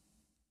backup.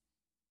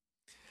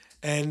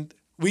 And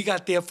we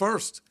got there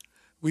first.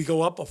 We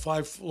go up a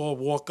 5-floor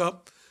walk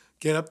up,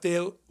 get up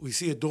there. We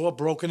see a door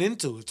broken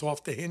into. It's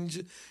off the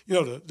hinge.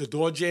 The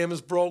door jamb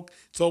is broke.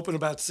 It's open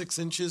about 6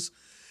 inches.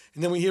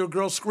 And then we hear a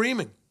girl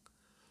screaming.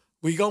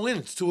 We go in.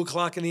 It's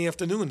 2:00 in the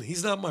afternoon.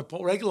 He's not my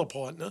regular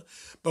partner,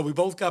 but we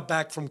both got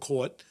back from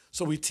court,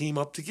 so we team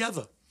up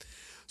together.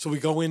 So we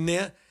go in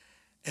there,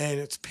 and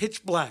it's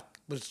pitch black,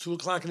 but it's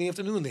 2:00 in the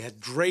afternoon. They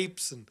had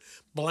drapes and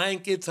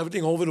blankets,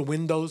 everything over the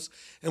windows,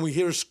 and we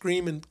hear a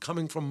screaming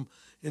coming from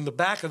in the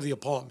back of the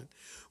apartment.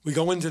 We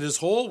go into this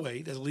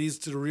hallway that leads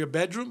to the rear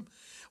bedroom.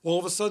 All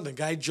of a sudden, a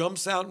guy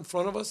jumps out in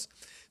front of us,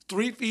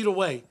 3 feet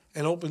away,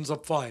 and opens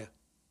up fire.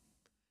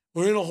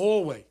 We're in a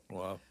hallway.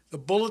 Wow. The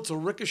bullets are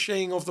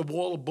ricocheting off the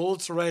wall. The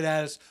bullets are right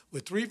at us.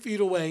 We're 3 feet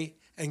away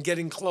and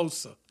getting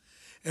closer.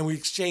 And we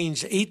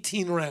exchanged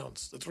 18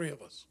 rounds, the three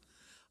of us.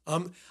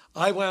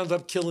 I wound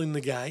up killing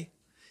the guy.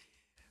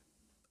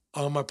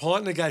 My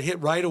partner got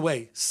hit right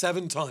away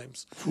 7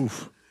 times.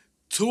 Oof.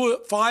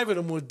 5 of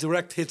them were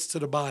direct hits to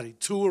the body.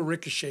 2 were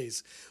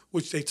ricochets,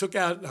 which they took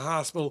out in the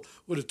hospital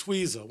with a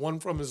tweezer. 1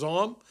 from his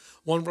arm,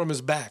 1 from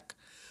his back.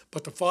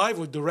 But the 5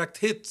 were direct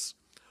hits.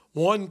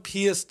 1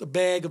 pierced the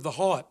bag of the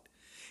heart.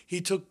 He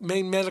took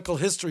main medical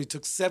history,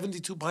 took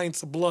 72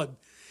 pints of blood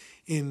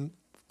in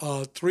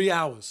 3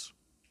 hours.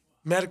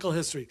 Medical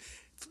history.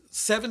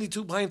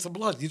 72 pints of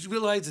blood. You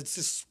realize it's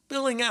just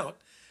spilling out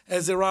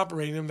as they're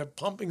operating him. They're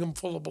pumping him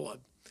full of blood.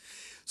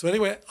 So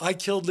anyway, I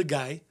killed the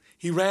guy.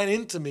 He ran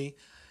into me,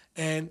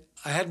 and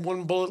I had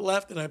one bullet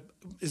left, and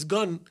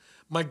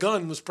my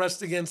gun was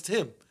pressed against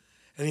him.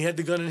 And he had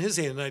the gun in his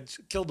hand, and I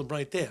killed him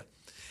right there.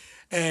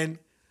 And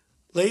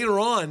later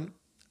on,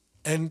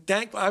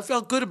 I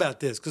felt good about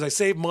this because I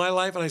saved my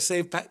life and I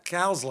saved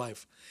Cal's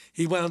life.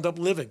 He wound up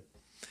living.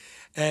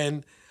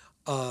 And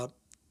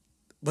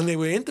when they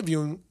were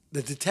interviewing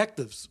the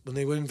detectives, when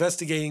they were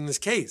investigating this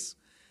case,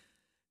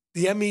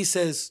 the ME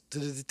says to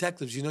the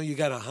detectives, you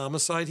got a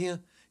homicide here?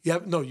 You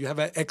have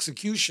an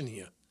execution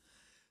here.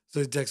 So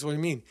the detective, what do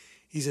you mean?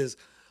 He says,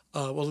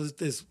 well,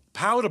 there's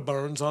powder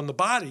burns on the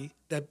body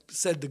that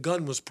said the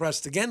gun was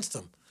pressed against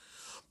him.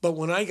 But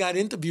when I got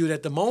interviewed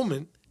at the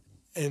moment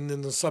and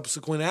in the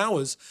subsequent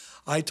hours,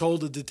 I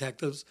told the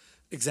detectives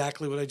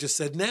exactly what I just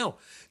said now,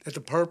 that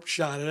the perp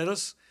shot at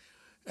us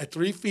at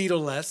 3 feet or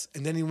less,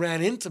 and then he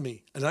ran into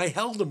me, and I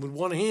held him with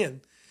one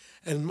hand,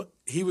 and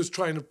he was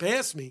trying to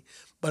pass me,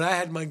 but I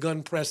had my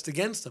gun pressed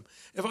against him.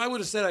 If I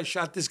would have said I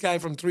shot this guy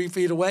from 3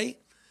 feet away,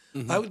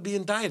 I would be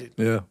indicted.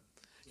 Yeah.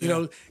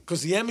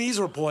 Because the ME's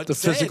report the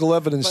physical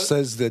evidence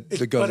says that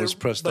the gun was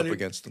pressed up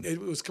against him. It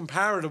was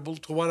comparable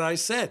to what I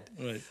said.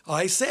 Right.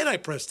 I said I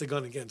pressed the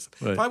gun against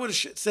him. Right. If I would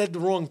have said the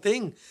wrong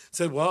thing,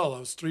 said, well, I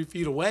was 3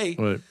 feet away,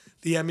 right.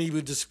 the ME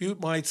would dispute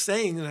my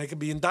saying and I could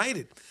be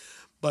indicted.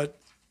 But,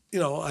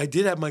 I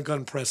did have my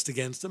gun pressed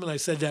against him, and I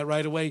said that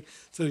right away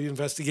to the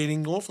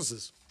investigating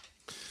officers.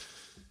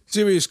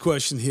 Serious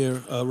question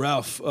here,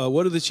 Ralph.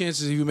 What are the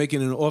chances of you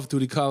making an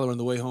off-duty collar on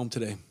the way home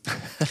today?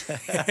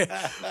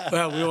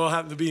 Well, we all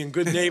happen to be in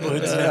good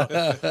neighborhoods now,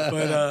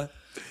 but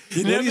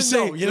you never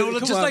know.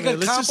 Just like a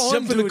cop on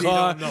duty. Jump in the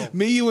car.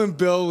 Me, you, and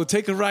Bill will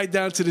take a ride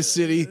down to the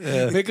city,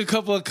 make a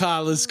couple of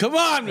collars. Come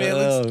on, man,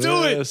 let's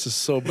do it. This is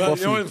so But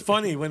buffy. what's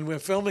funny? When we're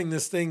filming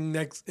this thing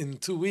in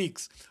 2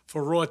 weeks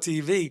for Raw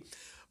TV,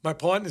 my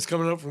partner's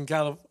coming up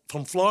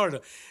from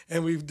Florida,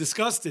 and we've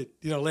discussed it,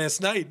 last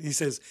night. He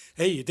says,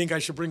 hey, you think I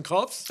should bring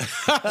cuffs?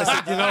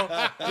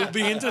 I said, it'd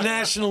be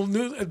international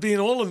news, it'd be in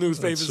all the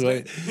newspapers.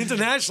 Right.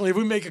 Internationally, if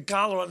we make a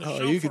collar on the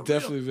show. You could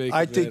definitely make it.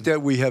 I think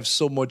that we have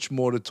so much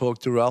more to talk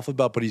to Ralph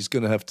about, but he's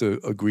going to have to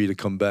agree to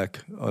come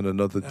back on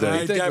another day.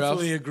 I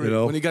definitely agree.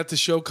 When you got the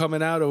show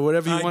coming out or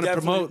whatever you want to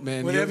promote,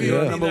 man. Whenever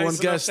you're you're number one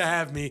guest. to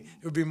have me,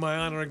 it would be my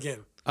honor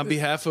again. On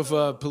behalf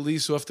of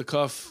Police Off the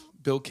Cuff,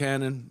 Bill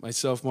Cannon,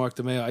 myself, Mark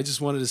DeMeo, I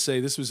just wanted to say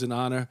this was an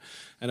honor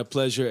and a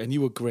pleasure, and you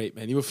were great,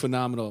 man. You were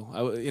phenomenal.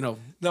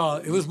 No,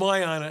 it was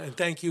my honor, and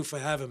thank you for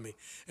having me.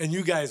 And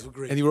you guys were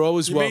great. And you were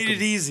always welcome. You made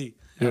it easy.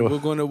 And we're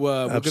going to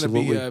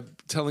be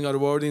telling our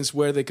audience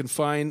where they can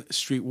find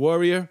Street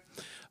Warrior,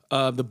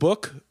 the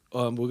book.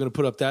 We're going to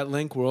put up that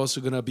link. We're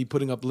also going to be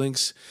putting up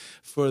links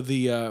for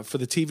the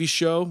TV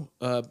show.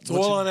 It's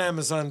all on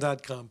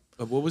Amazon.com.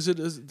 What was it?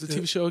 The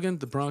TV show again?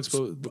 The Bronx.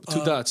 Two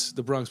dots.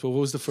 The Bronx. But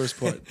what was the first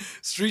part?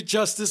 Street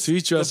Justice.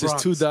 Street Justice.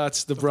 2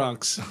 dots. The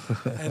Bronx.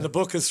 And the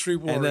book is Street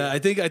Warrior. And I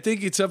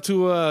think it's up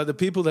to the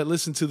people that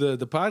listen to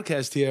the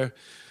podcast here.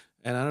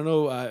 And I don't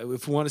know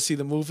if we want to see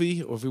the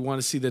movie or if we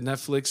want to see the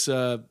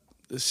Netflix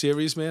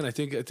series. Man, I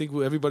think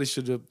everybody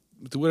should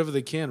do whatever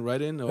they can. Right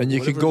in. And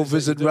you can go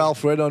visit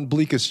Ralph right on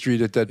Bleecker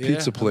Street at that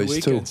pizza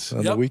place too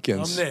on the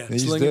weekends. I'm there.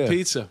 He's Slinging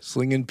pizza.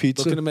 Slinging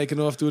pizza. Looking to make an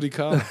off-duty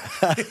call.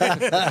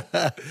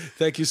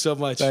 Thank you so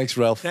much. Thanks,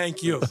 Ralph.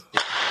 Thank you.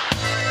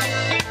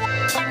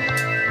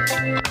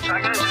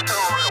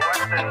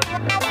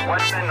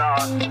 Western